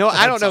of it. You know,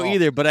 I don't know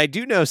either, but I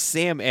do know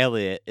Sam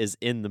Elliott is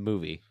in the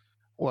movie.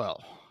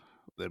 Well,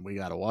 then we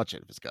got to watch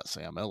it if it's got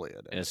Sam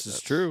Elliott in it. This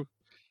is true.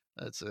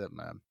 That's it,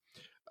 man.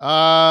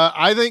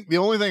 I think the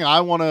only thing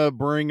I want to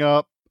bring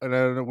up,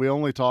 and we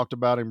only talked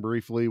about him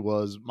briefly,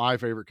 was my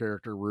favorite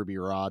character, Ruby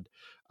Rhod.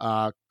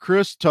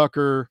 Chris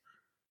Tucker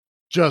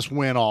just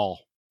went all.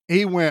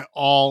 He went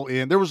all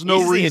in. There was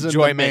no reason.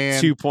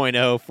 Enjoyment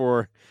 2.0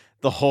 for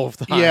the whole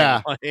time.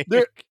 Yeah,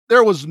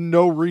 there was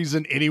no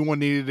reason anyone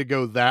needed to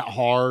go that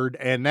hard,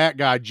 and that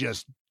guy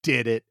just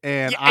did it.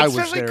 And I was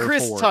there for it. Especially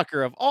Chris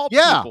Tucker of all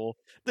people,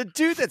 the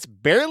dude that's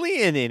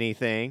barely in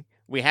anything.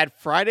 We had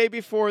Friday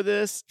before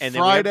this, and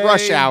then we had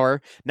Rush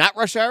Hour. Not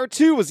Rush Hour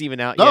 2 was even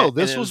out yet. No,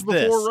 this was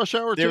before Rush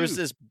Hour 2. There was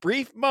this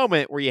brief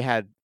moment where you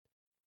had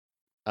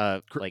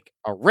like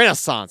a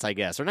renaissance, I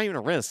guess, or not even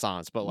a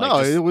renaissance, but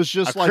like it was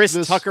just like Chris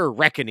this Tucker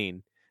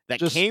reckoning that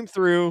came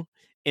through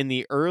in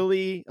the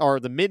early or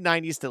the mid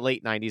 90s to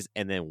late 90s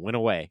and then went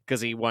away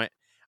because he went,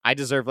 I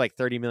deserve like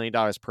 $30 million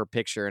per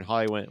picture, and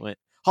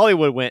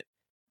Hollywood went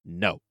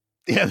no.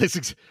 Yeah,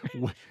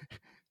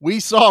 we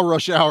saw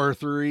Rush Hour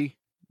 3.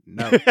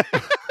 No.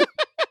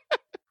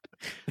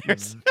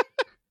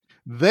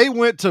 They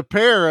went to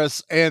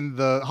Paris and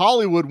the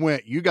Hollywood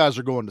went, you guys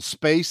are going to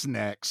space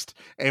next,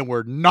 and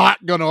we're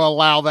not going to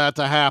allow that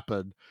to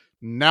happen.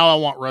 Now I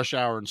want Rush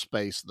Hour in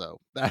space,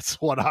 though. That's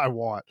what I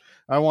want.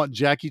 I want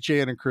Jackie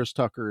Chan and Chris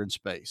Tucker in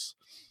space.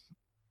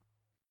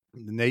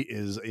 Nate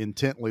is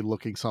intently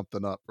looking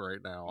something up right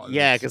now.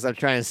 Yeah, because I'm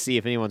trying to see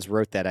if anyone's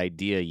wrote that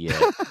idea yet.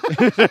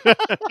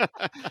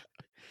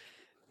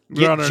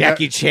 Get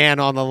Jackie Chan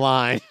on the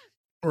line.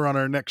 We're on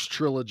our next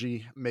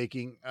trilogy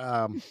making.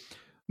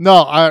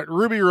 No,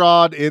 Ruby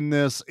Rod in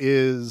this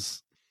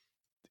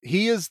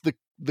he is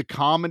the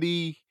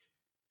comedy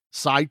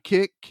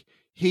sidekick.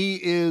 He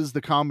is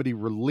the comedy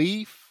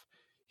relief.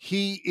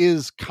 He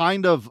is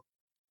kind of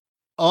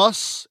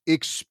us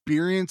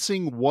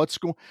experiencing what's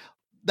going.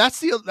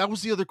 That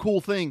was the other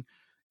cool thing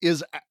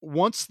is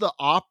once the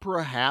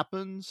opera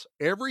happens,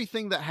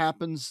 everything that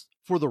happens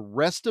for the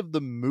rest of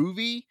the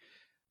movie,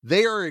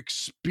 they are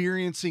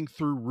experiencing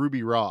through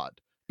Ruby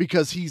Rod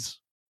because he's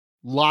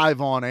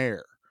live on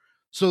air.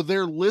 So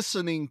they're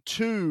listening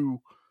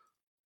to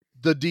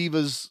the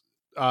Divas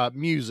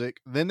music,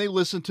 then they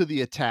listen to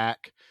the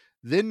attack,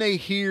 then they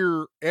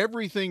hear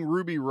everything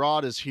Ruby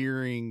Rod is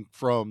hearing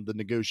from the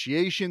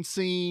negotiation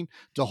scene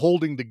to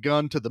holding the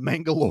gun to the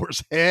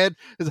Mangalore's head.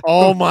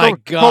 Oh my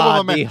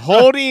God,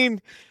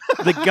 holding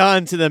the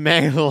gun to the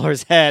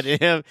Mangalore's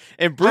head,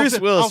 and Bruce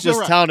Willis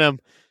just telling him,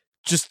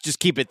 just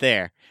keep it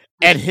there.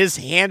 And his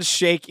hand's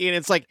shaking.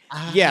 It's like,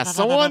 yeah,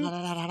 someone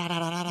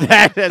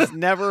that has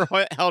never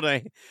held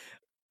a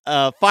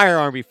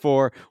firearm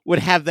before would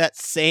have that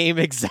same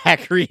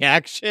exact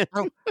reaction.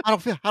 I don't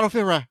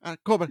feel right.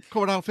 Corbin,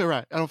 I don't feel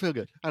right. I don't feel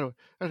good. I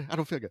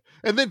don't feel good.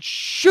 And then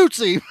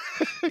shoots him.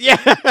 Yeah.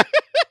 And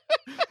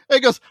he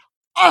goes,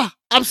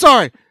 I'm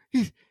sorry.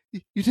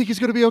 You think he's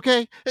going to be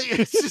okay?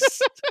 It's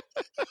just,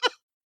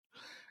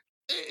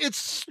 it's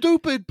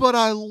stupid, but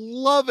I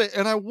love it.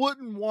 And I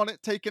wouldn't want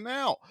it taken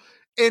out.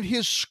 And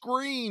his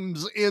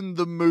screams in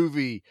the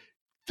movie,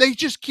 they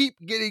just keep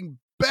getting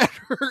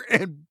better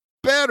and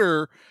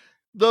better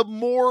the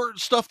more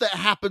stuff that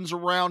happens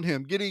around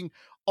him, getting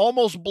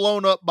almost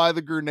blown up by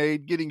the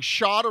grenade, getting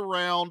shot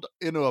around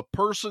into a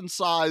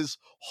person-sized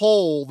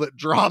hole that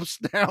drops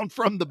down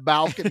from the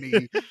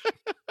balcony,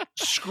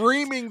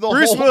 screaming the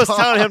Bruce whole Willis time.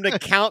 telling him to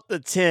count the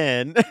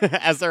 10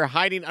 as they're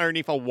hiding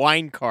underneath a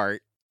wine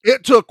cart.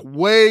 It took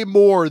way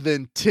more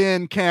than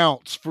 10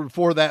 counts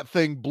before that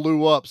thing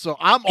blew up. So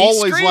I'm He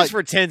always screams like,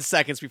 for 10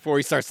 seconds before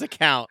he starts to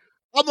count.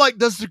 I'm like,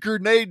 does the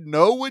grenade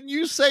know when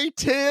you say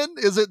 10?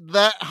 Is it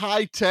that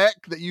high tech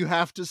that you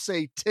have to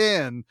say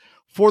 10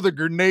 for the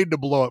grenade to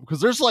blow up? Because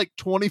there's like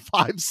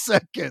 25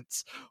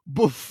 seconds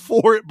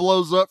before it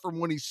blows up from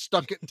when he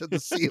stuck it to the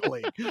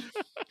ceiling.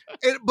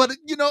 But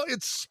you know,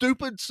 it's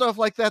stupid stuff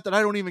like that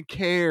I don't even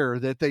care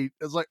that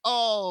it's like,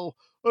 oh,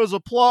 there's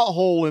a plot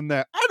hole in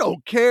that. I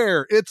don't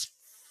care. It's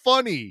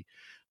funny.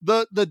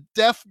 The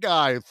deaf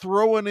guy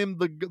throwing him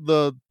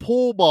the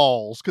pool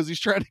balls because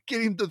he's trying to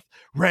get him to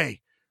Ray,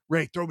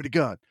 throw me the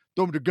gun.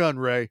 Throw me the gun,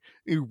 Ray.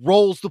 He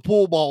rolls the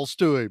pool balls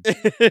to him.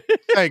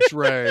 Thanks,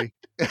 Ray.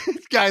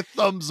 This guy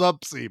thumbs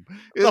ups him.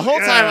 The whole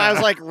time I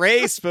was like,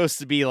 Ray's supposed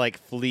to be like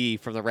Flea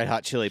from the Red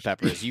Hot Chili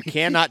Peppers. You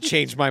cannot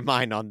change my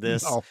mind on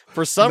this. No,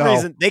 For some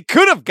reason, they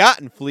could have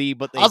gotten Flea,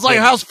 but I was like,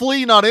 how's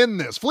Flea not in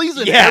this? Flea's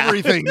in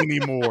everything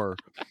anymore.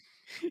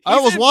 I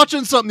was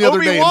watching something the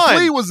other day and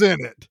Flea was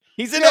in it.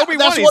 He's in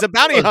Obi-Wan. He's a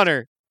bounty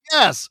hunter.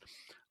 Yes.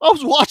 I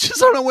was watching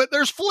something and I went,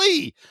 there's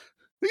Flea.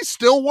 He's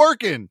still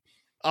working.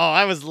 Oh,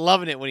 I was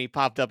loving it when he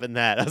popped up in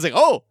that. I was like,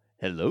 oh,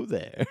 hello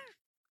there.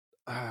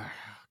 God,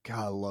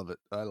 I love it.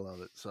 I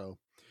love it. So,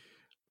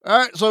 all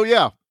right. So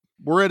yeah,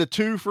 we're at a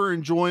 2 for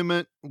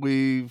enjoyment.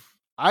 They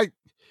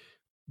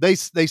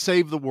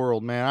saved the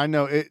world, man. I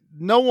know it.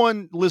 No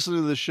one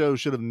listening to the show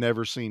should have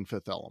never seen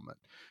Fifth Element.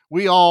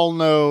 We all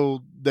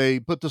know they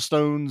put the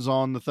stones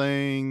on the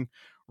thing.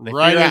 They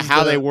figure out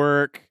how they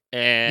work.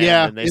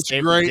 And it's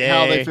great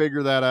how they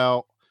figure that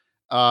out.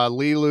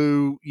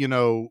 Lilu, you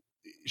know,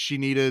 she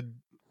needed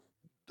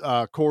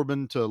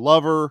Corbin to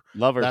love her.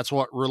 That's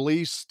what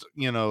released,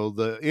 you know,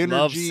 the energy.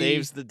 Love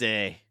saves the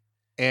day.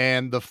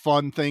 And the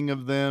fun thing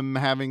of them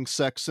having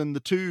sex in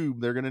the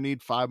tube, they're going to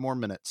need 5 more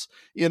minutes.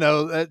 You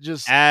know, that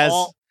just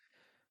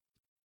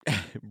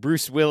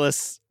Bruce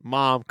Willis'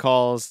 mom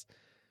calls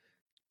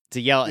to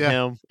yell at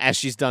him as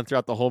she's done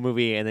throughout the whole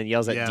movie, and then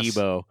yells at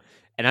Debo.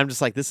 And I'm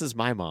just like, this is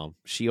my mom.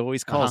 She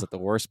always calls at the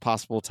worst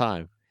possible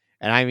time.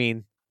 And I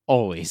mean,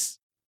 always.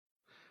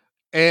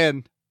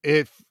 And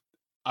if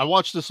I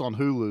watched this on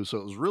Hulu, so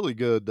it was really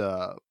good.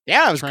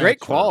 Yeah, it was great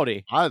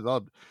quality. I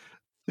loved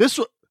this.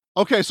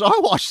 Okay, so I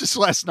watched this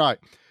last night.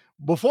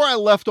 Before I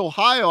left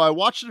Ohio, I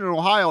watched it in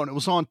Ohio, and it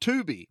was on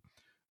Tubi,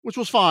 which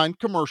was fine,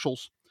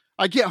 commercials.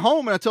 I get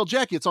home, and I tell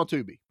Jackie it's on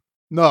Tubi.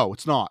 No,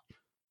 it's not.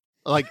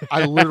 Like,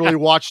 I literally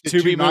watched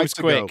it 2 nights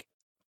ago.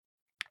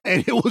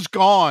 And it was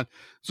gone.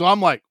 So I'm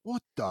like,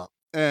 what the?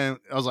 And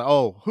I was like,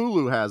 oh,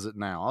 Hulu has it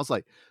now. I was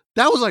like,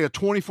 that was like a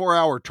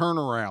 24-hour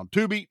turnaround.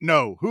 Tubi,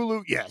 no.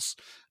 Hulu, yes.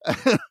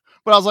 But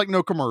I was like,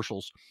 no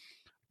commercials.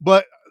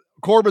 But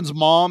Corbin's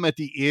mom at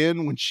the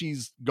end, when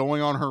she's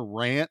going on her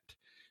rant,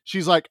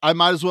 she's like, I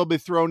might as well be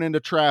thrown into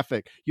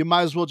traffic. You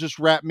might as well just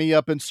wrap me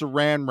up in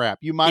saran wrap.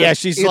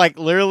 She's like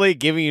literally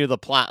giving you the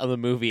plot of the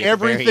movie.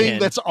 Everything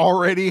that's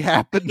already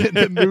happened in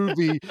the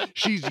movie,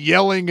 she's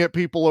yelling at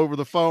people over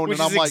the phone. Which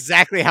and is I'm like,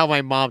 exactly how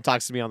my mom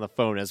talks to me on the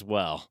phone as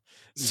well.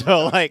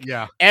 So like,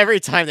 every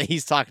time that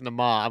he's talking to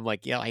mom, I'm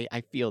like, yeah,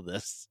 I feel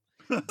this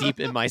deep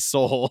in my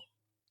soul.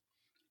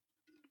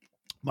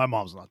 My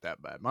mom's not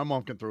that bad. My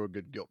mom can throw a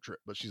good guilt trip,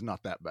 but she's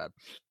not that bad.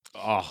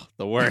 Oh,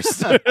 the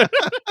worst. You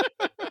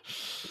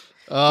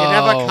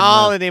never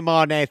call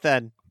anymore,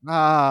 Nathan.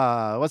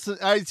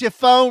 Is your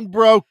phone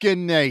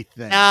broken,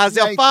 Nathan? Is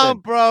your phone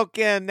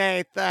broken,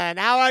 Nathan?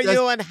 How are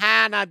you and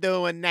Hannah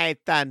doing,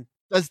 Nathan?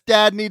 Does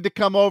Dad need to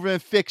come over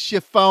and fix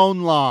your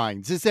phone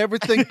lines? Is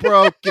everything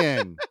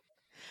broken?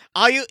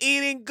 Are you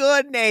eating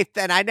good,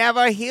 Nathan? I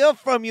never hear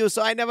from you,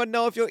 so I never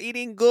know if you're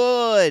eating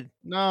good.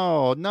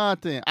 No,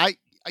 nothing.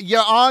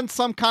 You're on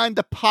some kind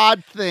of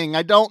pod thing.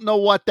 I don't know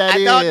what that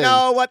is. I don't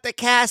know what the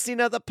casting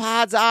of the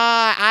pods are.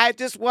 I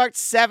just worked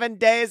 7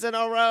 days in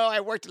a row.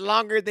 I worked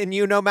longer than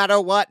you no matter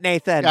what,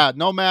 Nathan. Yeah,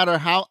 no matter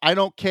how. I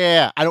don't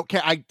care. I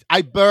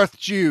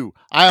birthed you.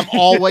 I am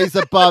always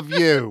above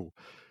you.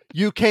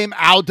 You came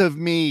out of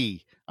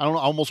me. I don't know.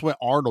 I almost went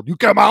Arnold. You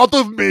came out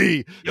of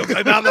me. You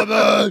came out of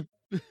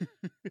me.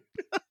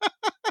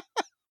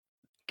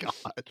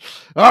 God.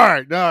 All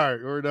right.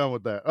 We're done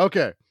with that.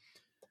 Okay.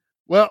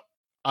 Well,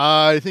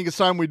 I think it's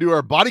time we do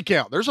our body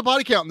count. There's a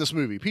body count in this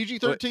movie.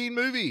 PG-13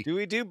 movie. Do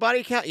we do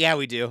body count? Yeah,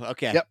 we do.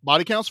 Okay. Yep.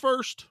 Body counts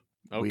first.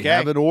 Okay. We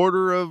have an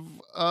order of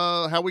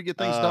how we get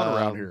things done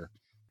around here.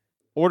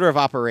 Order of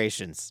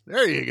operations.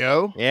 There you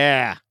go.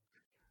 Yeah.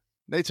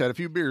 Nate's had a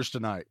few beers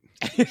tonight.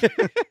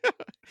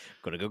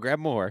 Gonna go grab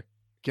more.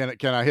 Can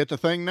I hit the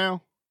thing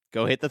now?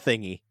 Go hit the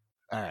thingy.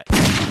 All right.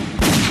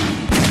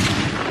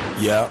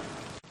 Yep.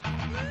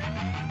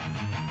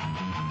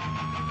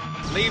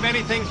 Leave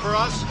anything for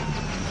us?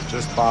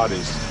 Just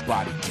bodies.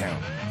 Body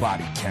count.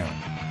 Body count.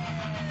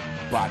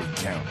 Body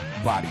count.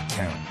 Body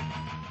count.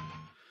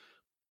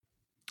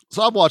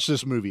 So I've watched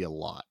this movie a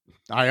lot.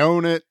 I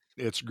own it.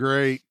 It's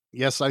great.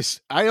 Yes,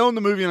 I own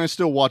the movie and I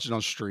still watch it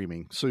on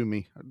streaming. Sue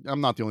me.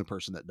 I'm not the only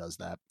person that does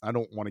that. I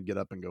don't want to get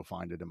up and go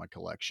find it in my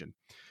collection.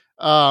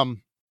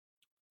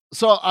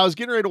 So I was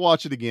getting ready to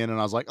watch it again and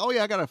I was like, oh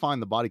yeah, I got to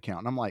find the body count.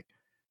 And I'm like,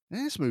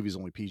 this movie's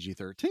only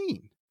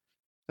PG-13.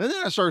 And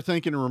then I started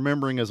thinking and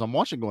remembering as I'm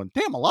watching going,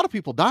 damn, a lot of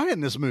people die in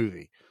this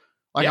movie.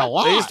 Like a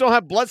lot. They just don't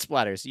have blood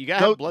splatters. You got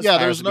to have blood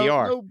splatters.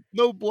 There's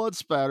no blood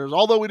spatters.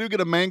 Although we do get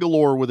a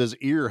Mangalore with his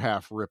ear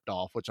half ripped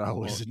off, which I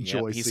always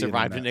enjoy. He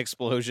survived an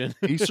explosion.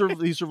 he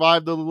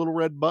survived the little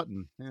red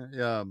button.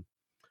 Yeah.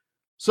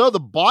 So the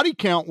body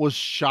count was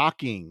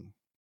shocking.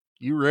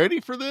 You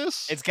ready for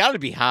this? It's got to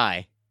be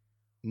high.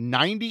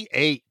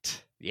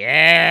 98.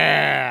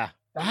 Yeah.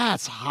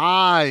 That's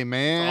high,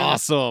 man.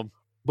 Awesome.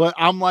 But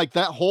I'm like,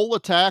 that whole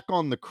attack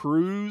on the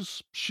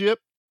cruise ship,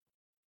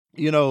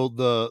 you know,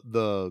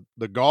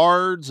 the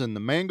guards and the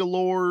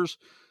Mangalores,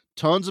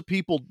 tons of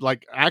people,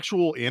 like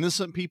actual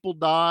innocent people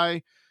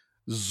die.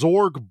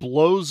 Zorg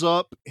blows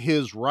up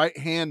his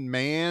right-hand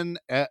man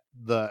at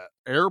the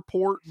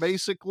airport,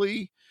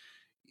 basically.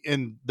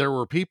 And there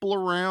were people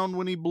around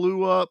when he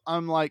blew up.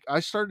 I'm like, I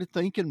started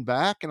thinking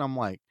back and I'm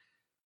like,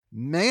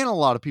 man, a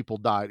lot of people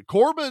died.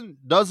 Corbin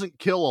doesn't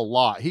kill a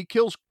lot. He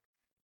kills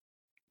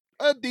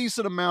a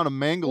decent amount of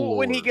Mangalores. Well,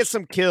 when he gets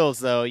some kills,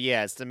 though,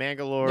 yeah, it's the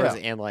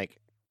Mangalores and like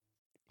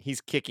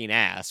he's kicking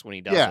ass when he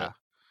does it.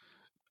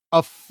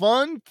 A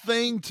fun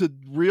thing to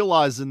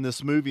realize in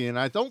this movie, and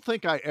I don't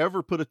think I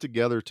ever put it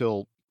together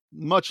till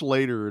much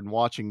later in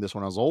watching this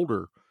when I was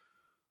older.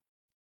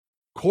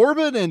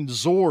 Corbin and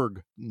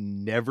Zorg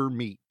never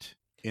meet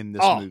in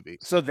this movie.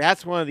 So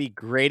that's one of the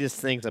greatest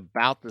things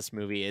about this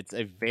movie. It's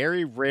a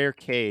very rare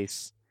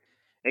case.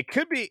 It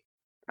could be,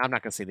 I'm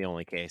not going to say the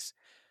only case.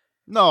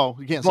 No,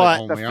 you can't say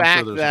only. But the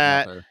fact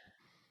that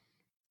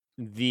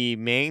the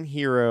main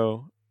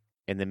hero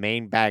and the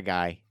main bad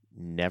guy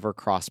never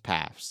cross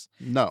paths.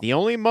 No. The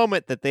only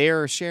moment that they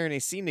are sharing a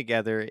scene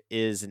together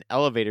is an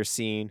elevator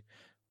scene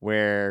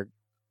where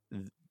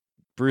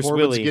Bruce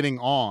Corbin's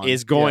Willis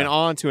is going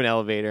on to an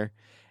elevator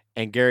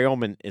and Gary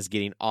Oldman is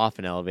getting off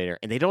an elevator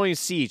and they don't even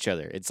see each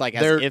other. It's like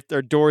as if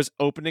their doors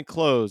open and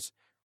close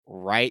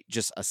right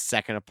just a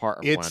second apart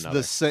from one another.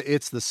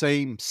 It's the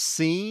same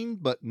scene,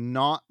 but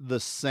not the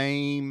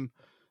same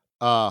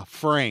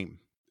frame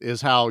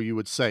is how you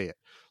would say it.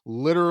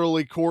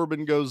 Literally,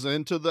 Corbin goes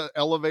into the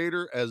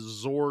elevator as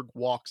Zorg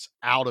walks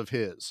out of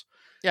his.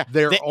 Yeah,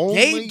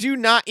 they do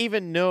not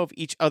even know of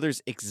each other's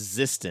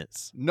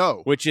existence.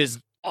 No. Which is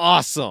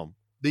awesome.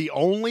 The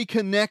only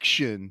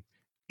connection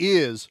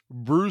is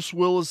Bruce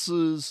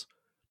Willis's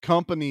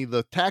company,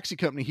 the taxi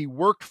company he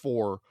worked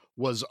for,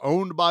 was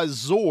owned by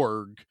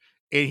Zorg,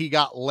 and he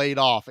got laid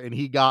off, and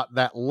he got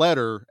that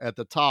letter at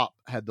the top,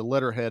 had the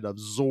letterhead of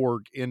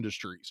Zorg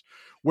Industries,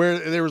 where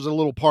there was a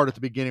little part at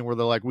the beginning where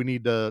they're like, we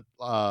need to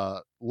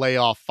lay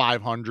off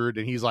 500,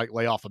 and he's like,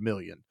 lay off 1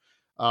 million.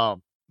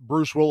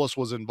 Bruce Willis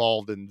was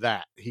involved in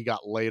that. He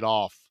got laid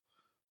off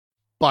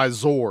by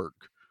Zorg.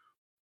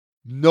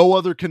 No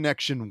other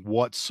connection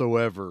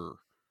whatsoever.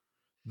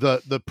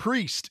 The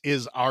priest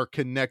is our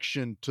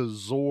connection to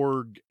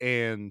Zorg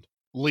and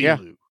Lilu. Yeah.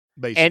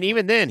 Basically. And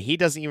even then, he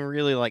doesn't even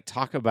really like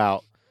talk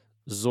about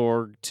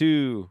Zorg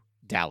to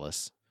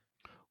Dallas.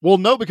 Well,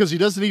 no, because he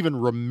doesn't even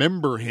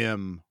remember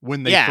him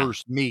when they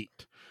first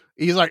meet.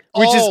 He's like,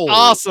 which is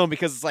awesome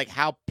because it's like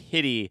how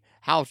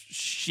how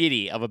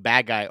shitty of a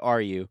bad guy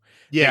are you?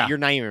 Yeah. That you're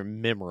not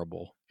even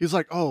memorable. He's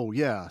like, oh,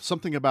 yeah,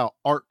 something about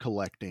art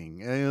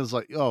collecting. And it was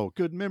like, oh,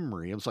 good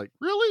memory. I was like,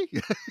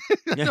 really?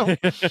 I don't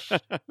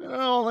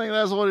think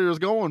that's what he was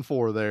going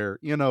for there,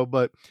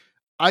 but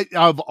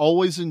I've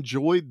always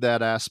enjoyed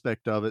that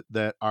aspect of it,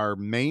 that our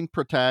main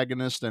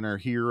protagonist and our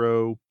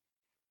hero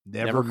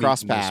never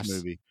cross meet in paths. this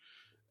movie.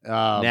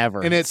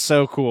 Never. And it's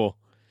so cool.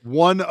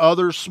 One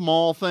other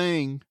small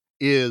thing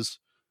is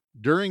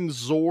during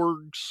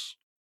Zorg's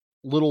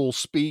little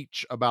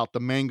speech about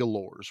the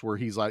Mangalores, where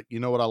he's like, you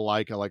know what I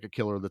like a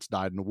killer that's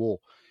dyed in the wool.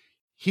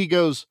 He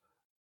goes,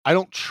 I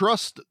don't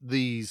trust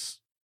these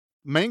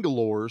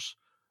Mangalores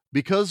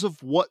because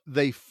of what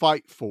they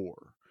fight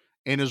for.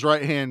 And his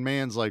right hand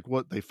man's like,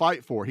 what they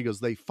fight for? He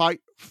goes, they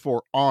fight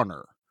for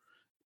honor.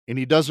 And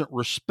he doesn't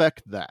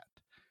respect that.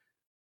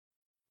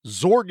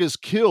 Zorg is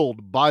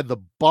killed by the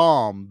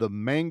bomb the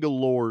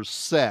Mangalore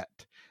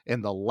set.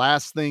 And the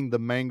last thing the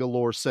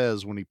Mangalore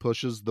says when he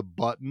pushes the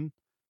button,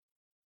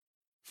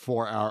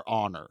 for our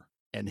honor,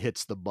 and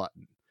hits the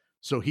button.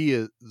 So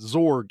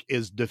Zorg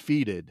is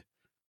defeated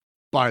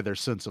by their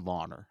sense of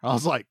honor. I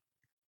was like,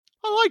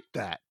 I like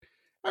that.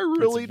 I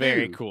really do.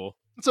 Very cool.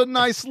 It's a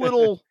nice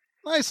little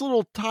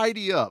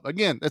tidy up.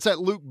 Again, it's that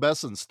Luke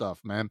Besson stuff,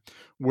 man,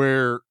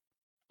 where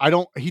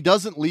he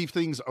doesn't leave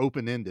things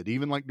open-ended.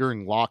 Even like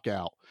during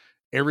Lockout,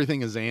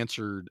 everything is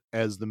answered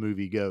as the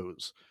movie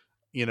goes.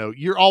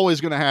 You're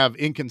always going to have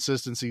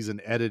inconsistencies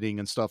in editing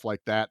and stuff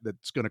like that.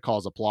 That's going to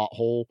cause a plot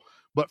hole.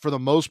 But for the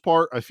most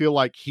part, I feel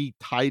like he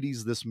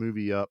tidies this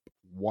movie up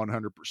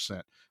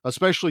 100%,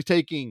 especially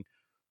taking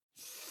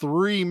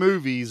 3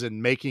 movies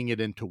and making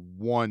it into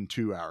 1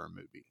 2-hour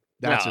movie.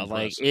 That's impressive.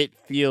 Like it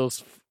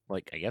feels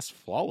like, I guess,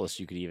 flawless.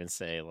 You could even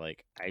say,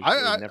 like,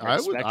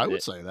 I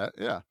would say that.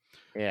 Yeah.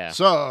 Yeah.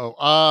 So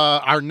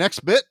our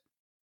next bit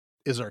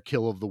is our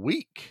kill of the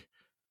week.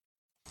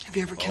 Have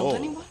you ever killed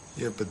anyone?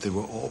 Yeah, but they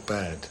were all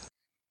bad.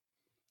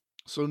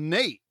 So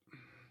Nate,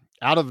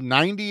 out of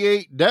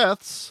 98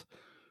 deaths,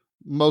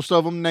 most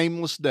of them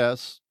nameless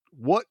deaths,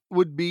 what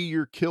would be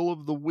your kill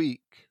of the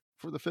week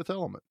for The Fifth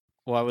Element?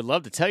 Well, I would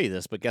love to tell you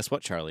this, but guess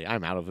what, Charlie?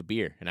 I'm out of a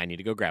beer, and I need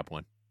to go grab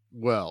one.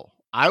 Well,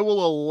 I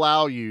will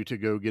allow you to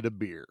go get a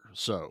beer.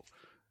 So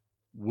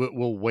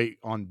we'll wait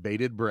on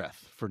bated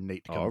breath for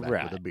Nate to come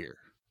back with a beer.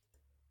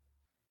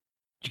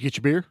 Did you get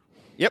your beer?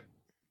 Yep.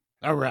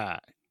 All right.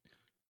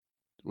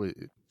 Wait,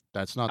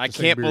 that's not the I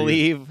same can't beer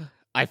believe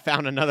I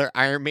found another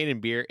Iron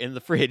Maiden beer in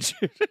the fridge.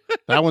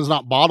 That one's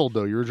not bottled,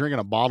 though. You were drinking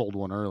a bottled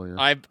one earlier.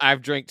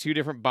 I've drank 2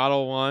 different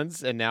bottle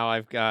ones, and now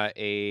I've got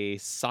a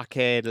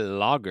sake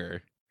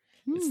lager.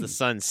 It's the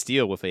Sun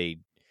Steel with a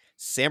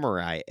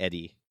samurai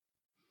Eddie.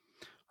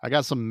 I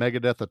got some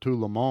Megadeth Tout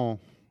Le Monde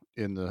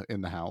in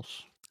the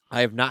house. I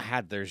have not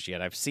had theirs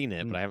yet. I've seen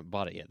it, but I haven't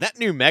bought it yet. That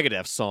new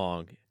Megadeth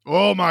song.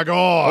 Oh, my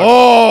God.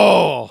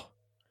 Oh!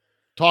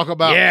 Talk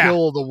about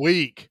kill of the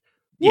week.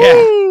 Yeah.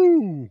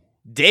 Woo!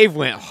 Dave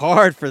went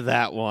hard for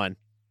that one.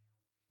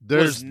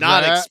 Was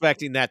not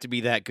expecting that to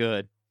be that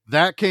good.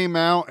 That came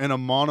out in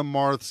Amon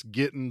Amarth's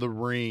Get in the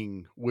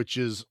Ring, which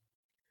is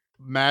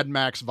Mad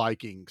Max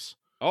Vikings.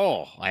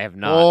 Oh, I have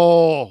not.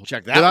 Oh,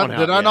 check that one out.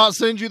 Did I not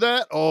send you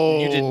that?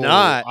 Oh, you did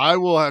not. I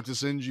will have to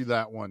send you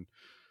that one.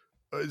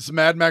 It's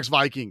Mad Max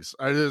Vikings.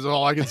 That is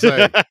all I can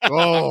say.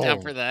 Oh, I'm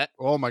down for that.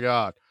 Oh my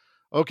God.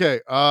 Okay.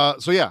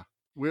 So yeah,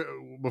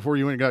 before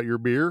you went and got your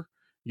beer,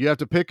 you have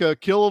to pick a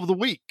kill of the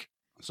week.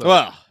 So,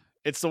 well,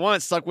 it's the one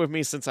that stuck with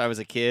me since I was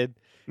a kid.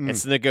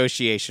 It's the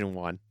negotiation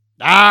one.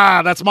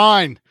 That's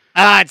mine.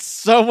 It's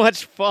so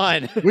much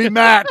fun. We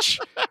match.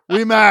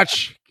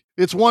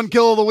 It's one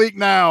kill of the week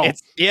now.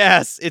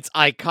 It's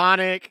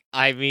iconic.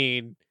 I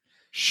mean,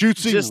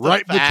 shoots him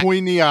right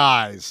between the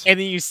eyes. And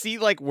then you see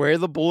like where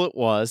the bullet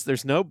was.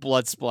 There's no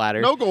blood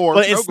splatter. No gore.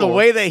 But it's the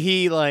way that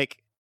he like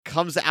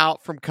comes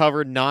out from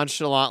cover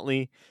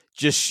nonchalantly,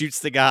 just shoots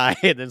the guy,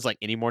 and then it's like,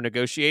 any more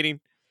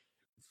negotiating?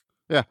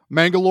 Yeah,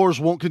 Mangalores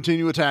won't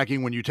continue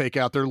attacking when you take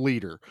out their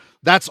leader.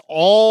 That's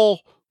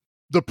all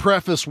the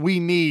preface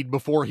we need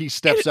before he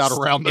steps out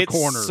around the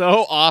corner. It's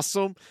so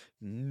awesome.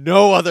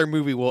 No other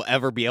movie will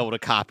ever be able to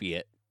copy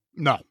it.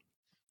 No.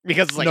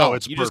 Because it's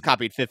like, you just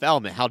copied Fifth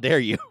Element. How dare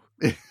you?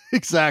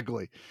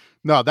 Exactly.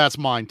 No, that's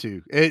mine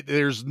too.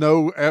 There's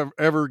no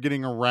ever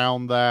getting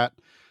around that.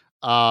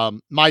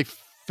 My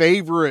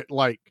favorite,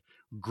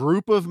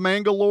 group of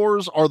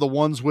Mangalores are the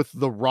ones with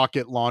the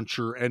rocket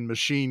launcher and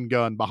machine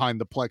gun behind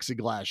the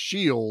plexiglass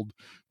shield,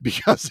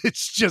 because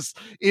it's just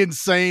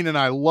insane and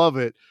I love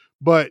it.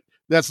 But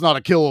that's not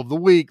a kill of the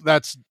week.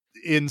 That's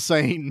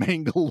insane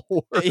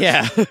Mangalore.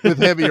 Yeah. With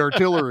heavy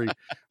artillery.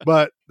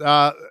 But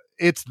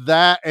it's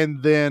that,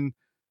 and then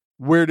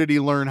where did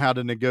he learn how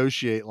to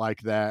negotiate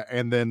like that?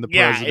 And then the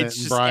president it's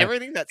and just Brian.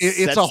 Everything that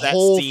it's a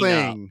whole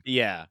thing. Up.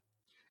 Yeah.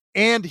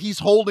 And he's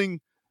holding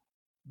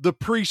the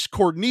priest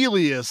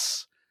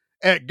Cornelius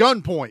at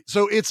gunpoint.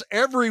 So it's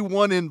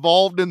everyone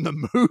involved in the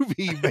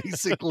movie,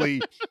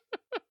 basically,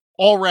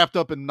 all wrapped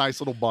up in a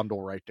nice little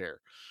bundle right there.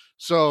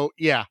 So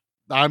yeah,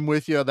 I'm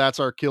with you. That's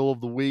our kill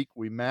of the week.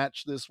 We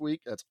match this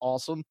week. That's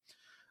awesome.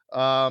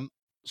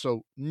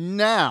 So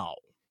now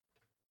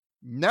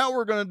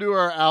we're going to do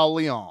our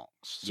Alliance.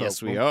 So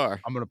yes, we are.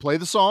 I'm going to play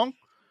the song,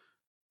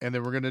 and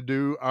then we're going to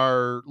do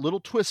our little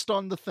twist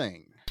on the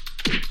thing.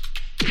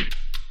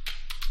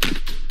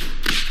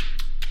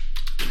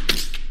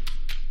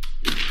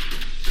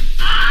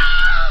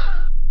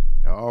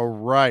 All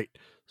right.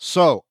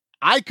 So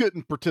I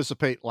couldn't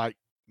participate like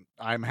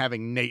I'm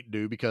having Nate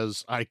do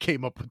because I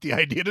came up with the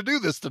idea to do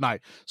this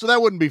tonight. So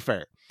that wouldn't be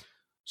fair.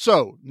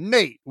 So,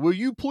 Nate, will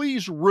you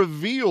please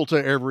reveal to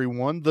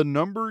everyone the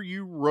number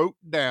you wrote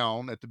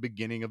down at the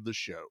beginning of the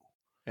show?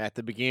 At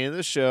the beginning of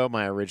the show,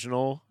 my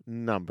original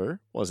number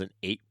was an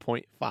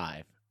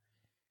 8.5.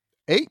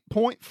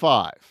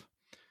 8.5.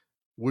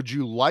 Would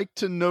you like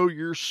to know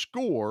your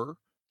score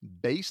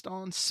based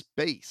on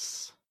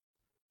space?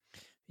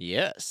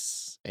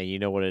 Yes. And you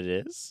know what it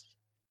is?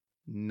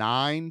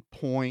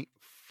 9.5.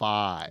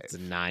 It's a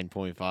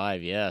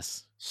 9.5,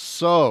 yes.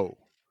 So,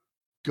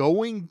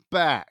 going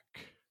back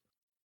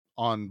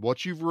on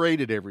what you've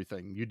rated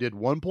everything, you did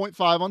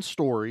 1.5 on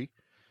story,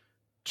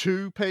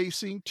 2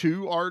 pacing,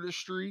 2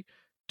 artistry,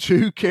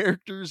 2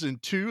 characters,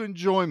 and 2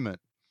 enjoyment.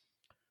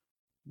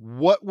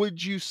 What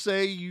would you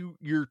say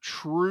your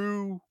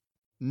true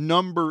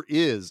number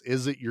is?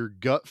 Is it your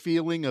gut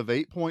feeling of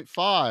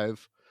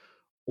 8.5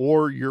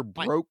 or your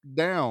broke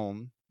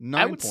down 9.5?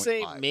 I would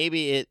say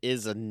maybe it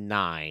is a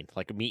 9,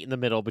 like a meet in the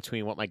middle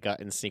between what my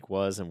gut instinct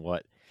was and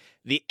what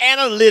the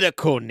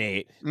analytical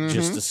Nate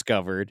just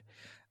discovered.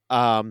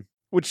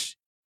 Which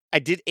I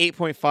did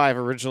 8.5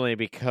 originally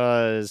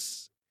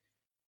because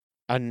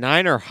a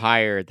 9 or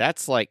higher,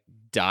 that's like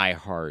Die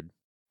Hard,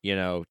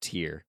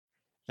 tier.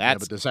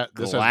 That's this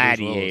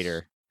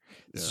Gladiator.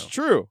 It's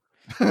true.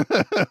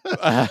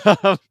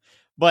 But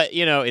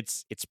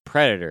it's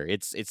Predator.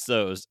 It's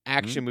those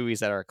action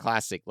movies that are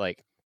classic,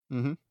 like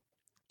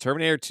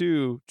Terminator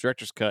 2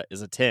 director's cut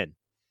is a 10.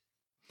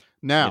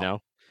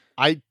 Now,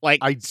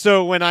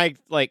 so when I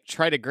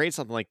try to grade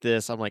something like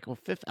this, I'm like, well,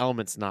 Fifth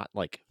Element's not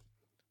like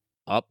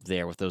up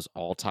there with those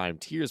all-time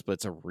tiers, but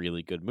it's a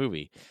really good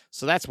movie.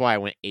 So that's why I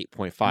went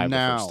 8.5 the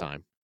first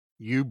time.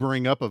 You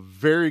bring up a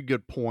very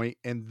good point,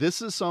 and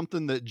this is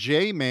something that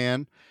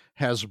J-Man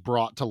has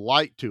brought to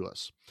light to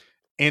us.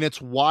 And it's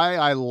why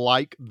I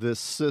like this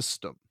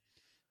system.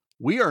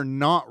 We are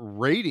not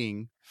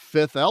rating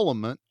Fifth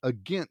Element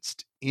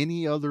against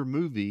any other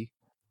movie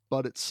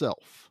but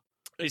itself.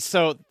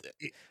 So,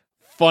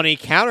 funny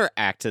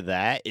counteract to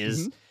that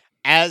is,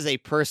 as a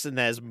person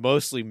that is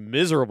mostly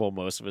miserable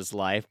most of his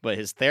life, but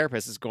his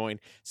therapist is going,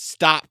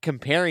 stop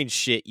comparing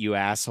shit, you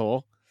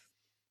asshole.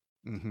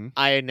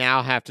 I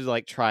now have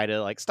to try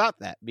to stop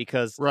that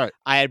because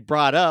I had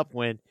brought up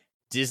when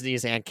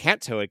Disney's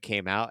Encanto had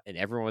came out and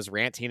everyone was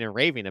ranting and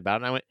raving about it.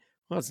 And I went,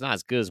 well, it's not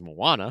as good as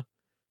Moana.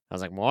 I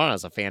was like,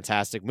 Moana's a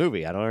fantastic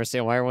movie. I don't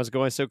understand why everyone's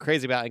going so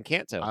crazy about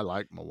Encanto. I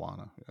like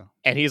Moana. Yeah.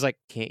 And he's like,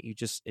 can't you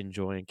just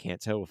enjoy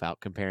Encanto without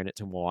comparing it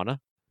to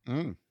Moana?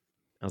 I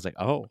was like,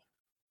 oh.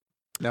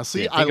 Now,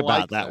 see, I like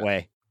about that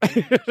way.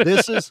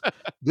 This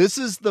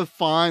is the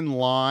fine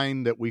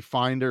line that we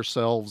find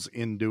ourselves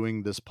in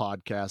doing this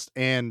podcast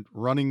and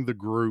running the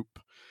group.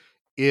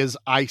 Is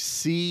I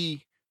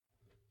see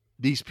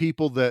these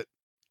people that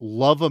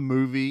love a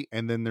movie,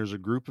 and then there's a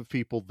group of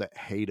people that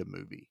hate a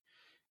movie,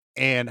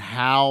 and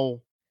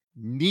how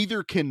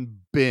neither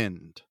can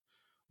bend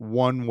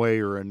one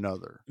way or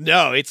another.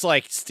 No, it's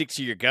like stick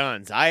to your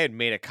guns. I had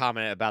made a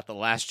comment about The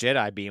Last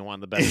Jedi being one of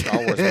the best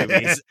Star Wars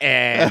movies,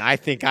 and I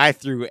think I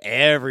threw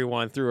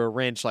everyone through a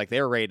wrench. Like they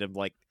were ready to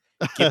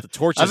get the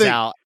torches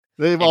out.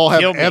 They've all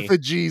have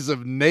effigies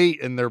of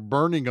Nate, and they're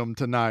burning them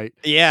tonight.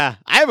 Yeah,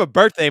 I have a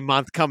birthday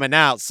month coming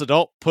out, so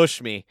don't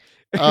push me.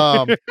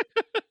 But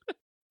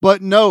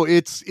no,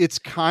 it's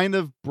kind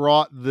of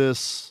brought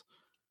this.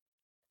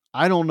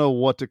 I don't know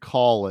what to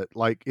call it.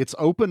 Like it's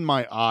opened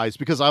my eyes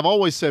because I've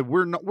always said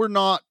we're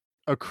not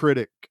a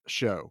critic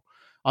show.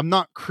 I'm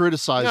not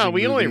criticizing. No,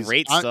 we movies. only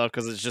rate stuff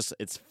because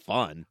it's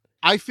fun.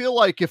 I feel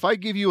like if I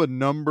give you a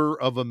number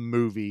of a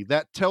movie,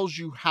 that tells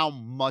you how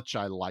much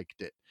I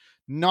liked it.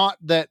 Not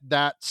that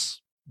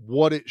that's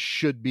what it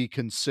should be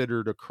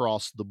considered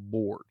across the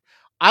board.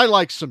 I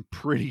like some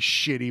pretty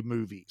shitty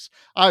movies.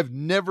 I've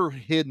never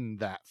hidden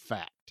that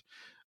fact.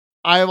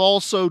 I have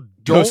also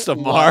Ghost of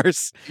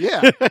Mars.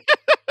 Yeah.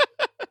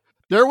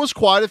 There was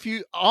quite a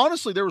few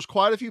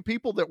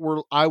people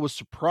that I was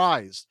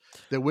surprised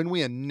that when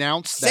we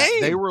announced that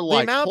they were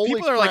like, holy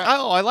people are crap. like,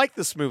 oh, I like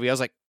this movie. I was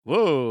like,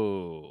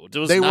 whoa.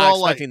 They were not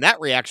all expecting that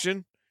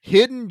reaction.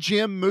 Hidden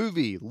gem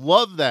movie.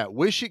 Love that.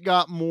 Wish it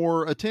got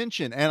more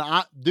attention. And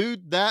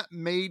that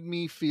made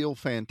me feel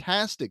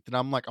fantastic that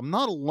I'm like, I'm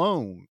not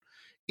alone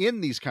in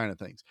these kind of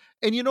things.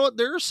 And you know what?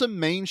 There are some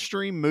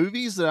mainstream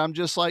movies that I'm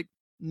just like,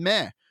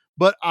 meh.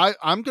 But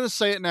I'm going to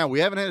say it now.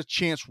 We haven't had a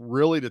chance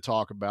really to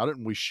talk about it,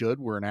 and we should.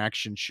 We're an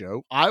action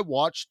show. I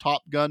watched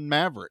Top Gun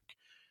Maverick.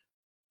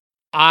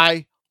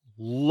 I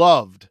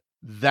loved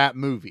that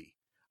movie.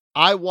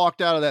 I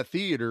walked out of that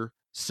theater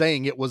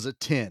saying it was a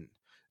 10.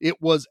 It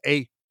was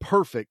a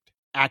perfect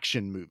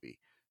action movie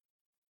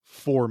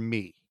for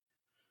me.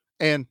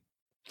 And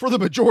for the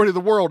majority of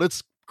the world,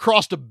 it's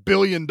crossed $1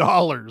 billion.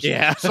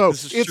 Yeah, so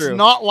it's true.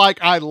 not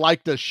like I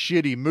liked a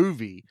shitty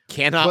movie.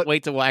 Cannot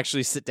wait to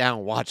actually sit down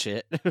and watch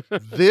it.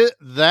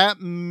 That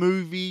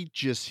movie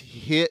just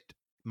hit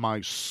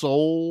my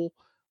soul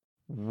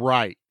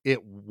right.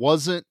 It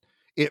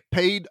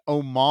paid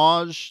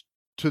homage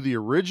to the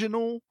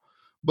original,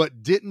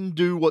 but didn't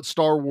do what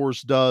Star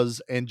Wars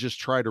does and just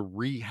try to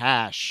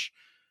rehash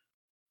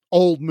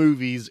old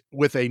movies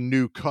with a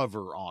new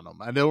cover on them.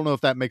 I don't know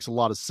if that makes a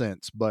lot of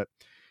sense, but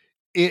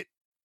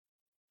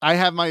I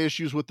have my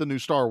issues with the new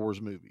Star Wars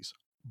movies.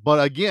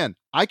 But again,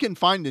 I can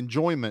find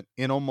enjoyment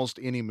in almost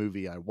any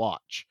movie I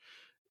watch,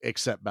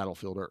 except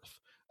Battlefield Earth.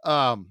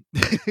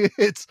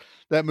 It's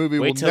that movie.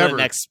 Wait will till never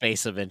the next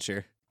space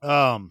adventure.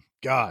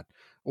 God,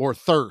 or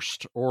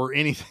Thirst, or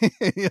anything.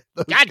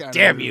 God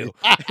damn you!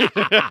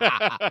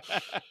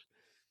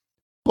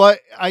 But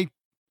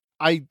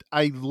I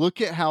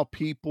look at how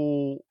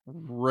people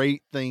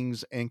rate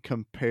things and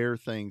compare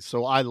things.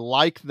 So I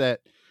like that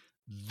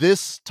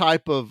this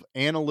type of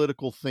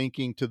analytical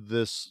thinking to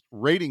this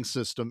rating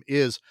system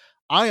is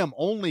I am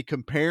only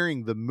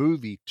comparing the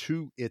movie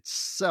to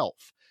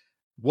itself.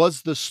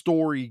 Was the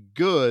story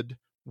good?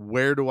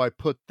 Where do I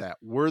put that?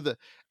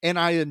 And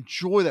I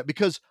enjoy that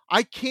because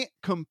I can't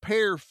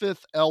compare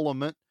Fifth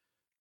Element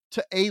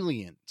to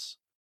Aliens.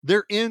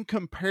 They're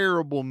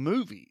incomparable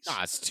movies. No,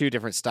 it's two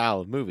different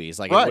style of movies.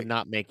 Like Right. It would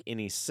not make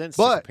any sense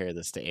to compare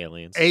this to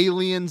Aliens.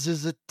 Aliens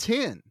is a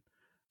 10.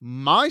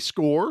 My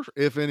score,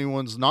 if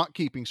anyone's not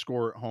keeping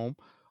score at home,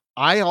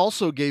 I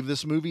also gave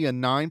this movie a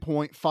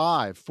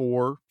 9.5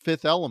 for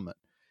Fifth Element.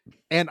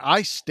 And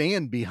I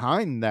stand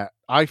behind that.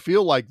 I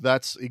feel like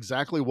that's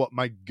exactly what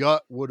my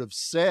gut would have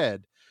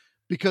said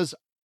because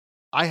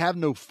I have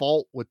no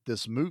fault with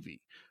this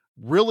movie.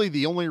 Really,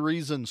 the only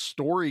reason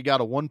Story got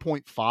a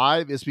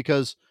 1.5 is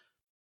because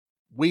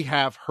we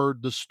have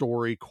heard the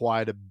story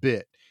quite a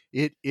bit.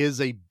 It is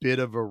a bit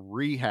of a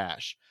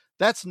rehash.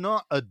 That's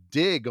not a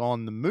dig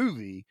on the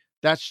movie.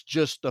 That's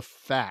just a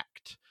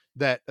fact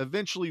that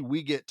eventually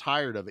we get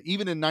tired of it.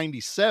 Even in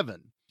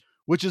 97,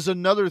 which is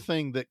another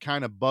thing that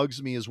kind of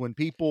bugs me, is when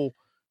people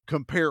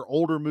compare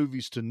older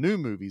movies to new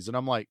movies. And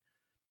I'm like,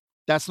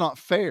 that's not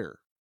fair.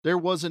 There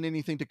wasn't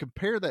anything to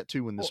compare that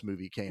to when this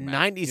movie came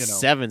out.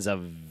 97's a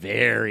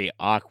very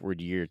awkward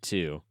year,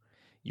 too.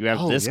 You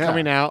have this yeah.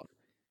 coming out.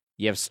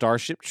 You have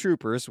Starship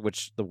Troopers,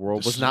 which the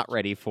world was not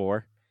ready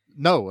for.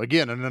 No,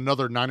 again, in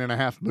another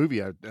 9.5 movie,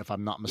 if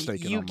I'm not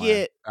mistaken. You on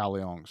get my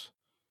Allianz.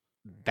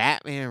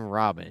 Batman and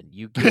Robin.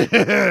 You get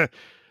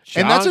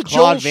and that's a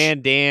Jean-Claude Joel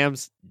Van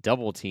Damme's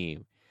Double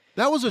Team.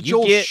 That was a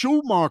Joel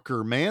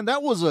Schumacher, man.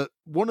 That was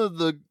one of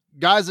the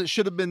guys that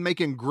should have been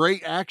making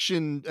great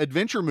action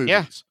adventure movies.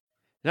 Yeah.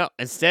 No,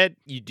 instead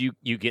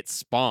you get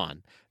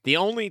Spawn. The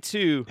only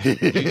two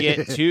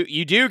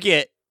you do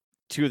get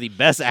two of the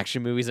best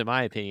action movies in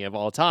my opinion of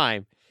all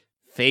time,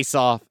 Face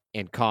Off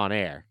and Con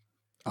Air.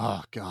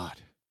 Oh God.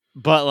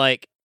 But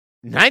like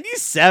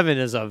 97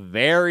 is a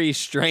very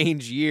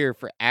strange year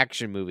for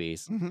action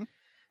movies. Mm-hmm.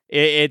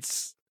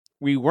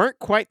 We weren't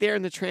quite there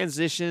in the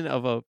transition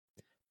of a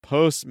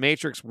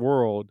post-Matrix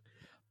world,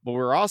 but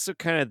we're also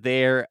kind of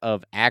there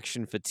of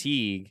action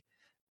fatigue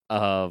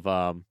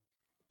of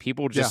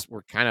people just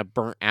were kind of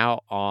burnt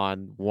out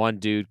on one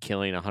dude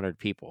killing 100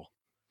 people.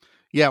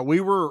 Yeah, we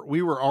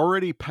were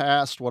already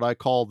past what I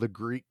call the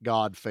Greek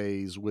god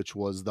phase, which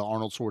was the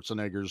Arnold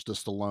Schwarzeneggers, the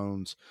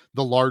Stallones,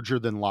 the larger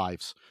than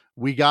lifes.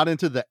 We got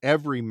into the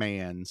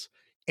everymans,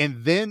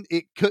 and then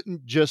it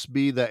couldn't just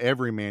be the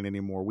everyman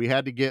anymore. We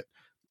had to get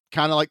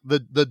kind of like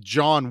the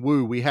John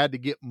Woo. We had to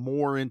get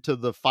more into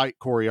the fight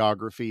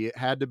choreography. It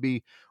had to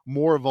be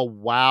more of a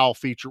wow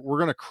feature. We're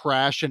going to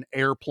crash an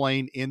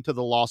airplane into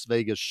the Las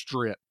Vegas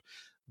Strip.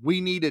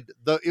 We needed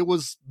it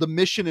was the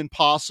Mission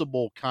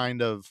Impossible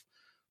kind of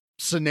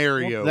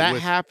scenario. Well, that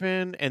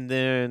happened, and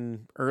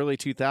then early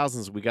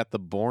 2000s we got the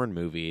Bourne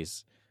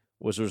movies,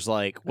 which was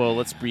like, well,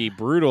 let's be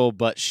brutal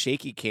but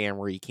shaky cam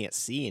where you can't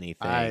see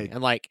anything.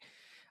 And like,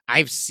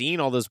 I've seen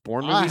all those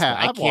Bourne movies, but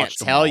I can't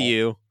tell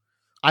you.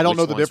 I don't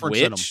know the difference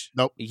in them.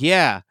 Nope.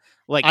 Yeah,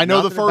 like I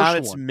know the first one.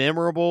 It's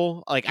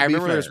memorable. Like I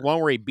remember there's one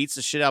where he beats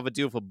the shit out of a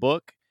dude with a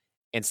book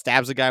and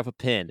stabs a guy with a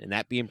pen, and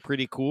that being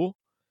pretty cool.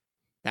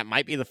 That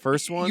might be the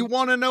first one. You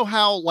want to know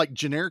how like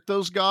generic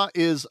those got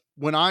is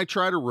when I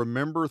try to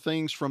remember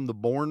things from the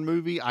Bourne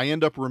movie, I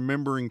end up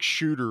remembering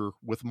Shooter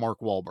with Mark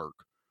Wahlberg.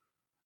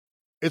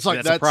 It's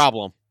like that's a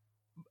problem.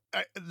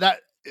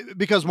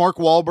 Because Mark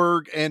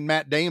Wahlberg and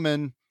Matt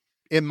Damon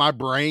in my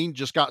brain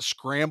just got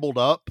scrambled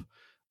up.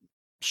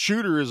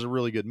 Shooter is a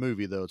really good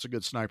movie though. It's a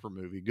good sniper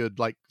movie. Good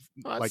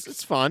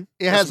it's fun.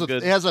 It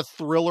has a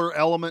thriller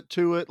element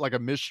to it, like a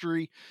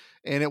mystery,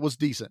 and it was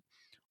decent.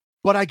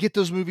 But I get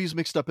those movies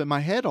mixed up in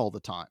my head all the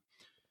time.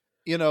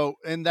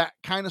 And that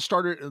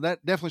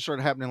definitely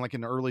started happening like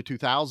in the early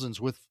 2000s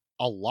with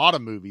a lot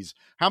of movies.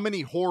 How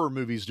many horror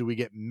movies do we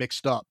get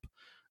mixed up,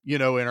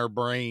 in our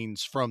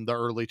brains from the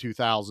early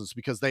 2000s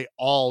because they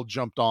all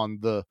jumped on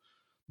the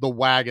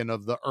wagon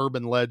of the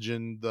urban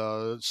legend,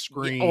 the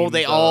Scream.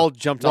 They all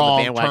jumped on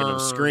the bandwagon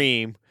of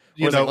Scream,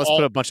 let's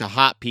put a bunch of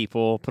hot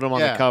people, put them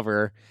on the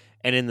cover,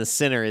 and in the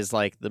center is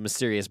like the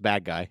mysterious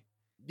bad guy.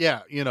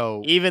 Yeah,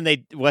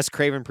 even Wes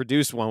Craven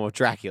produced one with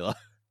Dracula.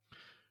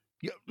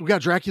 Yeah, we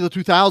got Dracula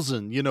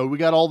 2000. We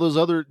got all those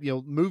other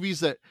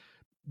movies that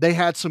they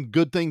had some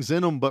good things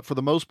in them, but for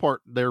the most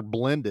part, they're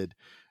blended.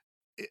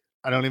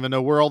 I don't even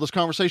know where all this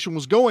conversation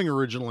was going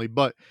originally,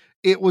 but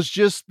it was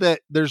just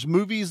that there's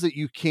movies that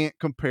you can't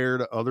compare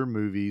to other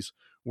movies.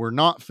 We're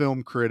not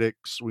film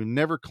critics. We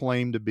never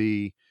claim to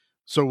be.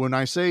 So when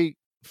I say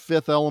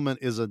Fifth Element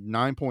is a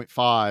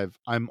 9.5,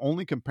 I'm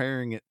only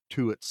comparing it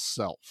to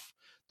itself.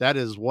 That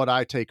is what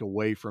I take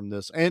away from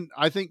this. And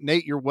I think,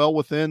 Nate, you're well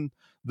within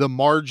the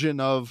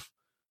margin of,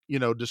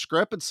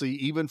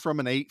 discrepancy, even from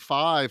an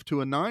 8.5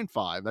 to a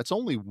 9.5. That's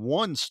only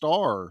 1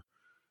 star,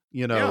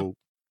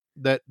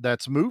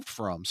 that's moved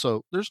from.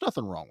 So there's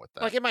nothing wrong with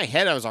that. Like in my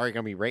head, I was already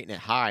going to be rating it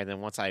high. And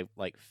then once I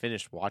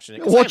finished watching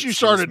it, once you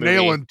started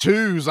nailing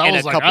 2s, I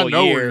was like, I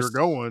know where you're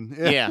going.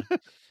 Yeah.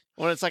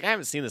 Well, it's like, I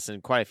haven't seen this in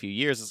quite a few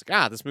years. It's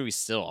like, this movie's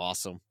still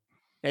awesome.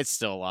 It's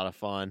still a lot of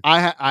fun.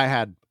 I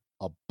had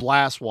a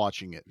blast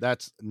watching it.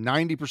 That's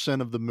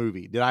 90% of the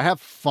movie. Did I have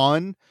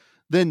fun?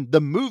 Then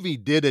the movie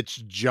did its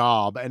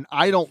job, and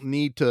I don't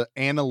need to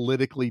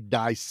analytically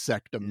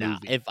dissect a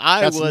movie. If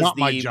I That's was not the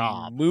my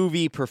job.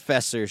 movie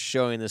professor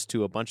showing this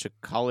to a bunch of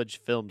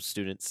college film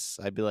students,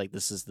 I'd be like,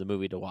 this is the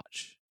movie to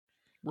watch.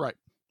 Right.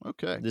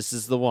 Okay. This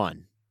is the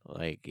one.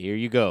 Like, here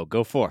you go.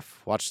 Go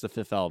forth. Watch The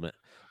Fifth Element.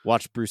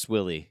 Watch Bruce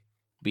Willis.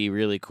 Be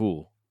really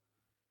cool.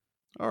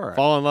 All right.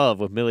 Fall in love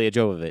with Milla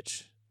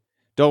Jovovich.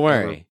 Don't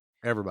worry.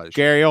 Everybody's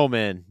Gary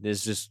Oldman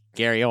is just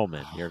Gary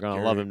Oldman. You're going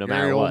to love him no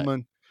matter what.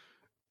 Oldman.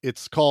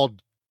 It's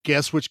called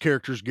Guess Which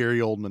Character's Gary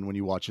Oldman when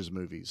you watch his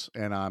movies,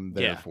 and I'm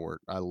there for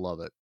it. I love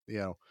it.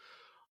 All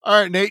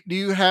right, Nate, do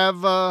you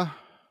have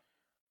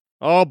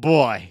Oh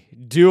boy,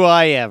 do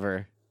I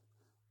ever.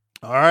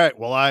 All right,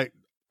 well I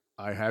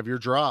have your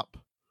drop.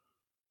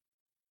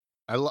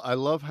 I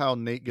love how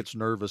Nate gets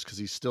nervous because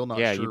he's still not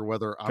sure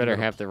whether I'm better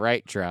have the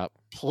right drop.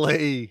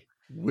 Play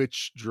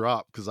which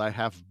drop, because I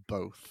have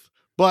both.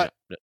 But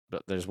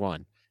there's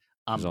one.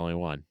 There's only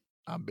one.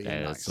 I'm being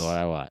That's nice. what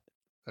I want.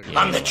 Okay.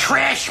 I'm the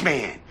trash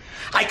man.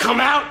 I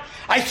come out,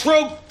 I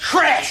throw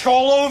trash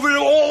all over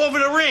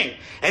the ring,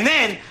 and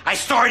then I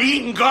start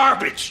eating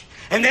garbage.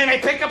 And then I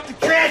pick up the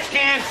trash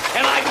can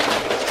and I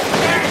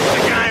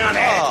bash the guy on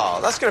the head. Oh,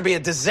 that's going to be a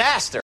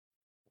disaster.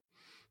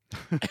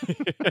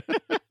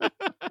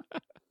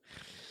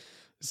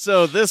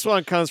 So this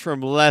one comes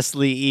from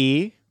Leslie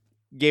E.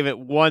 Gave it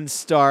 1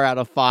 star out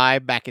of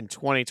 5 back in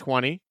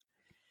 2020.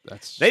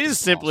 They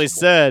just simply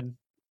said,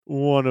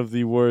 one of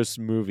the worst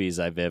movies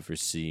I've ever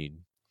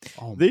seen.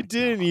 They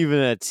didn't even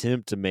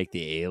attempt to make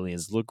the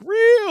aliens look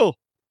real.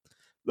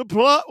 The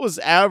plot was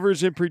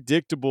average and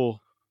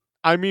predictable.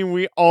 I mean,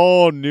 we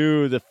all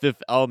knew the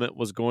Fifth Element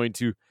was going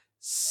to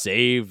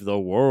save the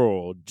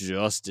world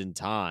just in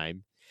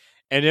time,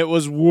 and it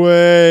was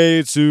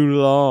way too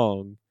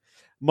long.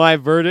 My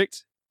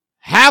verdict,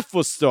 half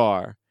a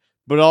star,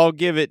 but I'll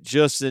give it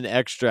just an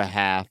extra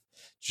half,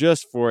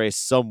 just for a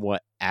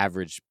somewhat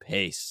average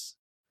pace.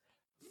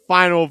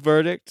 Final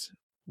verdict,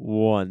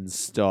 1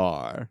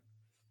 star.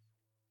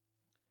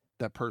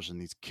 That person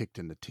needs kicked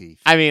in the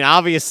teeth. I mean,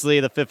 obviously,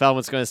 the Fifth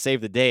Element's going to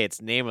save the day.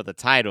 It's name of the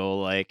title.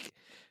 Like,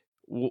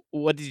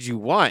 what did you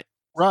want?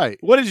 Right.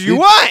 What did you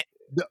want?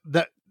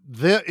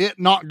 It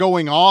not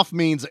going off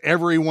means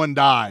everyone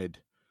died.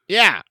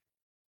 Yeah.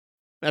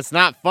 That's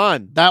not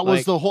fun. That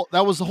was the whole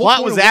plot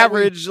point was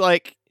average.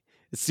 Like,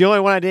 it's the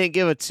only one I didn't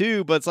give a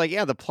 2, but it's like,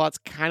 the plot's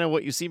kind of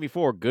what you've seen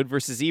before, good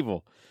versus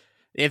evil.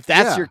 If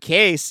that's your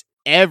case,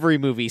 every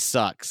movie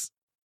sucks.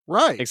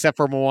 Right. Except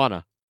for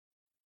Moana.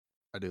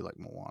 I do like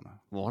Moana.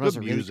 Moana's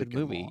a really good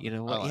movie. You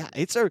know what?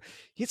 It's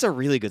a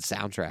really good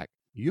soundtrack.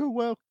 You're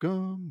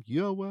welcome.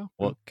 You're welcome.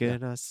 What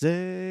can I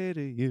say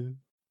to you?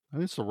 I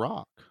mean, it's The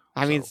Rock.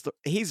 I mean,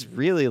 he's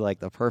really like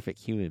the perfect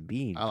human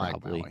being. I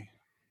probably. like Maui.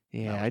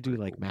 Yeah, I do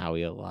like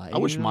Maui a lot. I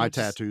wish my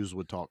tattoos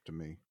would talk to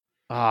me.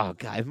 Oh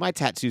God, if my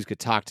tattoos could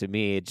talk to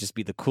me, it'd just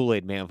be the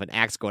Kool-Aid Man with an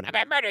axe going, "I'm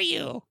gonna murder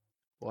you."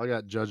 Well, I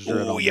got Judge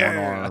Dredd on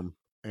one arm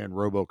and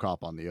RoboCop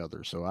on the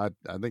other, so I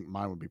think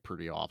mine would be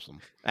pretty awesome.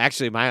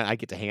 Actually, I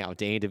get to hang out with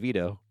Danny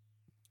DeVito.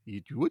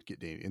 You would get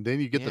Danny, and then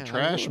you get the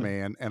Trash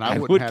Man, and I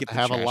wouldn't have to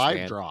have a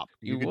live drop.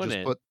 You could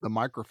just put the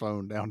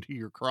microphone down to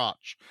your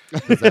crotch,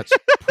 because that's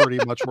pretty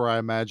much where I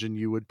imagine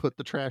you would put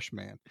the Trash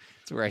Man.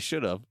 That's where I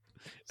should have.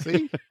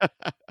 See,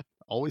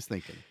 always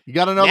thinking. You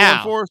got another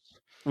one for us?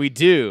 We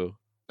do.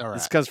 All right.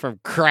 This comes from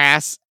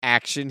Crass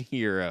Action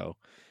Hero,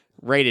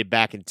 rated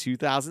back in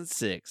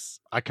 2006.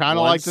 I kind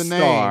of like the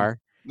name.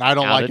 I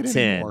don't like it 10.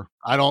 anymore.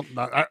 I don't.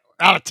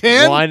 Out of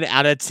 10? 1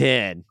 out of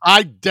 10.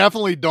 I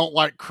definitely don't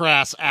like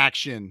Crass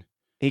Action.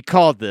 He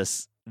called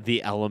this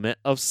the element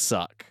of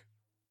suck.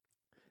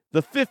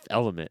 The Fifth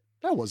Element.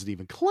 That wasn't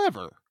even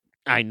clever.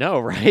 I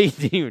know, right? He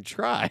didn't even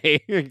try.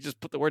 He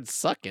just put the word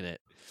suck in it.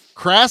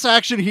 Crass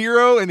Action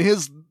Hero, and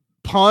his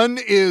pun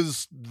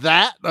is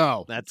that?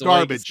 No, that's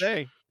garbage.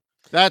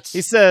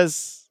 He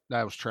says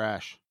that was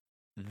trash.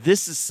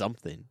 This is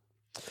something.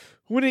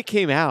 When it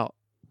came out,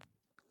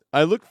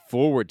 I looked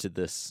forward to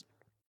this.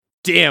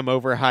 Damn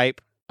overhype.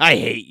 I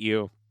hate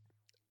you.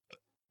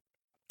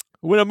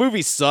 When a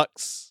movie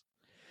sucks,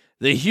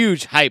 the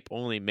huge hype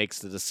only makes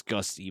the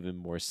disgust even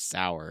more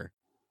sour.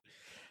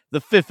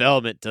 The Fifth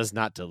Element does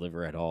not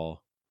deliver at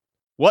all.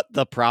 What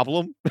the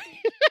problem?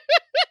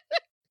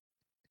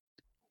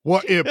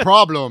 What a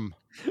problem?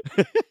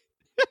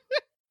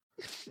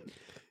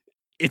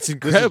 It's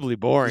incredibly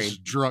boring. This is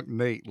drunk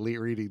Nate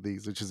reading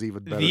these, which is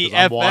even better The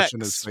because I'm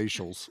watching FX his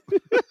facials.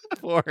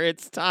 For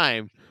its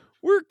time,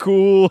 we're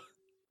cool.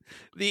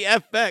 The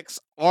FX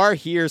are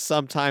here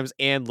sometimes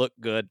and look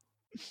good.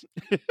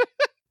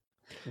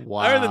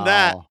 Wow. Other than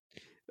that,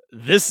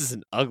 this is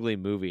an ugly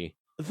movie.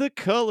 The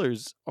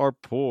colors are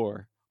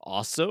poor.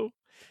 Also,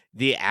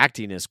 the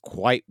acting is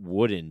quite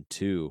wooden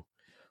too.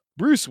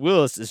 Bruce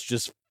Willis is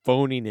just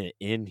phoning it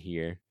in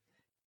here.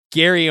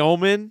 Gary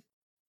Oldman,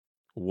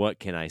 what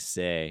can I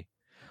say?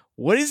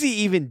 What is he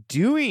even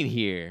doing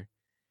here?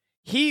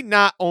 He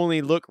not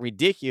only look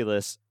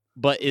ridiculous,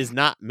 but is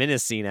not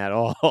menacing at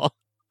all.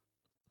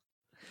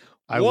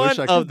 One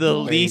of the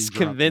least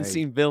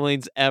convincing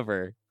villains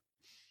ever.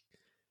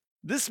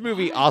 This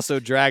movie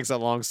also drags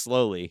along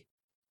slowly.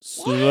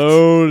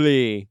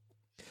 Slowly.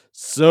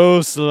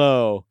 So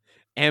slow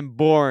and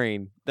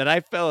boring that I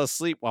fell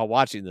asleep while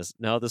watching this.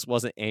 No, this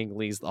wasn't Ang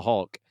Lee's The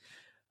Hulk.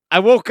 I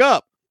woke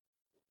up.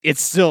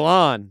 It's still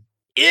on.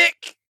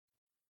 Ick!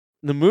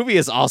 The movie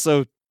is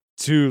also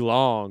too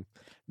long.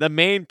 The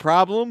main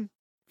problem?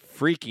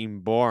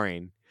 Freaking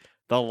boring.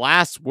 The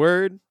last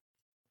word?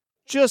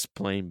 Just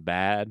plain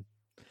bad.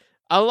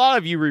 A lot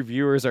of you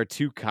reviewers are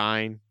too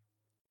kind.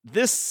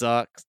 This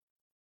sucks.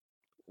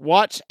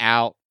 Watch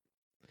out.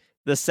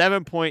 The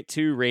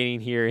 7.2 rating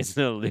here is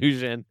an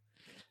illusion.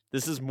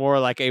 This is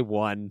more like a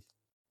 1.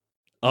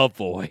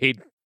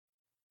 Avoid.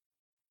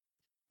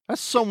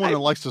 That's someone that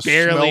likes to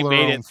barely smell their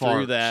made own it through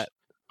farts. that.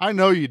 I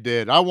know you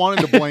did. I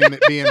wanted to blame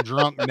it being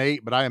drunk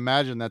Nate, but I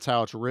imagine that's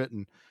how it's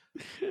written.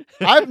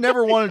 I've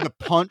never wanted to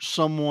punch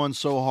someone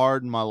so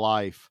hard in my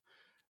life.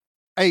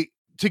 Hey,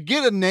 to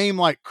get a name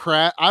like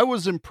Crass, I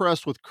was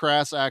impressed with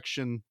Crass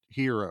Action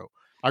Hero.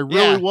 I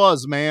really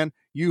was, man.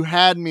 You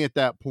had me at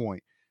that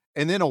point.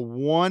 And then a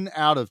 1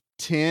 out of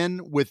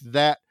 10 with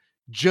that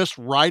just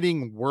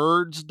writing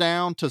words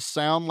down to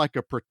sound like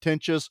a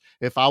pretentious,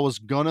 if I was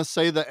going to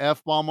say the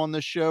F-bomb on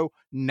this show,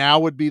 now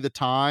would be the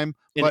time.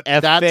 An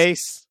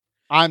F-face?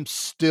 I'm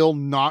still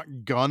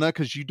not gonna,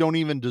 because you don't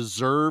even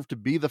deserve to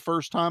be the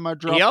first time I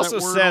dropped He also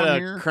that word said on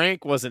here.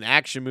 Crank was an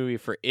action movie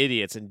for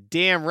idiots, and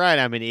damn right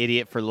I'm an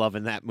idiot for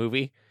loving that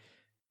movie.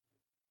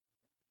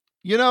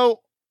 You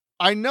know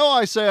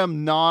I say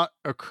I'm not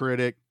a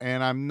critic,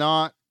 and I'm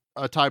not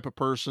a type of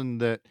person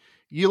that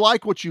you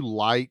like what you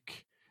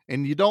like,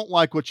 and you don't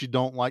like what you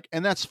don't like,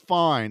 and that's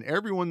fine.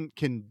 Everyone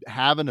can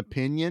have an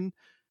opinion.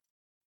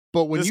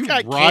 But when this you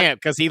guy can't,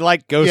 because he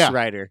liked Ghost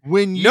Rider.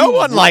 When no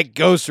one liked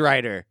Ghost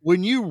Rider.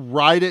 When you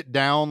write it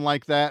down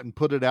like that and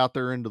put it out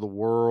there into the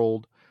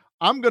world,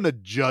 I'm going to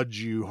judge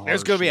you harshly.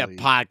 There's going to be a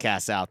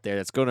podcast out there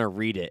that's going to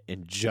read it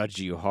and judge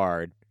you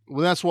hard.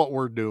 Well, that's what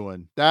we're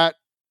doing. That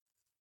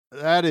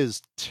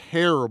is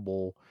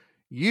terrible.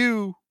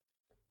 You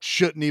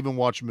shouldn't even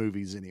watch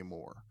movies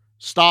anymore.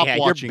 Stop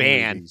watching you're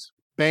banned. Movies.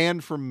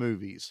 Banned from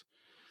movies.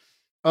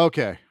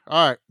 Okay.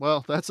 All right.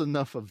 Well, that's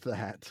enough of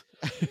that.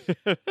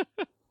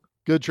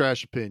 Good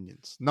trash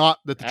opinions. Not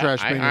that the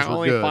trash opinions I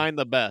only were good. find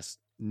the best.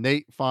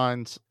 Nate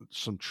finds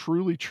some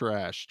truly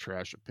trash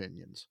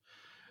opinions.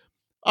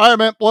 All right,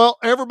 man. Well,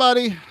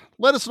 everybody,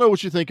 let us know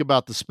what you think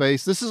about the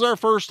space. This is our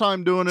first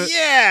time doing it.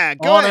 Yeah,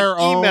 go on ahead, our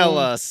email own.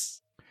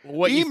 us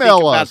what you think Email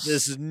about us.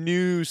 this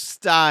new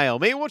style.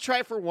 Maybe we'll try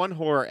it for one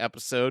horror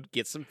episode,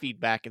 get some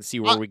feedback, and see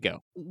where we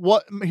go.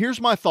 Here's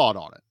my thought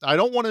on it. I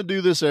don't want to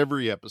do this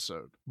every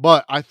episode,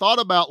 but I thought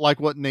about like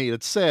what Nate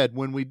had said.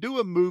 When we do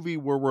a movie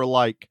where we're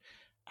like,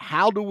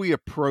 how do we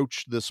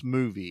approach this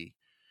movie?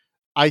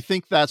 I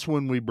think that's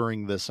when we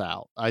bring this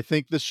out. I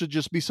think this should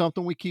just be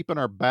something we keep in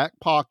our back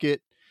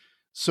pocket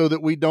so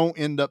that we don't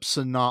end up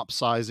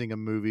synopsizing a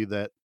movie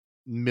that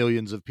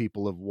millions of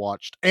people have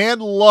watched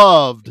and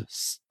loved.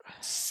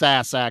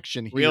 Sass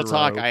Action Hero. Real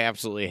talk, I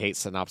absolutely hate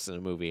synopsis of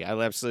a movie. I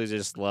absolutely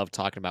just love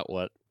talking about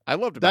what I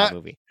loved about a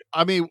movie.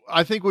 I mean,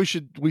 I think we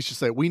should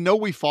say we know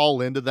we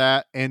fall into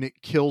that, and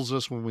it kills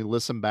us when we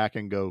listen back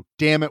and go,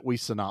 damn it, we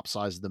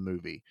synopsized the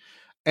movie.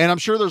 And I'm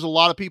sure there's a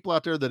lot of people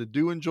out there that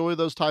do enjoy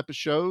those type of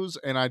shows,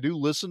 and I do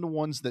listen to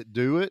ones that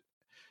do it.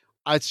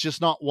 It's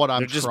just not what I'm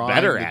They're just trying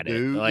better to at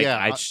do. it.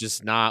 Like, it's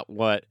just not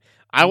what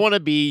I want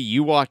to be.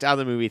 You walked out of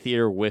the movie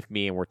theater with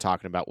me, and we're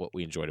talking about what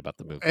we enjoyed about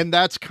the movie. And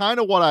that's kind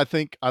of what I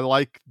think I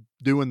like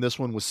doing this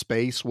one with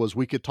Space, was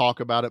we could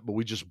talk about it, but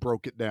we just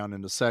broke it down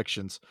into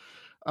sections.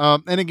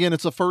 And again,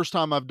 it's the first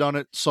time I've done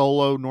it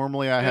solo.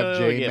 Normally I have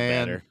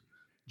J-Man.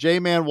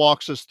 J-Man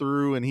walks us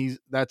through, and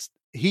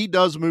he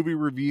does movie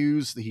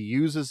reviews. He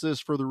uses this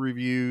for the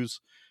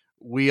reviews.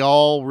 We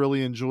all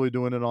really enjoy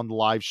doing it on the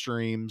live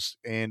streams,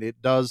 and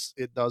it does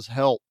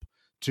help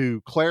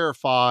to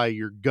clarify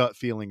your gut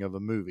feeling of a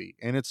movie.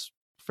 And it's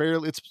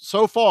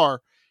so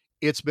far,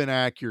 it's been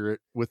accurate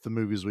with the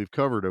movies we've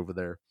covered over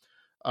there.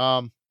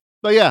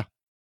 But yeah,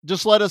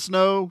 just let us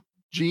know.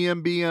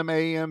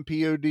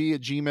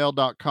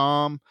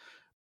 GMBMAMPOD@gmail.com.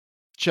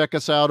 Check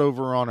us out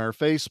over on our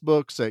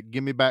Facebooks at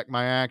Gimme Back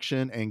My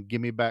Action and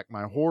Gimme Back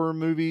My Horror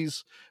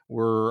Movies.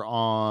 We're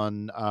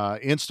on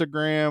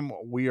Instagram.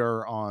 We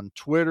are on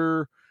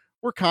Twitter.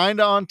 We're kind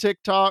of on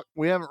TikTok.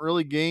 We haven't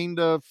really gained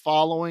a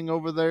following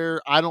over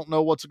there. I don't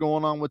know what's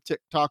going on with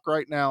TikTok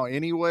right now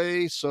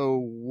anyway,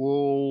 so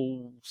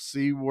we'll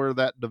see where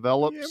that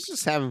develops. Yeah, I'm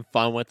just having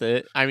fun with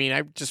it. I mean,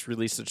 I just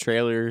released a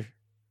trailer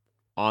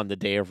on the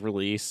day of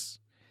release.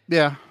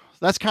 Yeah,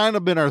 that's kind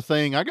of been our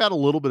thing. I got a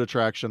little bit of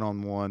traction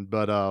on one,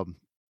 but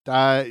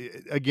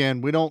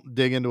again, we don't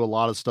dig into a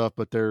lot of stuff,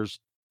 but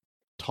there's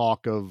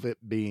talk of it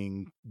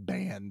being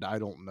banned. I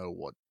don't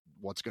know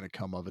what's going to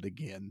come of it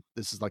again.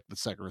 This is like the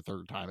second or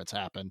third time it's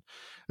happened.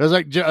 It's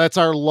like, that's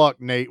our luck,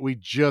 Nate. We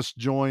just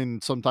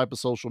joined some type of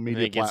social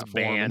media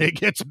platform and it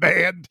gets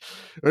banned.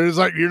 It's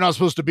like, you're not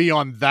supposed to be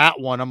on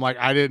that one. I'm like,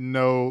 I didn't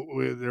know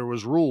there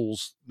was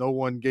rules. No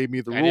one gave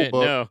me the rule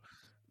book. Know.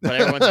 But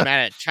everyone's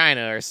mad at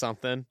China or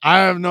something.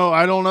 I don't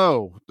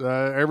know.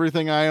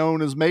 Everything I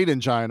own is made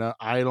in China.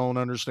 I don't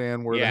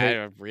understand where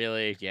That's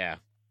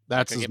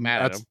as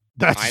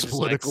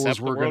political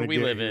as we're going to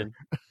get live here. in.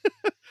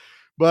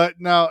 But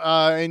now,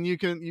 and you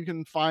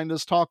can find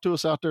us, talk to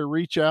us out there,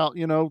 reach out,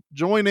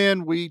 join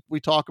in. We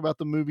talk about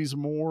the movies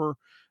more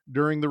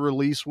during the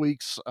release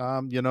weeks.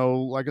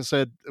 Like I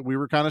said, we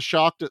were kind of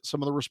shocked at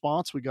some of the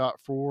response we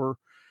got for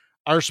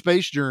our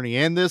space journey,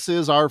 and this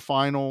is our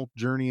final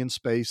journey in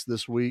space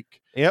this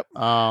week. Yep.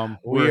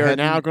 We are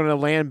now going to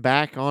land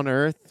back on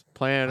Earth,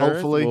 planet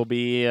hopefully. Earth. We'll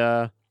be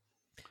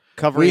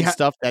covering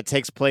stuff that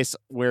takes place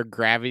where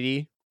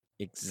gravity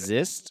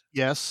exists.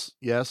 Yes.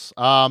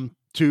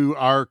 To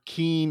our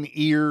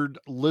keen-eared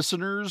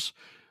listeners,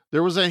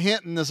 there was a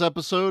hint in this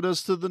episode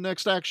as to the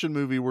next action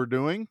movie we're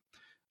doing.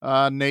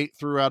 Nate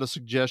threw out a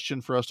suggestion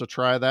for us to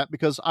try that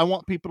because I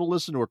want people to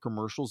listen to our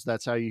commercials.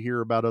 That's how you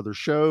hear about other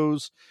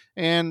shows.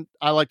 And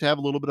I like to have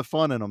a little bit of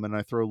fun in them. And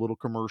I throw little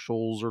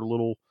commercials or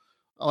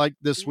like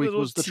this week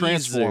was the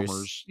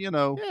Transformers,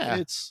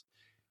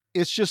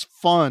 It's just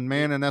fun,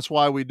 man. And that's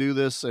why we do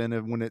this.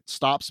 And when it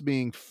stops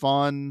being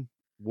fun,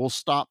 we'll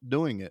stop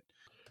doing it.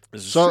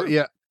 So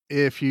yeah,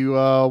 if you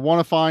want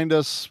to find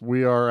us,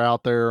 we are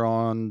out there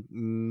on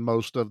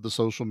most of the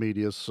social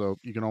medias, so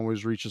you can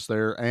always reach us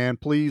there. And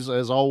please,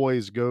 as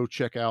always, go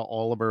check out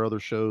all of our other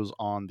shows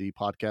on the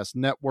podcast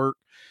network.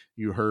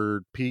 You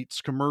heard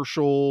Pete's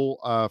commercial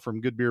from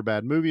Good Beer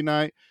Bad Movie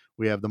Night.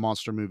 We have the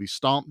Monster Movie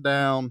Stomp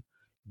Down,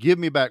 Give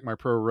Me Back My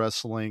Pro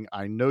Wrestling,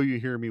 I Know You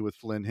Hear Me with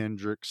Flynn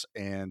Hendricks,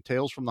 and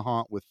Tales from the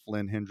Haunt with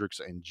Flynn Hendricks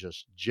and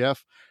Just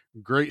Jeff.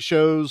 Great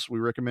shows. We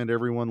recommend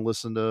everyone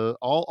listen to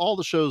all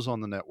the shows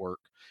on the network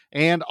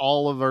and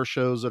all of our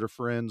shows that are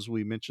friends.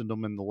 We mentioned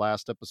them in the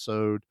last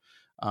episode.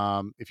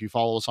 If you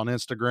follow us on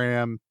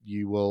Instagram,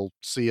 you will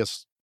see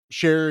us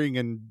sharing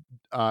and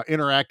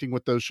interacting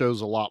with those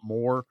shows a lot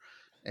more.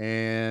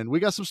 And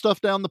we got some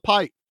stuff down the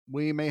pipe.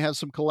 We may have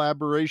some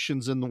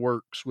collaborations in the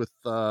works with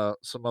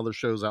some other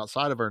shows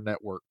outside of our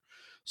network.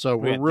 So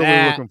we're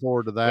really looking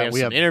forward to that. We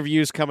have some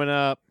interviews coming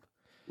up.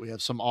 We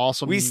have some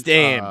awesome. We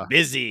staying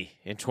busy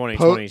in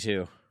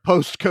 2022.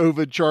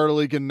 Post-COVID,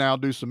 Charlie can now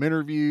do some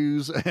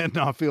interviews and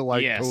not feel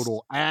like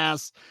total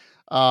ass.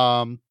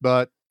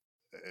 But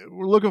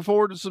we're looking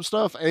forward to some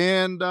stuff.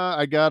 And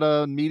I got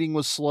a meeting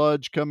with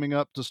Sludge coming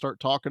up to start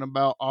talking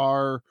about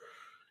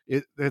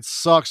it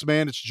sucks,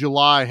 man. It's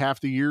July. Half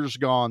the year's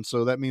gone.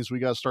 So that means we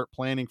got to start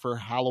planning for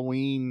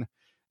Halloween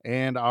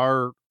and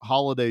our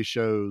holiday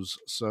shows.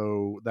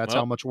 So that's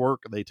how much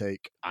work they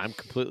take. I'm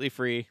completely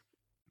free.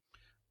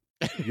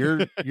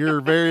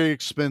 You're very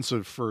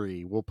expensive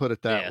free. We'll put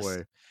it that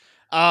way.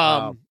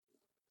 I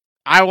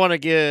want to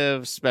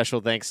give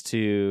special thanks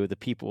to the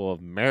people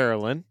of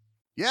Maryland.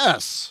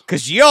 Yes.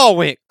 Because y'all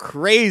went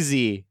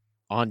crazy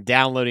on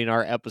downloading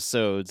our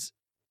episodes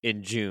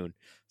in June.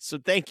 So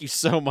thank you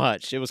so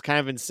much. It was kind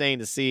of insane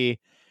to see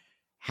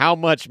how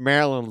much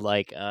Maryland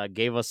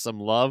gave us some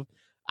love.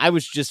 I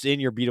was just in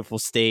your beautiful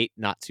state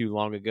not too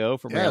long ago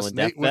for Maryland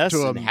Death Fest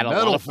and had a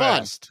lot of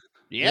fun.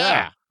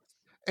 Yeah.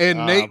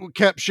 And Nate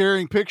kept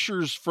sharing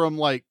pictures from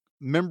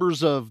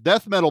members of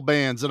death metal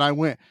bands. And I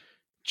went,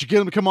 did you get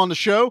them to come on the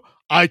show?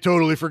 I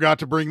totally forgot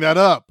to bring that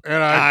up.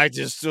 And I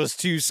just was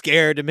too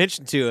scared to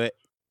mention to it.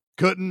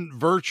 Couldn't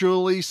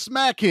virtually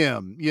smack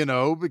him,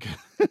 because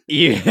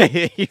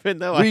even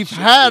though we've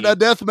had a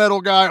death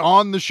metal guy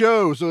on the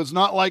show, so it's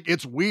not like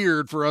it's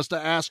weird for us to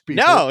ask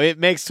people. No, it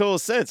makes total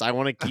sense. I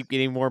want to keep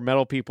getting more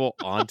metal people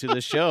onto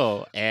the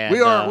show, and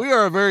we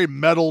are a very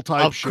metal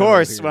type show. Of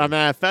course, when I'm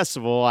at a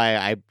festival,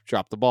 I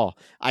drop the ball.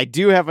 I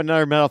do have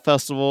another metal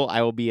festival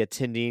I will be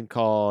attending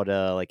called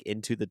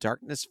Into the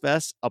Darkness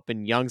Fest up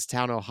in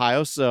Youngstown,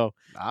 Ohio. So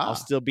I'll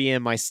still be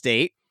in my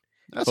state.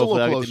 That's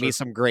hopefully a little I'll closer. get to meet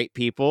some great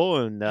people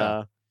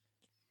and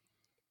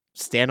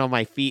stand on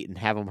my feet and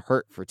have them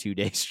hurt for 2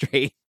 days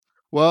straight.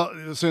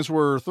 Well, since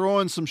we're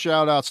throwing some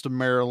shout outs to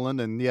Maryland,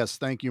 and yes,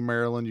 thank you,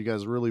 Maryland. You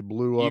guys really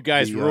blew up. You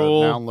guys the,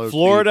 rule. download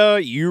Florida,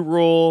 you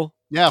rule.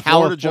 Yeah,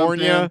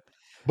 California.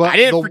 But I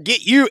didn't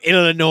forget you,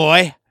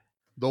 Illinois.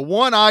 The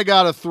one I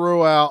got to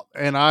throw out,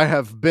 and I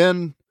have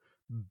been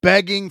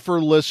begging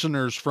for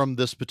listeners from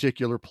this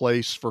particular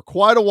place for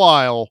quite a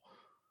while.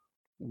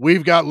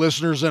 We've got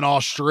listeners in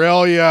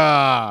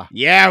Australia.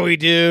 Yeah, we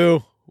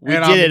do. We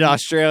did it,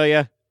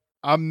 Australia.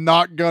 I'm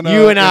not going to...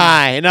 You and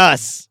I and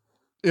us.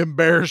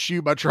 ...embarrass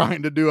you by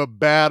trying to do a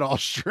bad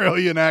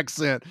Australian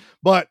accent.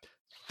 But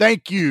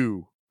thank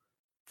you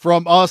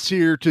from us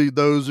here to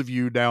those of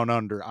you down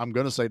under. I'm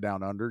going to say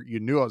down under. You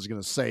knew I was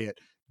going to say it.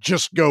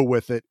 Just go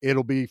with it.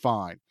 It'll be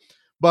fine.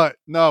 But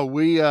no,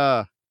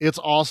 it's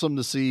awesome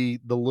to see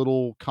the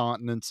little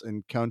continents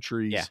and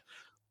countries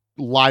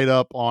light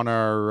up on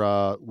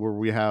our where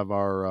we have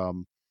our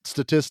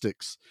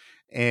statistics,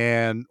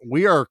 and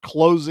we are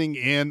closing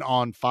in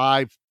on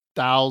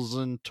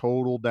 5,000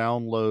 total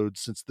downloads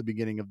since the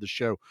beginning of the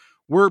show.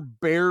 We're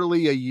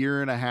barely a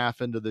year and a half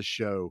into the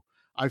show.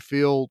 I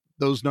feel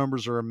those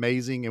numbers are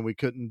amazing, and we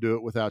couldn't do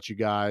it without you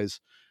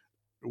guys.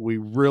 We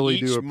really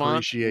do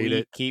appreciate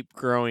it. Keep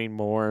growing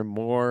more and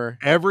more.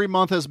 Every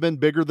month has been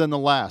bigger than the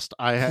last.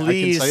 I can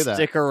say that.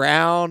 Stick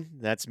around.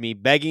 That's me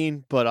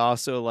begging, but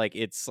also like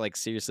it's like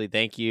seriously,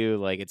 thank you.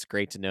 Like it's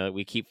great to know that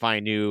we keep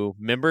finding new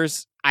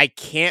members. I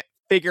can't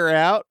figure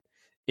out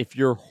if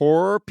you're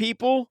horror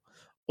people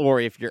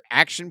or if you're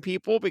action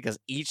people, because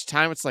each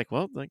time it's like,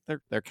 well, like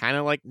they're kind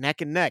of like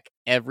neck and neck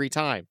every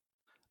time.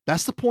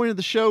 That's the point of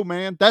the show,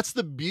 man. That's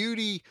the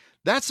beauty.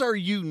 That's our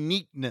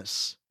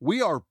uniqueness.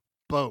 We are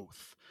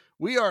both.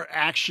 We are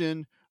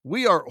action,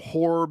 we are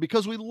horror,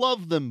 because we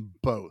love them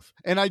both.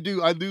 And I do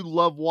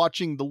love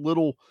watching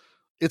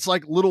it's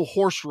like little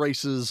horse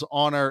races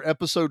on our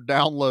episode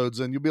downloads,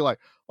 and you'll be like,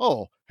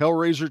 oh,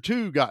 Hellraiser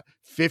 2 got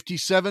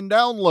 57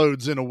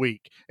 downloads in a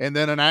week, and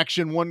then an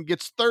action one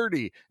gets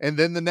 30, and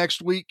then the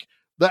next week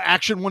the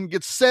action one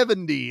gets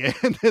 70,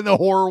 and then the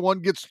horror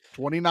one gets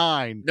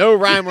 29. No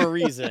rhyme or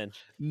reason.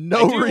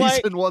 No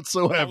reason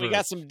whatsoever. We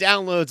got some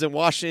downloads in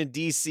Washington,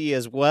 D.C.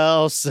 as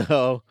well,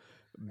 so...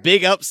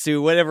 big ups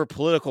to whatever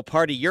political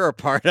party you're a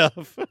part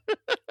of.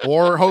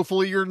 Or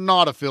hopefully you're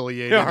not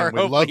affiliated. And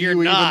we love you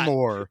even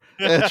more.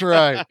 That's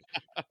right.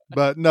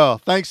 But no,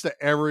 thanks to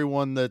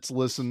everyone that's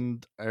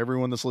listened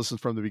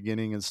from the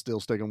beginning and still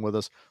sticking with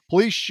us.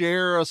 Please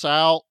share us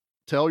out.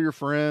 Tell your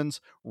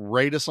friends.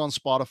 Rate us on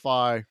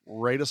Spotify.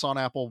 Rate us on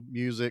Apple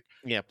Music.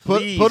 Yeah,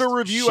 please put a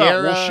review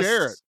out. We'll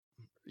share it.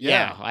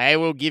 Yeah, I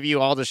will give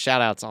you all the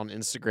shout outs on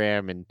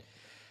Instagram and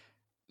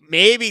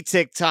maybe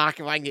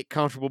TikTok if I can get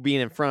comfortable being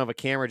in front of a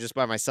camera just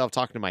by myself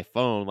talking to my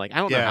phone. Like, I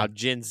don't know how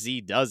Gen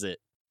Z does it.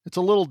 It's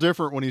a little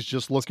different when he's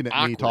just looking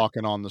at me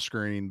talking on the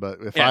screen. But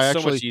if I it's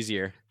actually, so much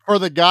easier. For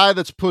the guy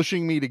that's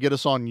pushing me to get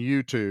us on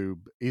YouTube,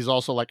 he's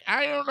also like,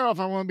 I don't know if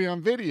I want to be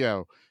on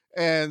video.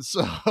 And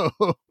so...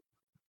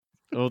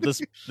 well,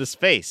 this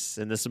face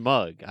and this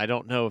mug, I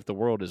don't know if the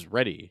world is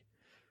ready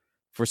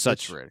for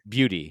such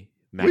beauty.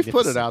 We've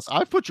put it out.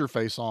 I've put your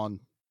face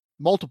on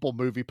multiple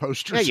movie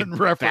posters and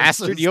references.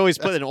 Bastard. You always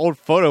put an old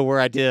photo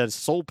where I did a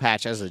soul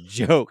patch as a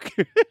joke.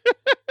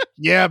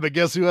 Yeah, but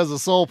guess who has a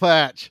soul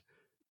patch?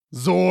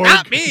 Zorg.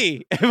 Not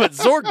me, but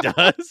Zorg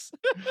does.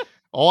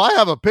 Oh, I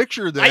have a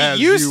picture that I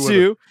used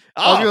to.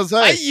 I was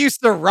gonna say, I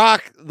used to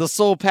rock the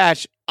soul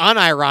patch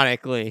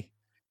unironically.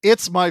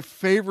 It's my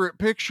favorite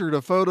picture to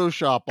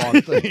Photoshop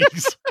on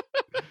things.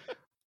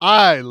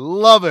 I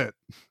love it.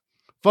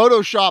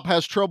 Photoshop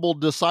has trouble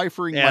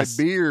deciphering my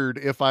beard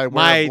if I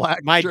wear a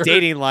black my shirt.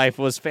 dating life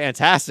was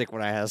fantastic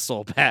when I had a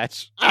soul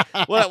patch.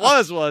 What it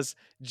was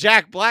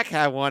Jack Black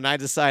had one. I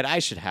decided I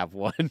should have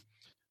one.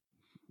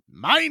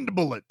 Mind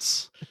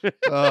bullets.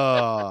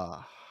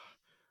 All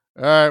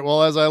right.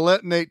 Well, as I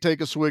let Nate take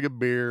a swig of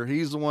beer,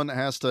 he's the one that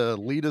has to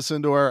lead us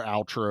into our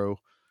outro.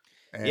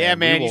 Yeah,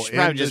 man. You should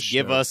probably just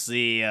give us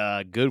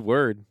the good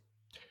word.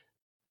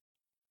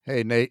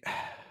 Hey, Nate.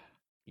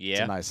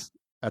 Yeah.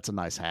 That's a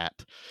nice hat.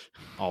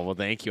 Oh, well,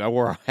 thank you. I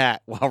wore a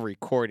hat while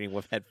recording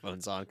with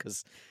headphones on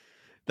because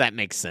that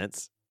makes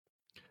sense.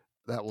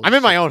 I'm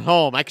in my own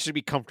home. I should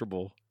be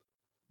comfortable.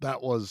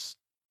 That was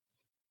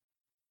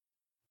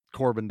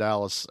Corbin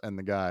Dallas and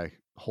the guy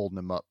holding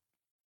him up.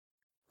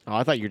 Oh,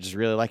 I thought you were just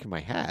really liking my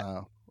hat.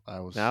 No,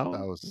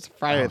 it's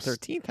Friday the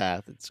 13th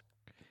hat. It's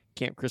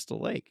Camp Crystal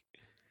Lake.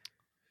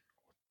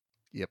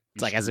 Yep.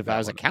 It's like as if I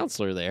was a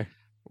counselor there.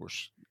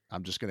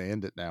 I'm just going to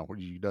end it now.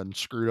 You done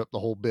screwed up the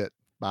whole bit.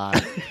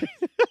 Bye.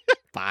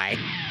 Bye.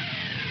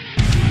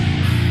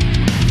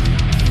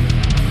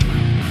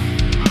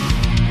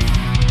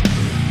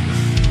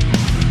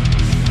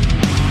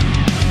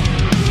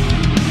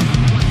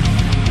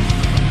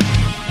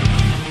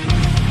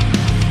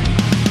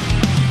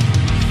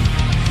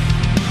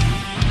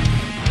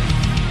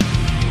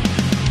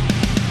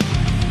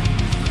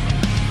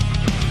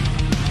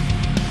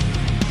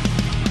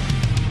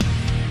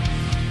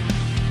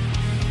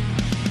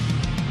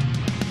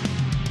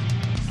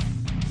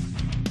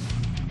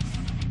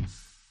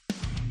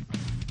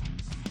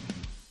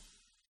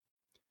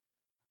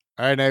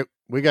 All right, Nate,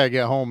 we got to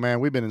get home,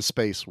 man. We've been in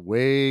space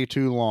way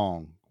too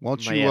long. Why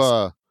don't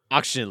you,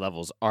 oxygen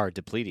levels are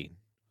depleting.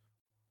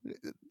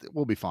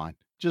 We'll be fine.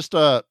 Just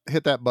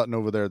hit that button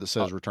over there that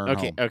says return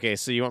home. Okay,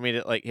 so you want me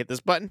to like hit this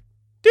button?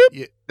 Doop.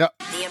 Yeah. No.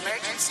 The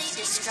emergency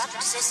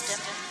destruct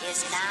system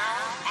is now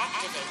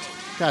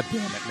activated. God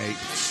damn it, Nate.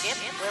 The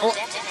ship will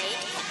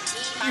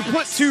detonate in You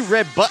put 2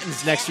 red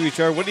buttons next to each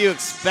other. What do you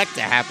expect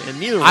to happen? And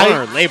neither one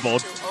are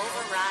labeled.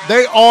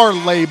 They are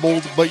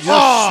labeled, but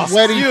your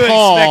sweaty you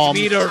palm. expect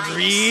me to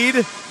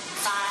read?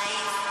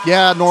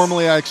 Yeah,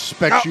 normally I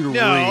expect you to read.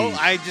 No,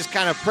 I just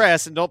kind of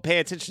press and don't pay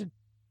attention.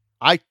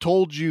 I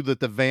told you that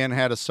the van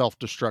had a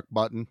self-destruct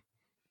button.